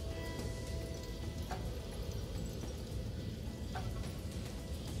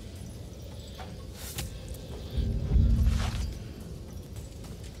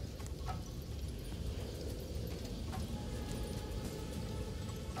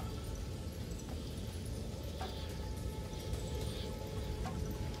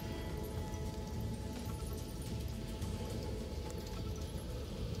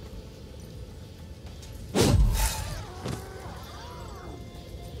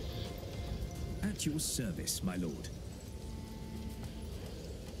 At your service, my lord.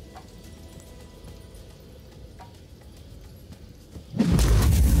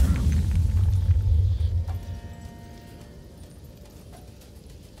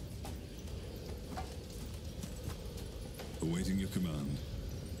 Awaiting your command.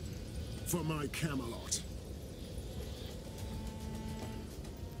 For my Camelot.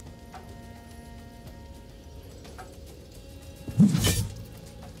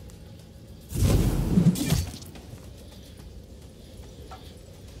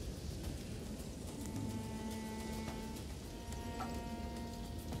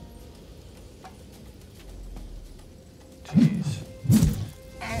 Jeez.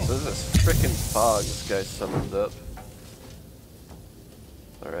 So this frickin' fog this guy summoned up.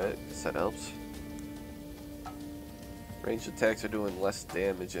 Alright, guess that helps. Ranged attacks are doing less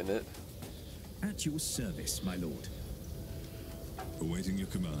damage in it. At your service, my lord. Awaiting your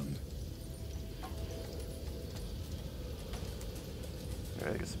command.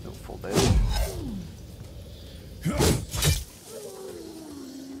 Alright, I guess I do full damage.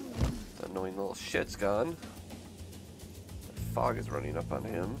 The annoying little shit's gone. The fog is running up on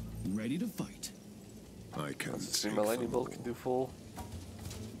him. Ready to fight. I can Let's see, my lightning bolt can do full.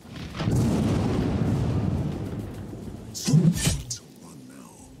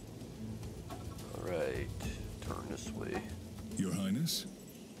 Alright, turn this way. Your Highness?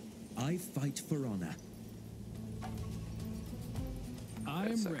 I fight for honor. I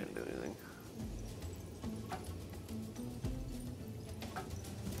am ready. Can't do anything.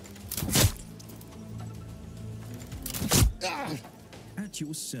 At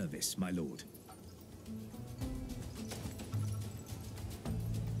your service, my lord.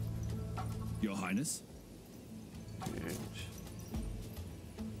 Your Highness?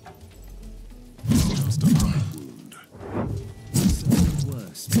 Just a light wound.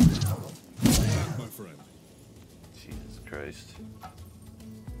 Worse. Back, my friend. Jesus Christ.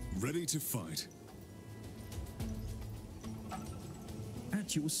 Ready to fight.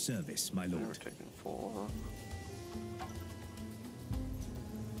 At your service, my We're lord. taking full, huh?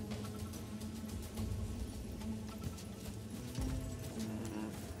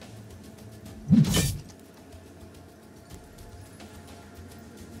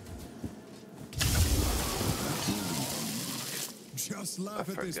 Just I laugh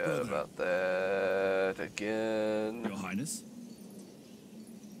at this, forgot brother. about that again. Your Highness?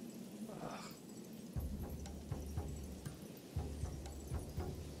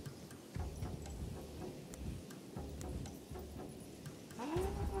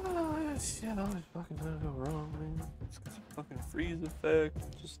 Yeah, I always fucking gonna go wrong, man. It's got some fucking freeze effect,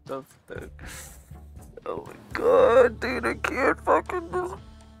 just stuff that. Oh my god, dude, I can't fucking just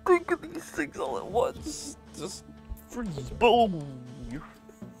think of these things all at once. Just freeze, boom, you're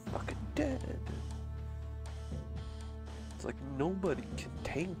fucking dead. It's like nobody can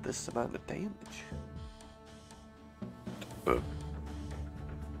tank this amount of damage. You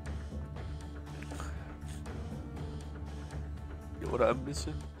know what I'm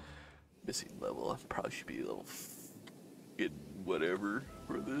missing? Missing level. I probably should be level get whatever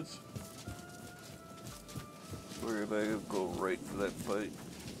for this. Where am I gonna go right for that fight?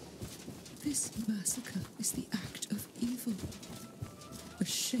 This massacre is the act of evil. A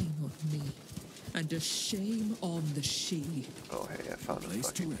shame on me, and a shame on the she. Oh hey, I found a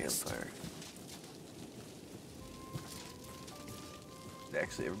fucking campfire.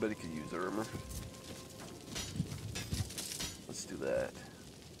 Actually, everybody could use armor. Let's do that.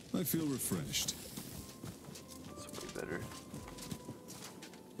 I feel refreshed. That's way better.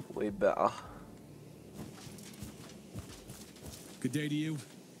 Way better. Good day to you.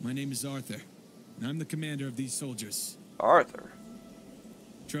 My name is Arthur, and I'm the commander of these soldiers. Arthur?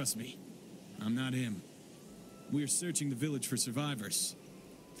 Trust me, I'm not him. We are searching the village for survivors.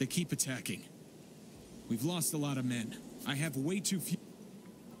 They keep attacking. We've lost a lot of men. I have way too few.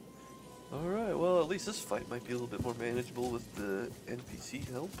 Alright, well at least this fight might be a little bit more manageable with the NPC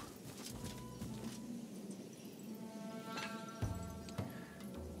help.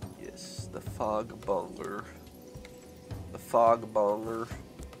 Yes, the Fogbonger. The Fogbonger.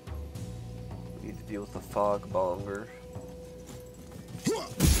 We need to deal with the Fogbonger.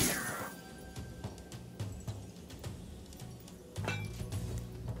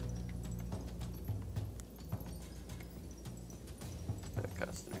 That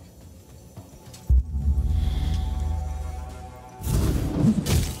costs 3.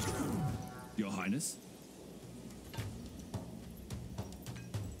 Your Highness?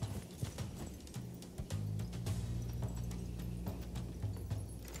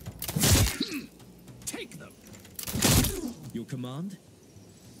 Take them! Your command?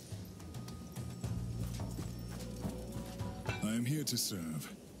 I am here to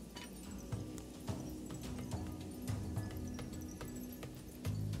serve.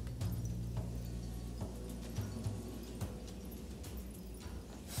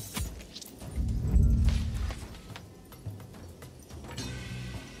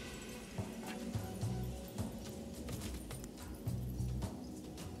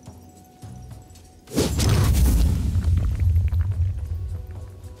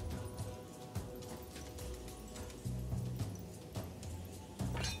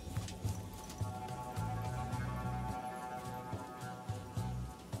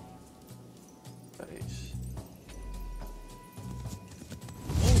 Nice.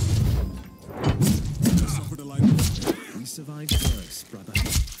 We survived worse, brother.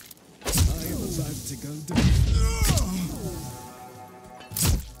 I am about to go down.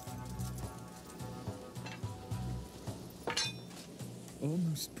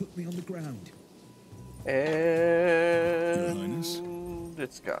 Almost put me on the ground. And Your Highness?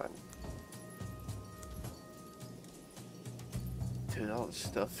 It's gone. Dude, all this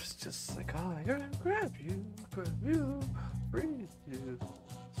stuff is just like, oh, I gotta grab you, freeze you,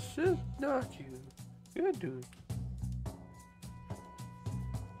 shoot, knock you. Good dude.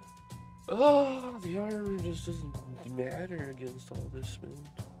 Oh, the armor just doesn't matter against all this, man.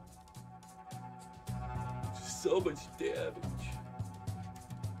 So much damage.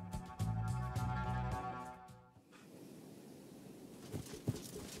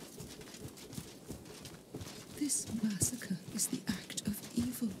 This massacre is the act of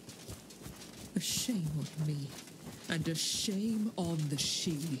evil. A shame on me, and a shame on the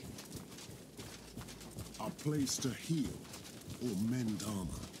she. A place to heal or mend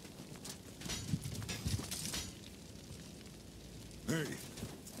armor. Hey,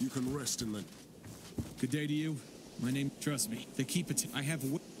 you can rest in the... Good day to you. My name, trust me, they keep it. I have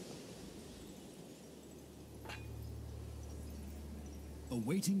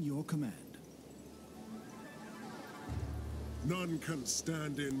Awaiting your command. None can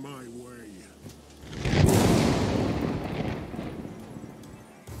stand in my way.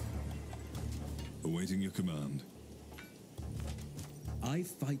 Awaiting your command. I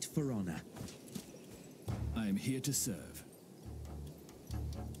fight for honor. I am here to serve.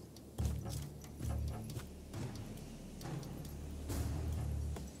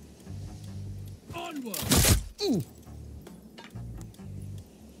 onward! Ooh.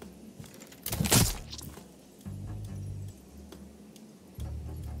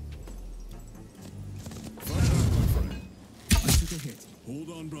 I took a hit. Hold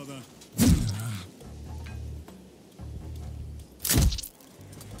on, brother.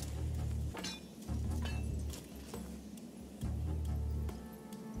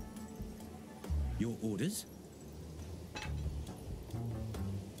 Your orders?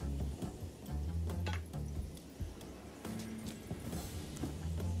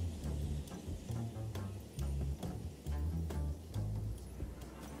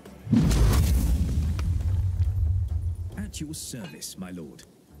 At your service, my lord.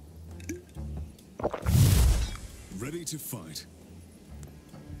 Ready to fight.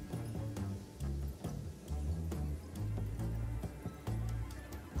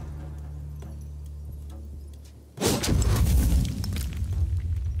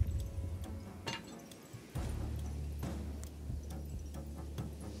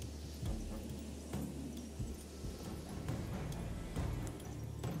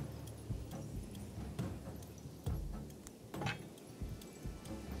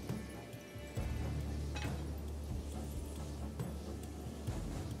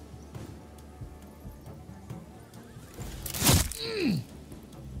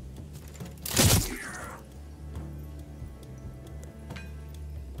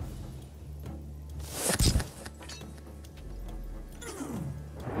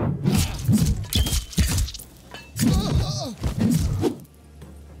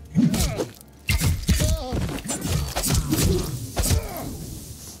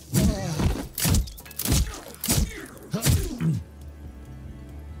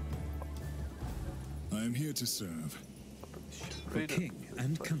 I am here to serve. For king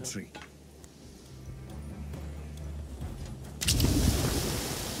and country.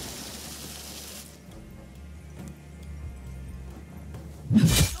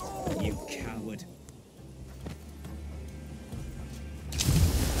 You coward.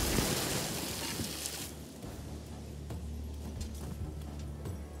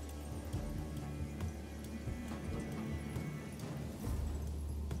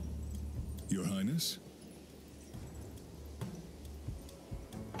 Your Highness?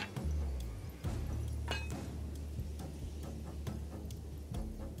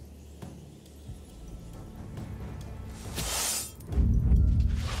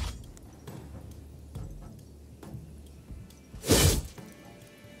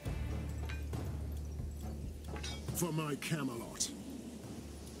 For my Camelot.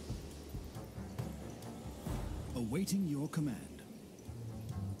 Awaiting your command.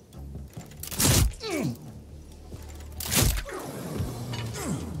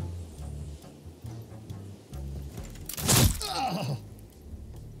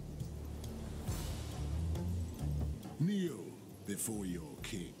 Kneel before your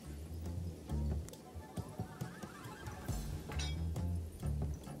king.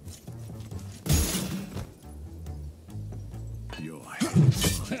 Your head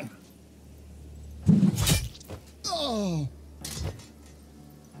is mine. Oh!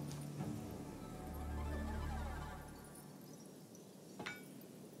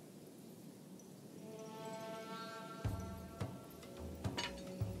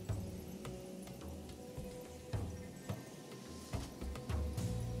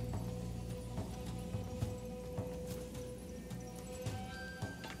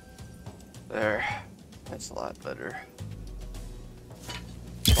 There. That's a lot better.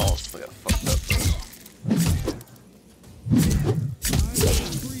 Balls still got fucked up though.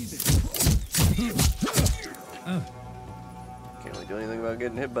 Can't really do anything about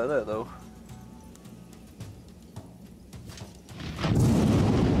getting hit by that though.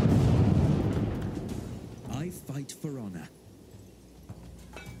 I fight for honor.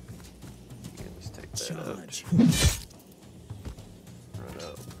 Yeah, let's take that Charge. out. Run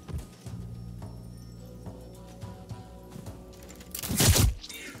up.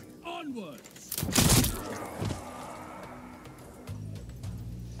 Onwards!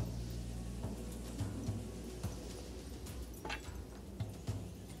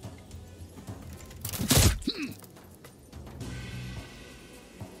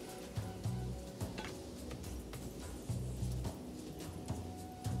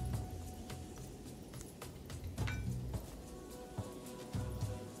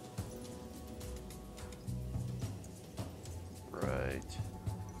 Right.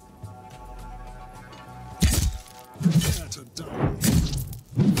 Prepare to die.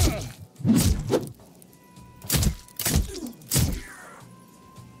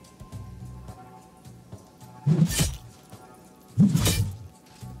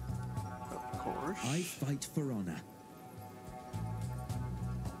 Of course. I fight for honor.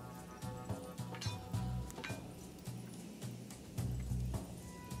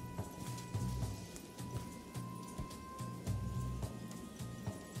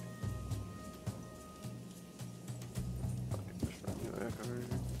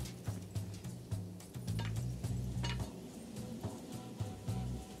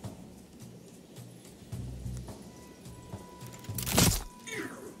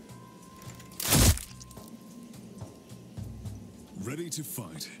 Ready to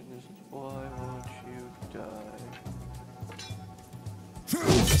fight. This is why won't you die?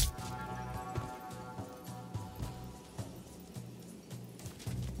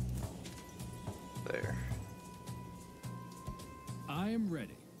 There. I am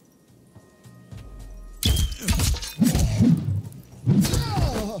ready.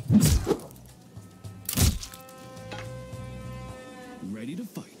 Ready to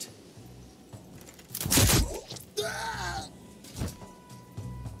fight.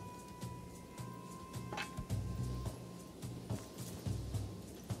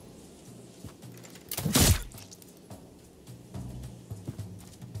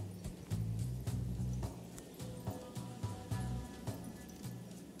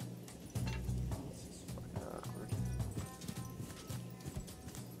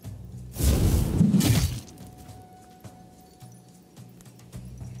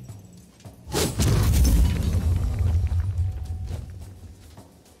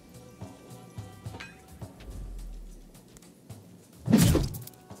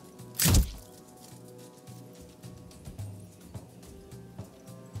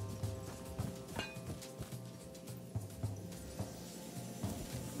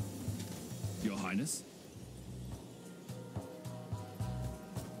 Your Highness?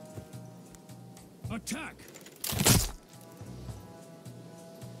 Attack!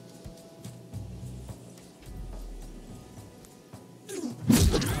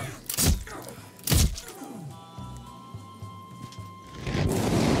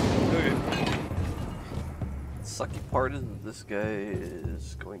 Sucky part is that this guy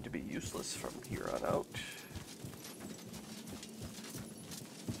is going to be useless from here on out.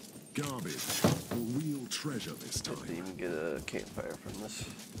 Garbage, or real treasure this time. Didn't even get a campfire from this.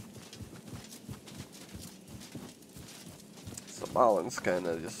 So Malin's kind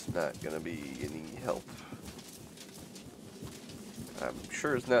of just not going to be any help. I'm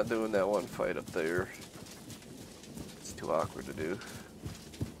sure it's not doing that one fight up there. It's too awkward to do.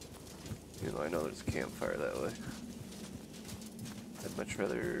 Even though I know there's a campfire that way. I'd much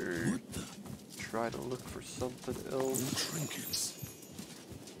rather try to look for something else. Trinkets.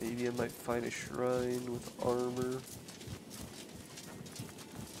 Maybe I might find a shrine with armor.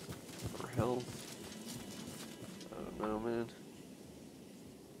 Or health. I don't know, man.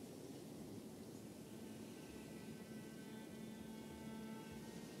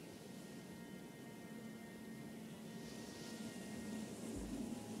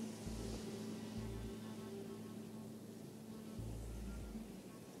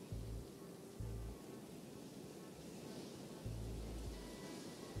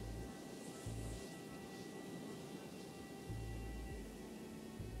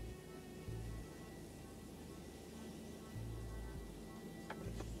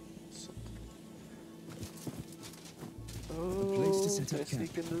 Can I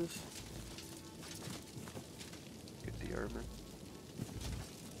sneak into this? Get the armor.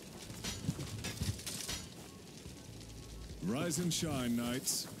 Rise and shine,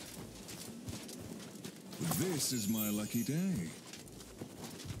 knights. This is my lucky day.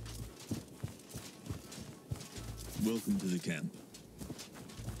 Welcome to the camp.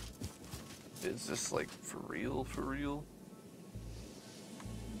 Is this like for real? For real?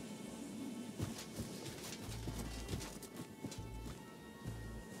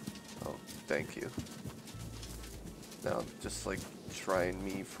 Thank you. Now just like trying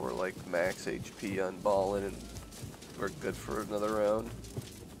me for like max HP on balling and we're good for another round.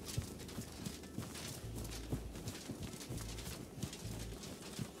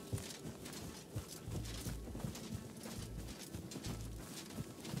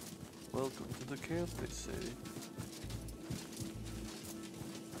 Welcome to the camp, they say.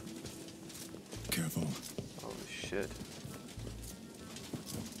 Careful. Holy shit.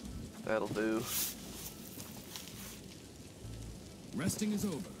 That'll do. Resting is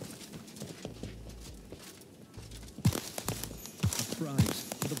over. A prize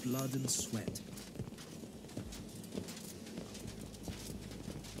for the blood and sweat.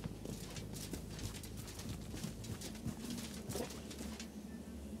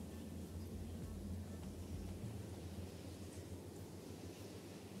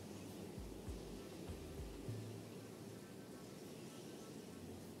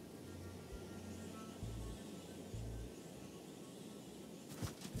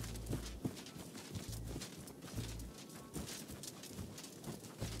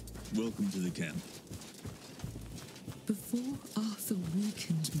 Welcome to the camp. Before Arthur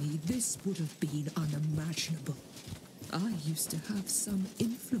weakened me, this would have been unimaginable. I used to have some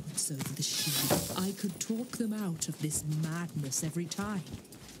influence over the Shield. I could talk them out of this madness every time.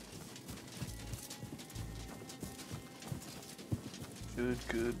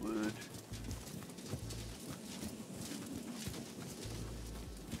 Good wood.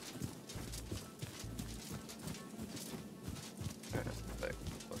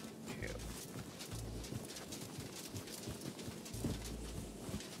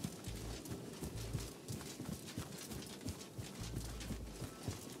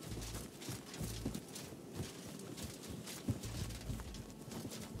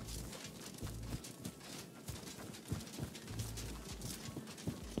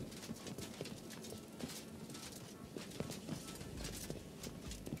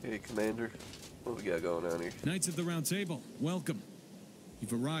 Hey, Commander. What we got going on here? Knights of the Round Table, welcome.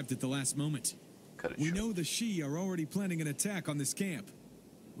 You've arrived at the last moment. Cut it We short. know the Shi are already planning an attack on this camp.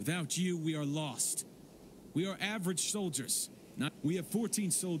 Without you, we are lost. We are average soldiers. We have 14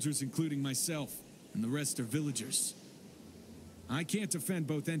 soldiers, including myself, and the rest are villagers. I can't defend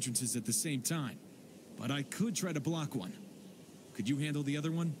both entrances at the same time, but I could try to block one. Could you handle the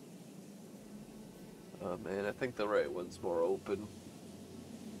other one? Oh man, I think the right one's more open.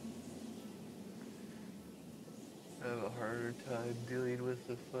 I have a harder time dealing with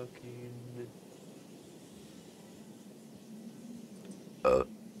the fucking... Oh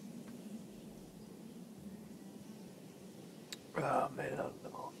man, I don't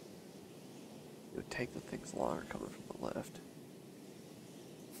know. It would take the things longer coming from the left.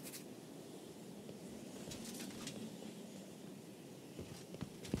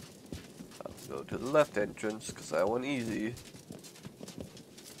 I'll go to the left entrance because I want easy.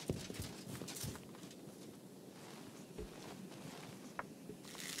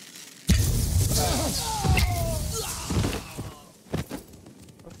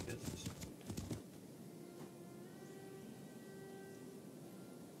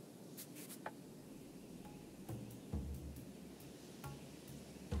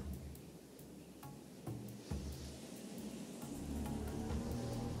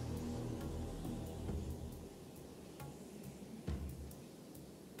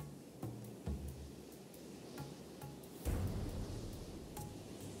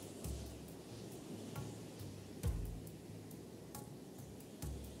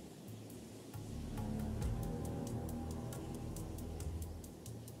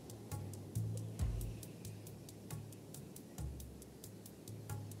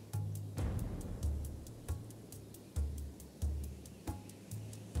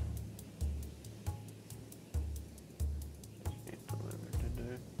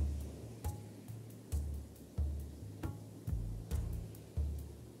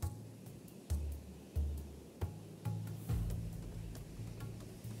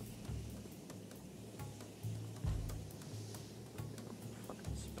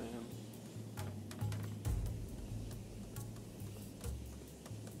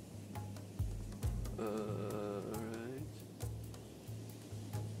 Right.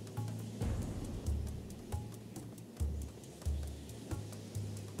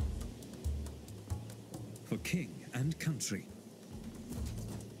 For king and country.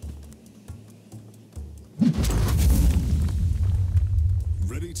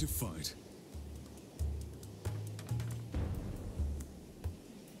 Ready to fight.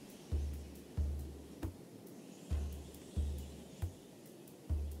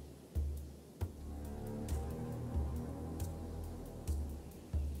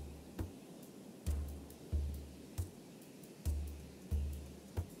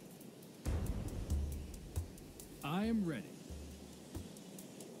 I am ready.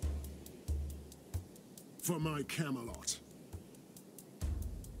 For my Camelot.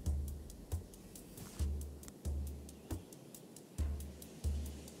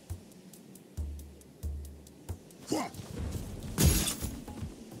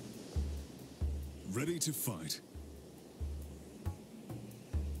 Ready to fight.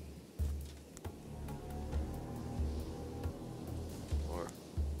 Or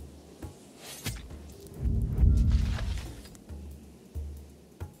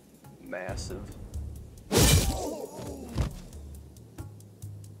massive.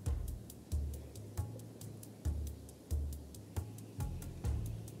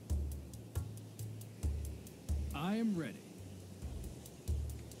 I am ready.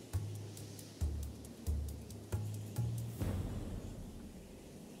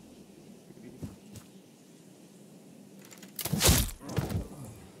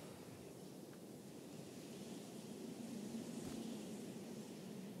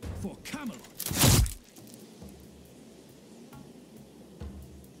 For Camelot.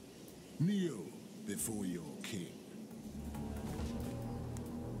 Kneel before your king.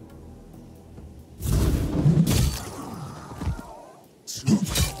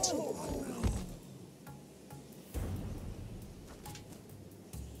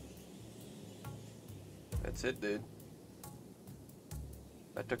 That's it, dude.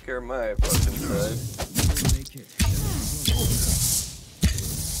 I took care of my fucking side. Make it.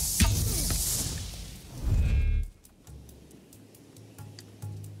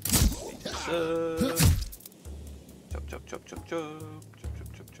 Chop, chop, chop, chop, chop, chop,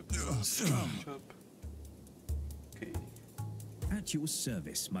 chop, chop, chop, chop, chop. Okay. At your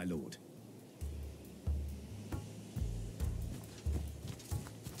service, my lord.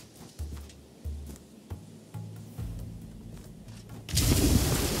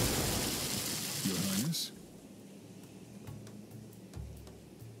 Your Highness?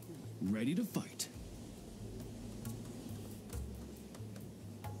 Ready to fight.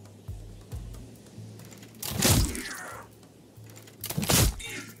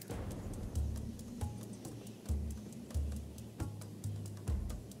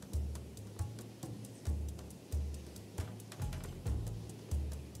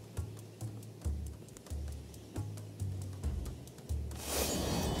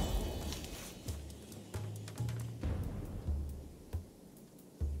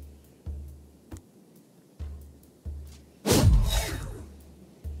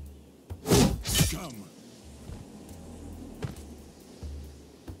 Come.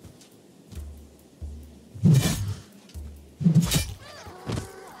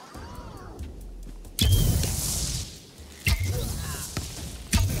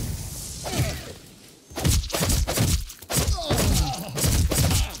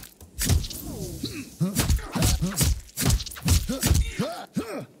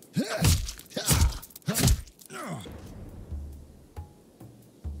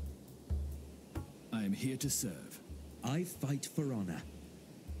 I am here to serve. I fight for honor.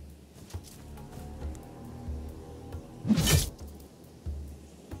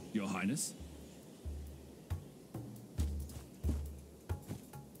 Your Highness?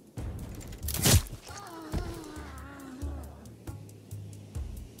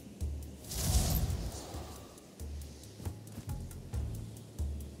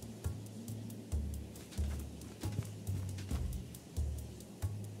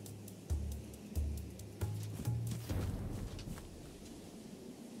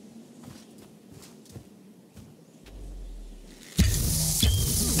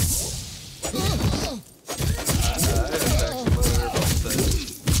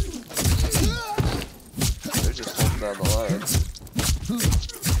 They're just holding down the line.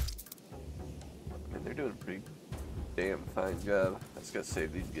 I mean, they're doing a pretty damn fine job. I just gotta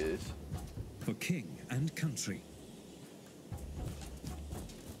save these guys. For king and country.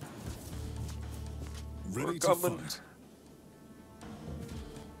 We're coming. It's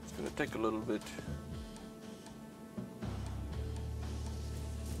gonna take a little bit.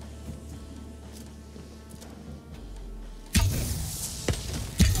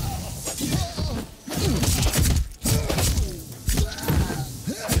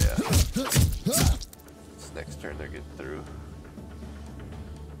 This next turn they're getting through.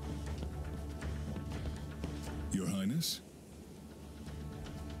 Your Highness?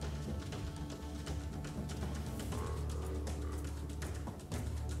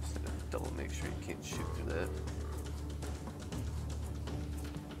 Double make sure you can't shoot through that.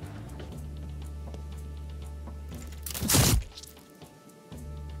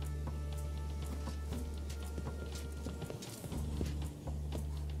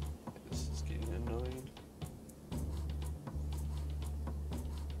 This is getting annoying.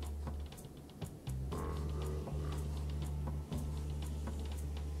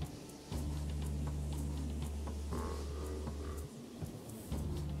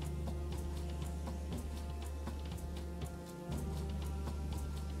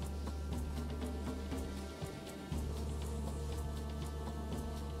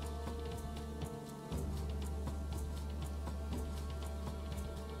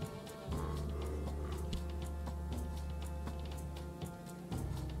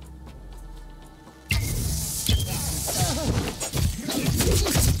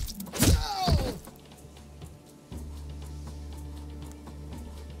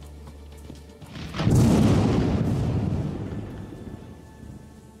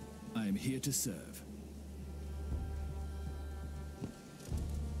 I am here to serve.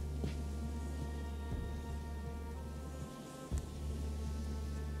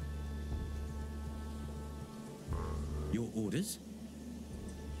 Your orders?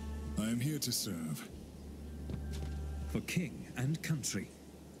 I am here to serve. For king and country.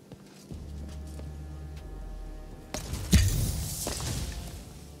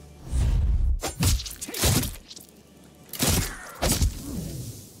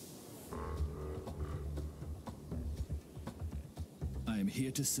 I am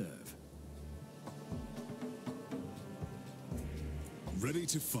here to serve. Ready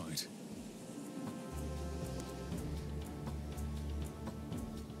to fight.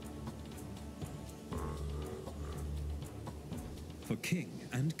 For king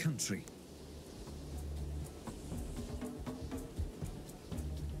and country.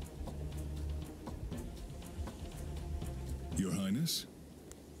 Your Highness?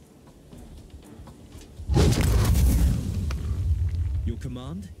 Your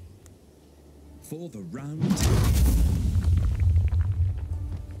command? For the round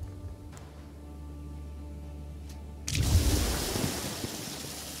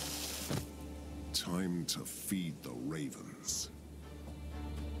Time to feed the ravens.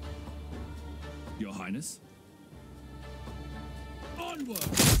 Your Highness? Onward!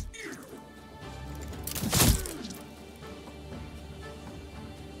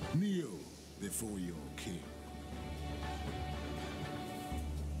 Kneel before your king.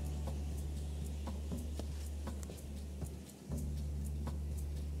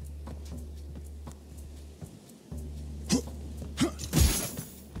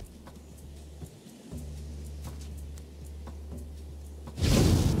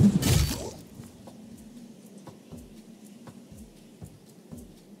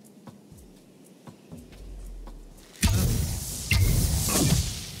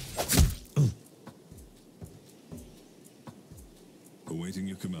 Awaiting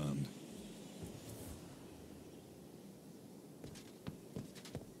your command.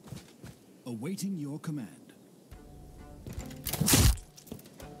 Awaiting your command.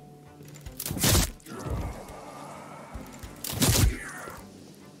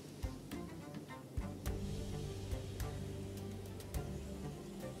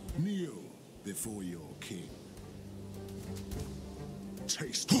 Kneel before your king.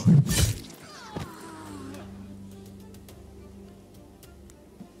 Taste my pain.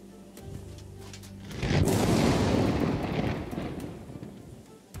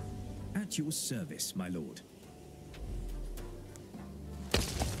 at your service, my lord.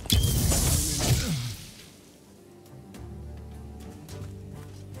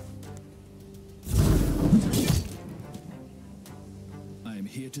 I am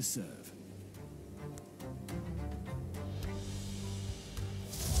here to serve.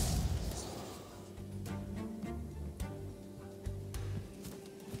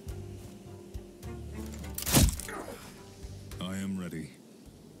 I am ready.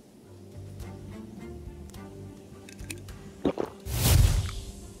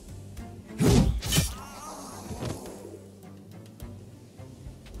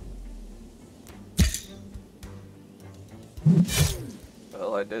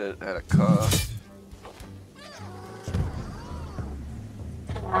 Well, I did it at a cost.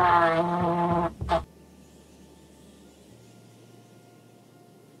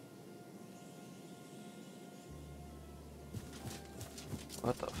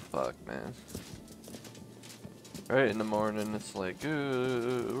 What the fuck, man? Right in the morning, it's like,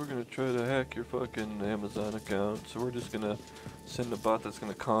 we're gonna try to hack your fucking Amazon account, so we're just gonna send a bot that's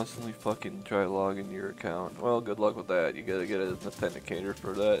gonna constantly fucking try to log into your account. Well, good luck with that. You gotta get an authenticator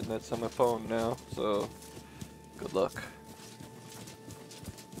for that, and that's on my phone now, so good luck.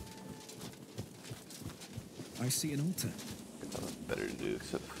 I see an altar. Got nothing better to do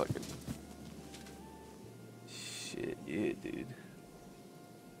except fucking shit, yeah, dude.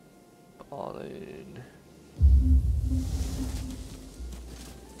 All in.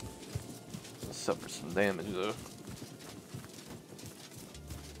 I'll suffer some damage though.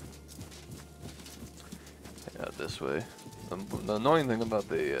 Head out this way. The annoying thing about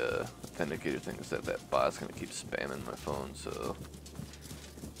the authenticator thing is that that bot's gonna keep spamming my phone, so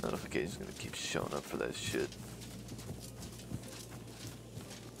notifications gonna keep showing up for that shit.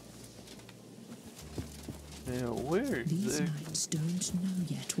 Now, where These knights don't know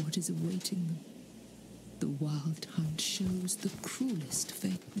yet what is awaiting them. The wild hunt shows the cruelest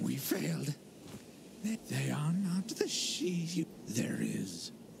fate. We failed. They are not the she. There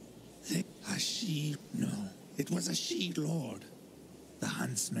is. A she. No, it was a she lord. The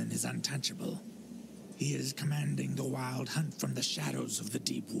huntsman is untouchable. He is commanding the wild hunt from the shadows of the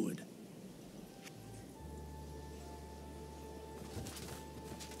deep wood.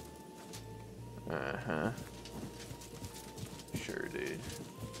 Uh-huh. Sure, dude.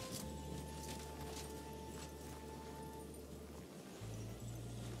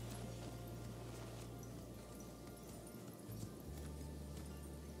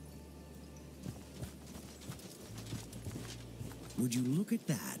 Would you look at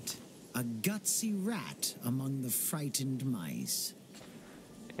that? A gutsy rat among the frightened mice.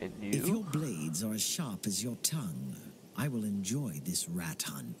 And you? If your blades are as sharp as your tongue, I will enjoy this rat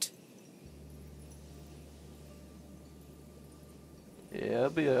hunt. Yeah,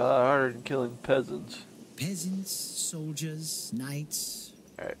 it'd be a lot harder than killing peasants. Peasants, soldiers, knights.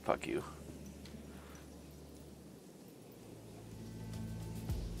 Alright, fuck you.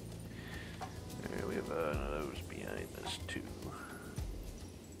 Alright, we have those behind us too.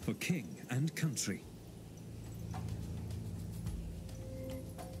 For king and country.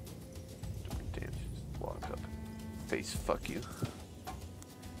 Damn, just walk up. Face fuck you.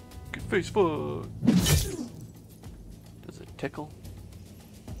 Good face fuck. Does it tickle?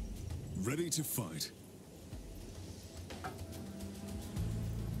 Ready to fight.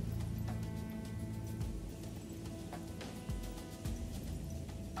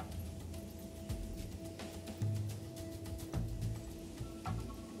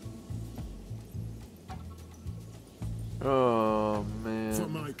 Oh man. For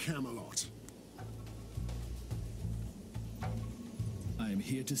my Camelot. I am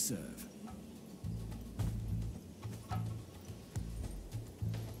here to serve.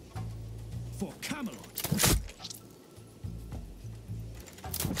 For Camelot.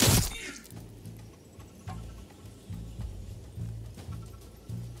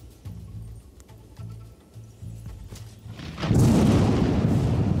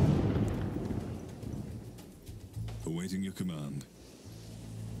 Awaiting your command.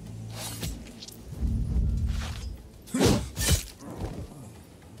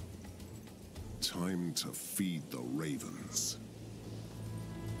 Time to feed the ravens.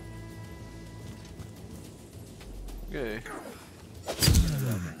 Okay.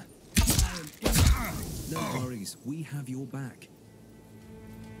 No worries, we have your back.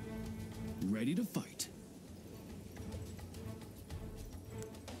 Ready to fight.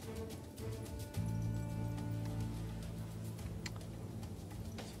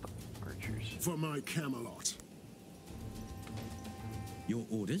 Archers. For my Camelot. Your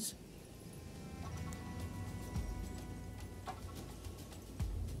orders?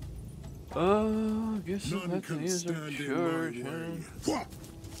 I guess I'll None have to can use our stand in charge, my huh? way.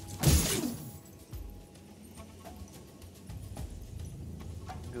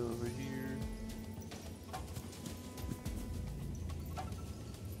 Go over here.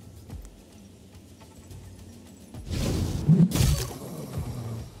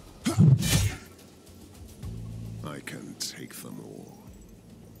 I can take them all.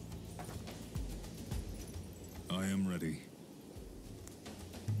 I am ready.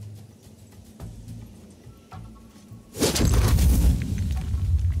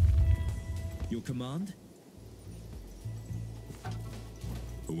 Your command?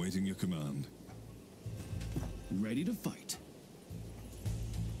 Awaiting your command. Ready to fight.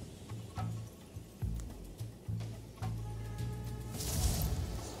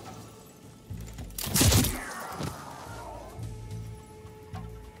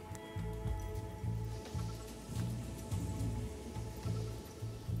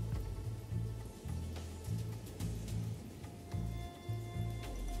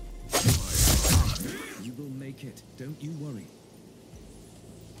 You will make it, don't you worry.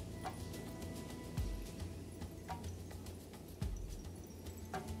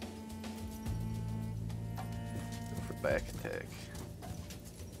 Go for back attack.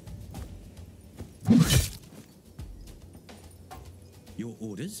 Your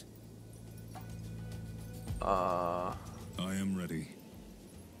orders? I am ready.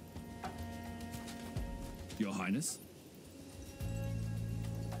 Your Highness?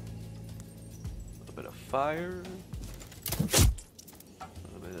 A little bit of fire. A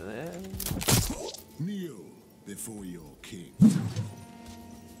little bit of that. Kneel before your king.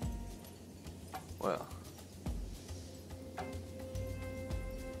 Well.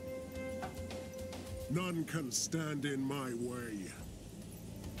 None can stand in my way.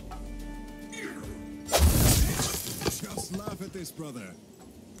 Just laugh at this, brother.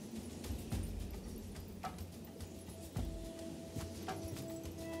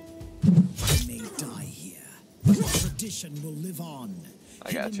 I may die here, but tradition will live on.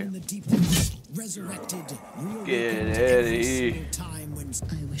 I got you. In the deep woods, resurrected, reawakened Get every Eddie. single time when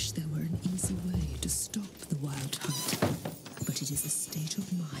I wish there were an easy way to stop the wild hunt, but it is a state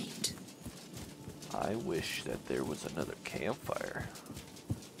of mind. I wish that there was another campfire.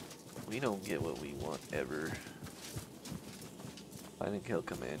 We don't get what we want ever. Find and kill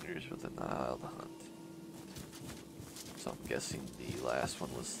commanders with a wild hunt. So I'm guessing the last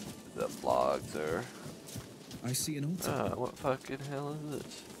one was the vlogs or... I see an altar. what fucking hell is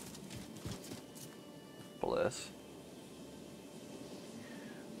this? Bless.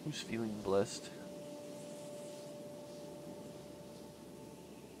 Who's feeling blessed?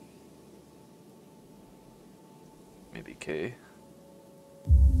 Maybe K.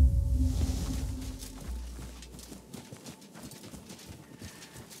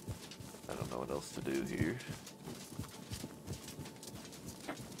 know what else to do here.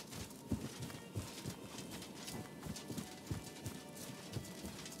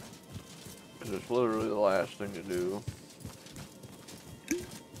 It's literally the last thing to do.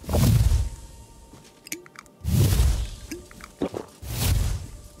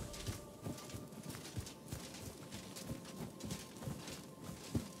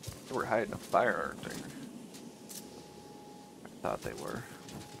 They were hiding a fire, aren't they? I thought they were.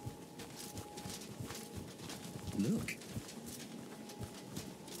 Look.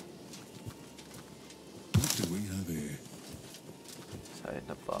 What do we have here? It's hiding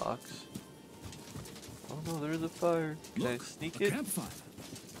a box. Oh no, there's a fire. Can I sneak it? Campfire.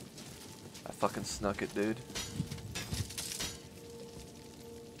 I fucking snuck it, dude.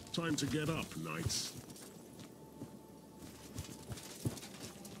 Time to get up, knights.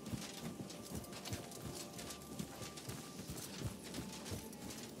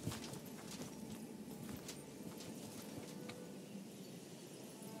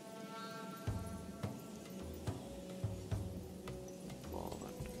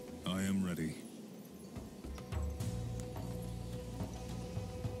 I am ready.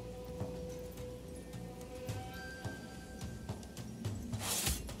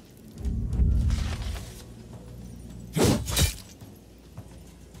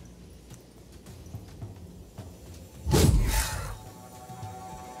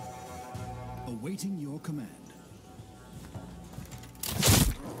 Awaiting your command.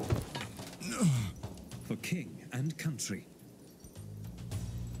 For king and country.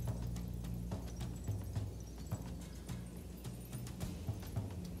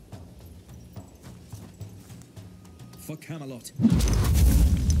 For Camelot.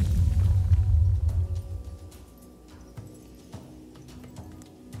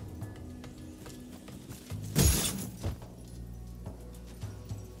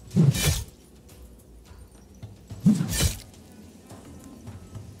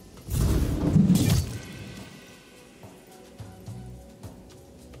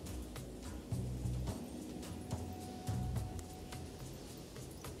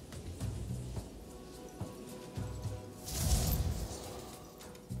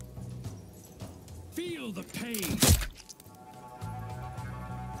 Feel the pain.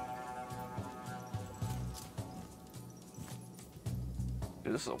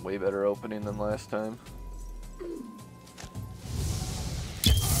 Dude, this is a way better opening than last time.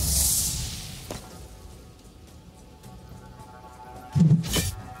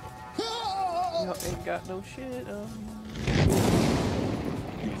 Y'all ain't got no shit. Your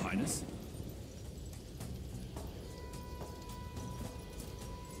Highness.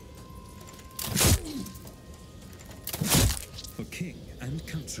 For king and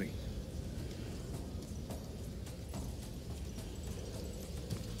country.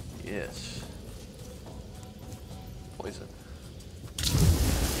 Yes. Poison.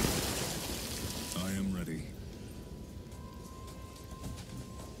 I am ready.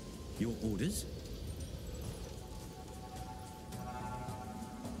 Your orders?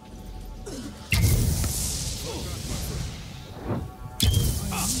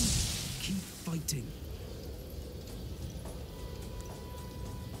 Keep fighting.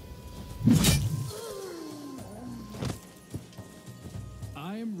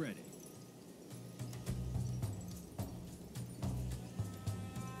 I am ready.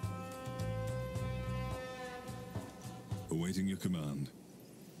 Awaiting your command.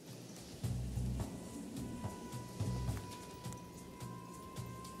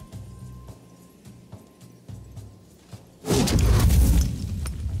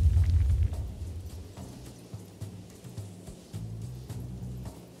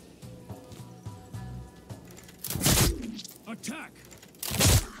 Attack!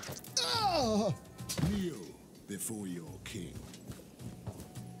 Kneel before your king.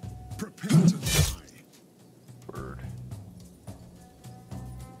 Prepare to die. Bird.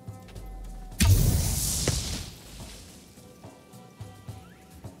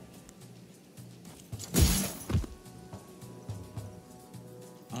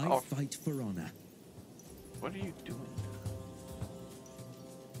 I fight for honor. What are you doing?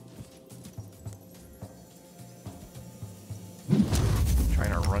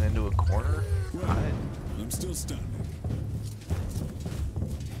 Trying to run into a corner? Hide. I'm still standing.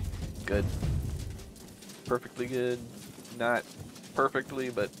 Good. Perfectly good. Not perfectly,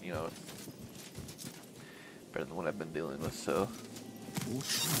 but you know, better than what I've been dealing with, so.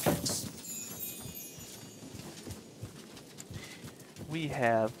 We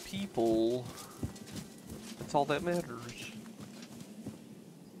have people. That's all that matters.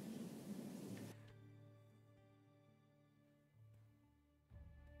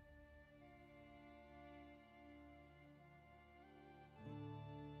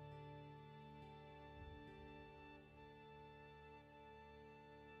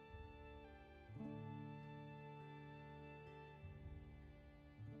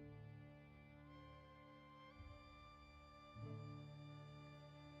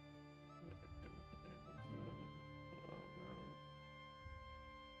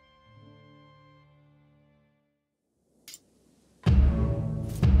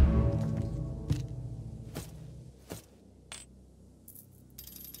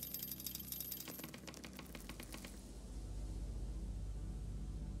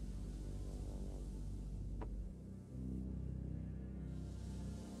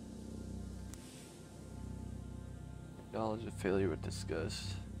 Knowledge of failure with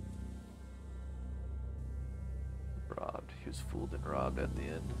disgust. Robbed. He was fooled and robbed at the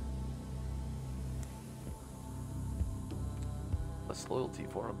end. Less loyalty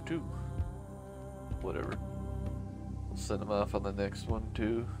for him too. Whatever. We'll send him off on the next one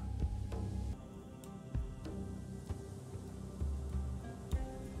too.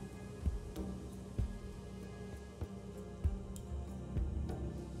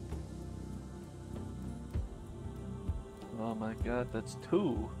 Oh my god, that's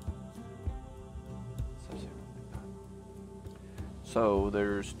 2. So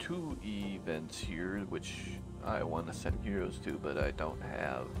there's 2 events here, which I want to send heroes to, but I don't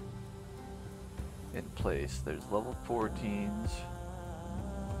have in place. There's level 14s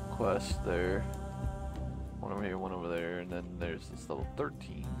quest there. One over here, one over there, and then there's this level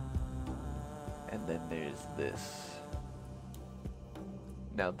 13. And then there's this.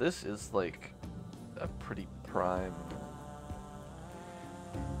 Now this is like a pretty prime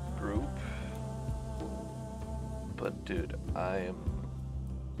group. But dude, I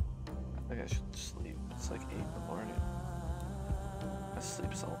think I should sleep. It's like 8 in the morning. My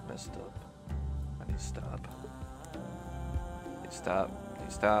sleep's all messed up. I need to stop. Stop.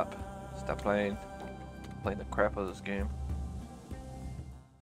 Stop playing the crap out of this game.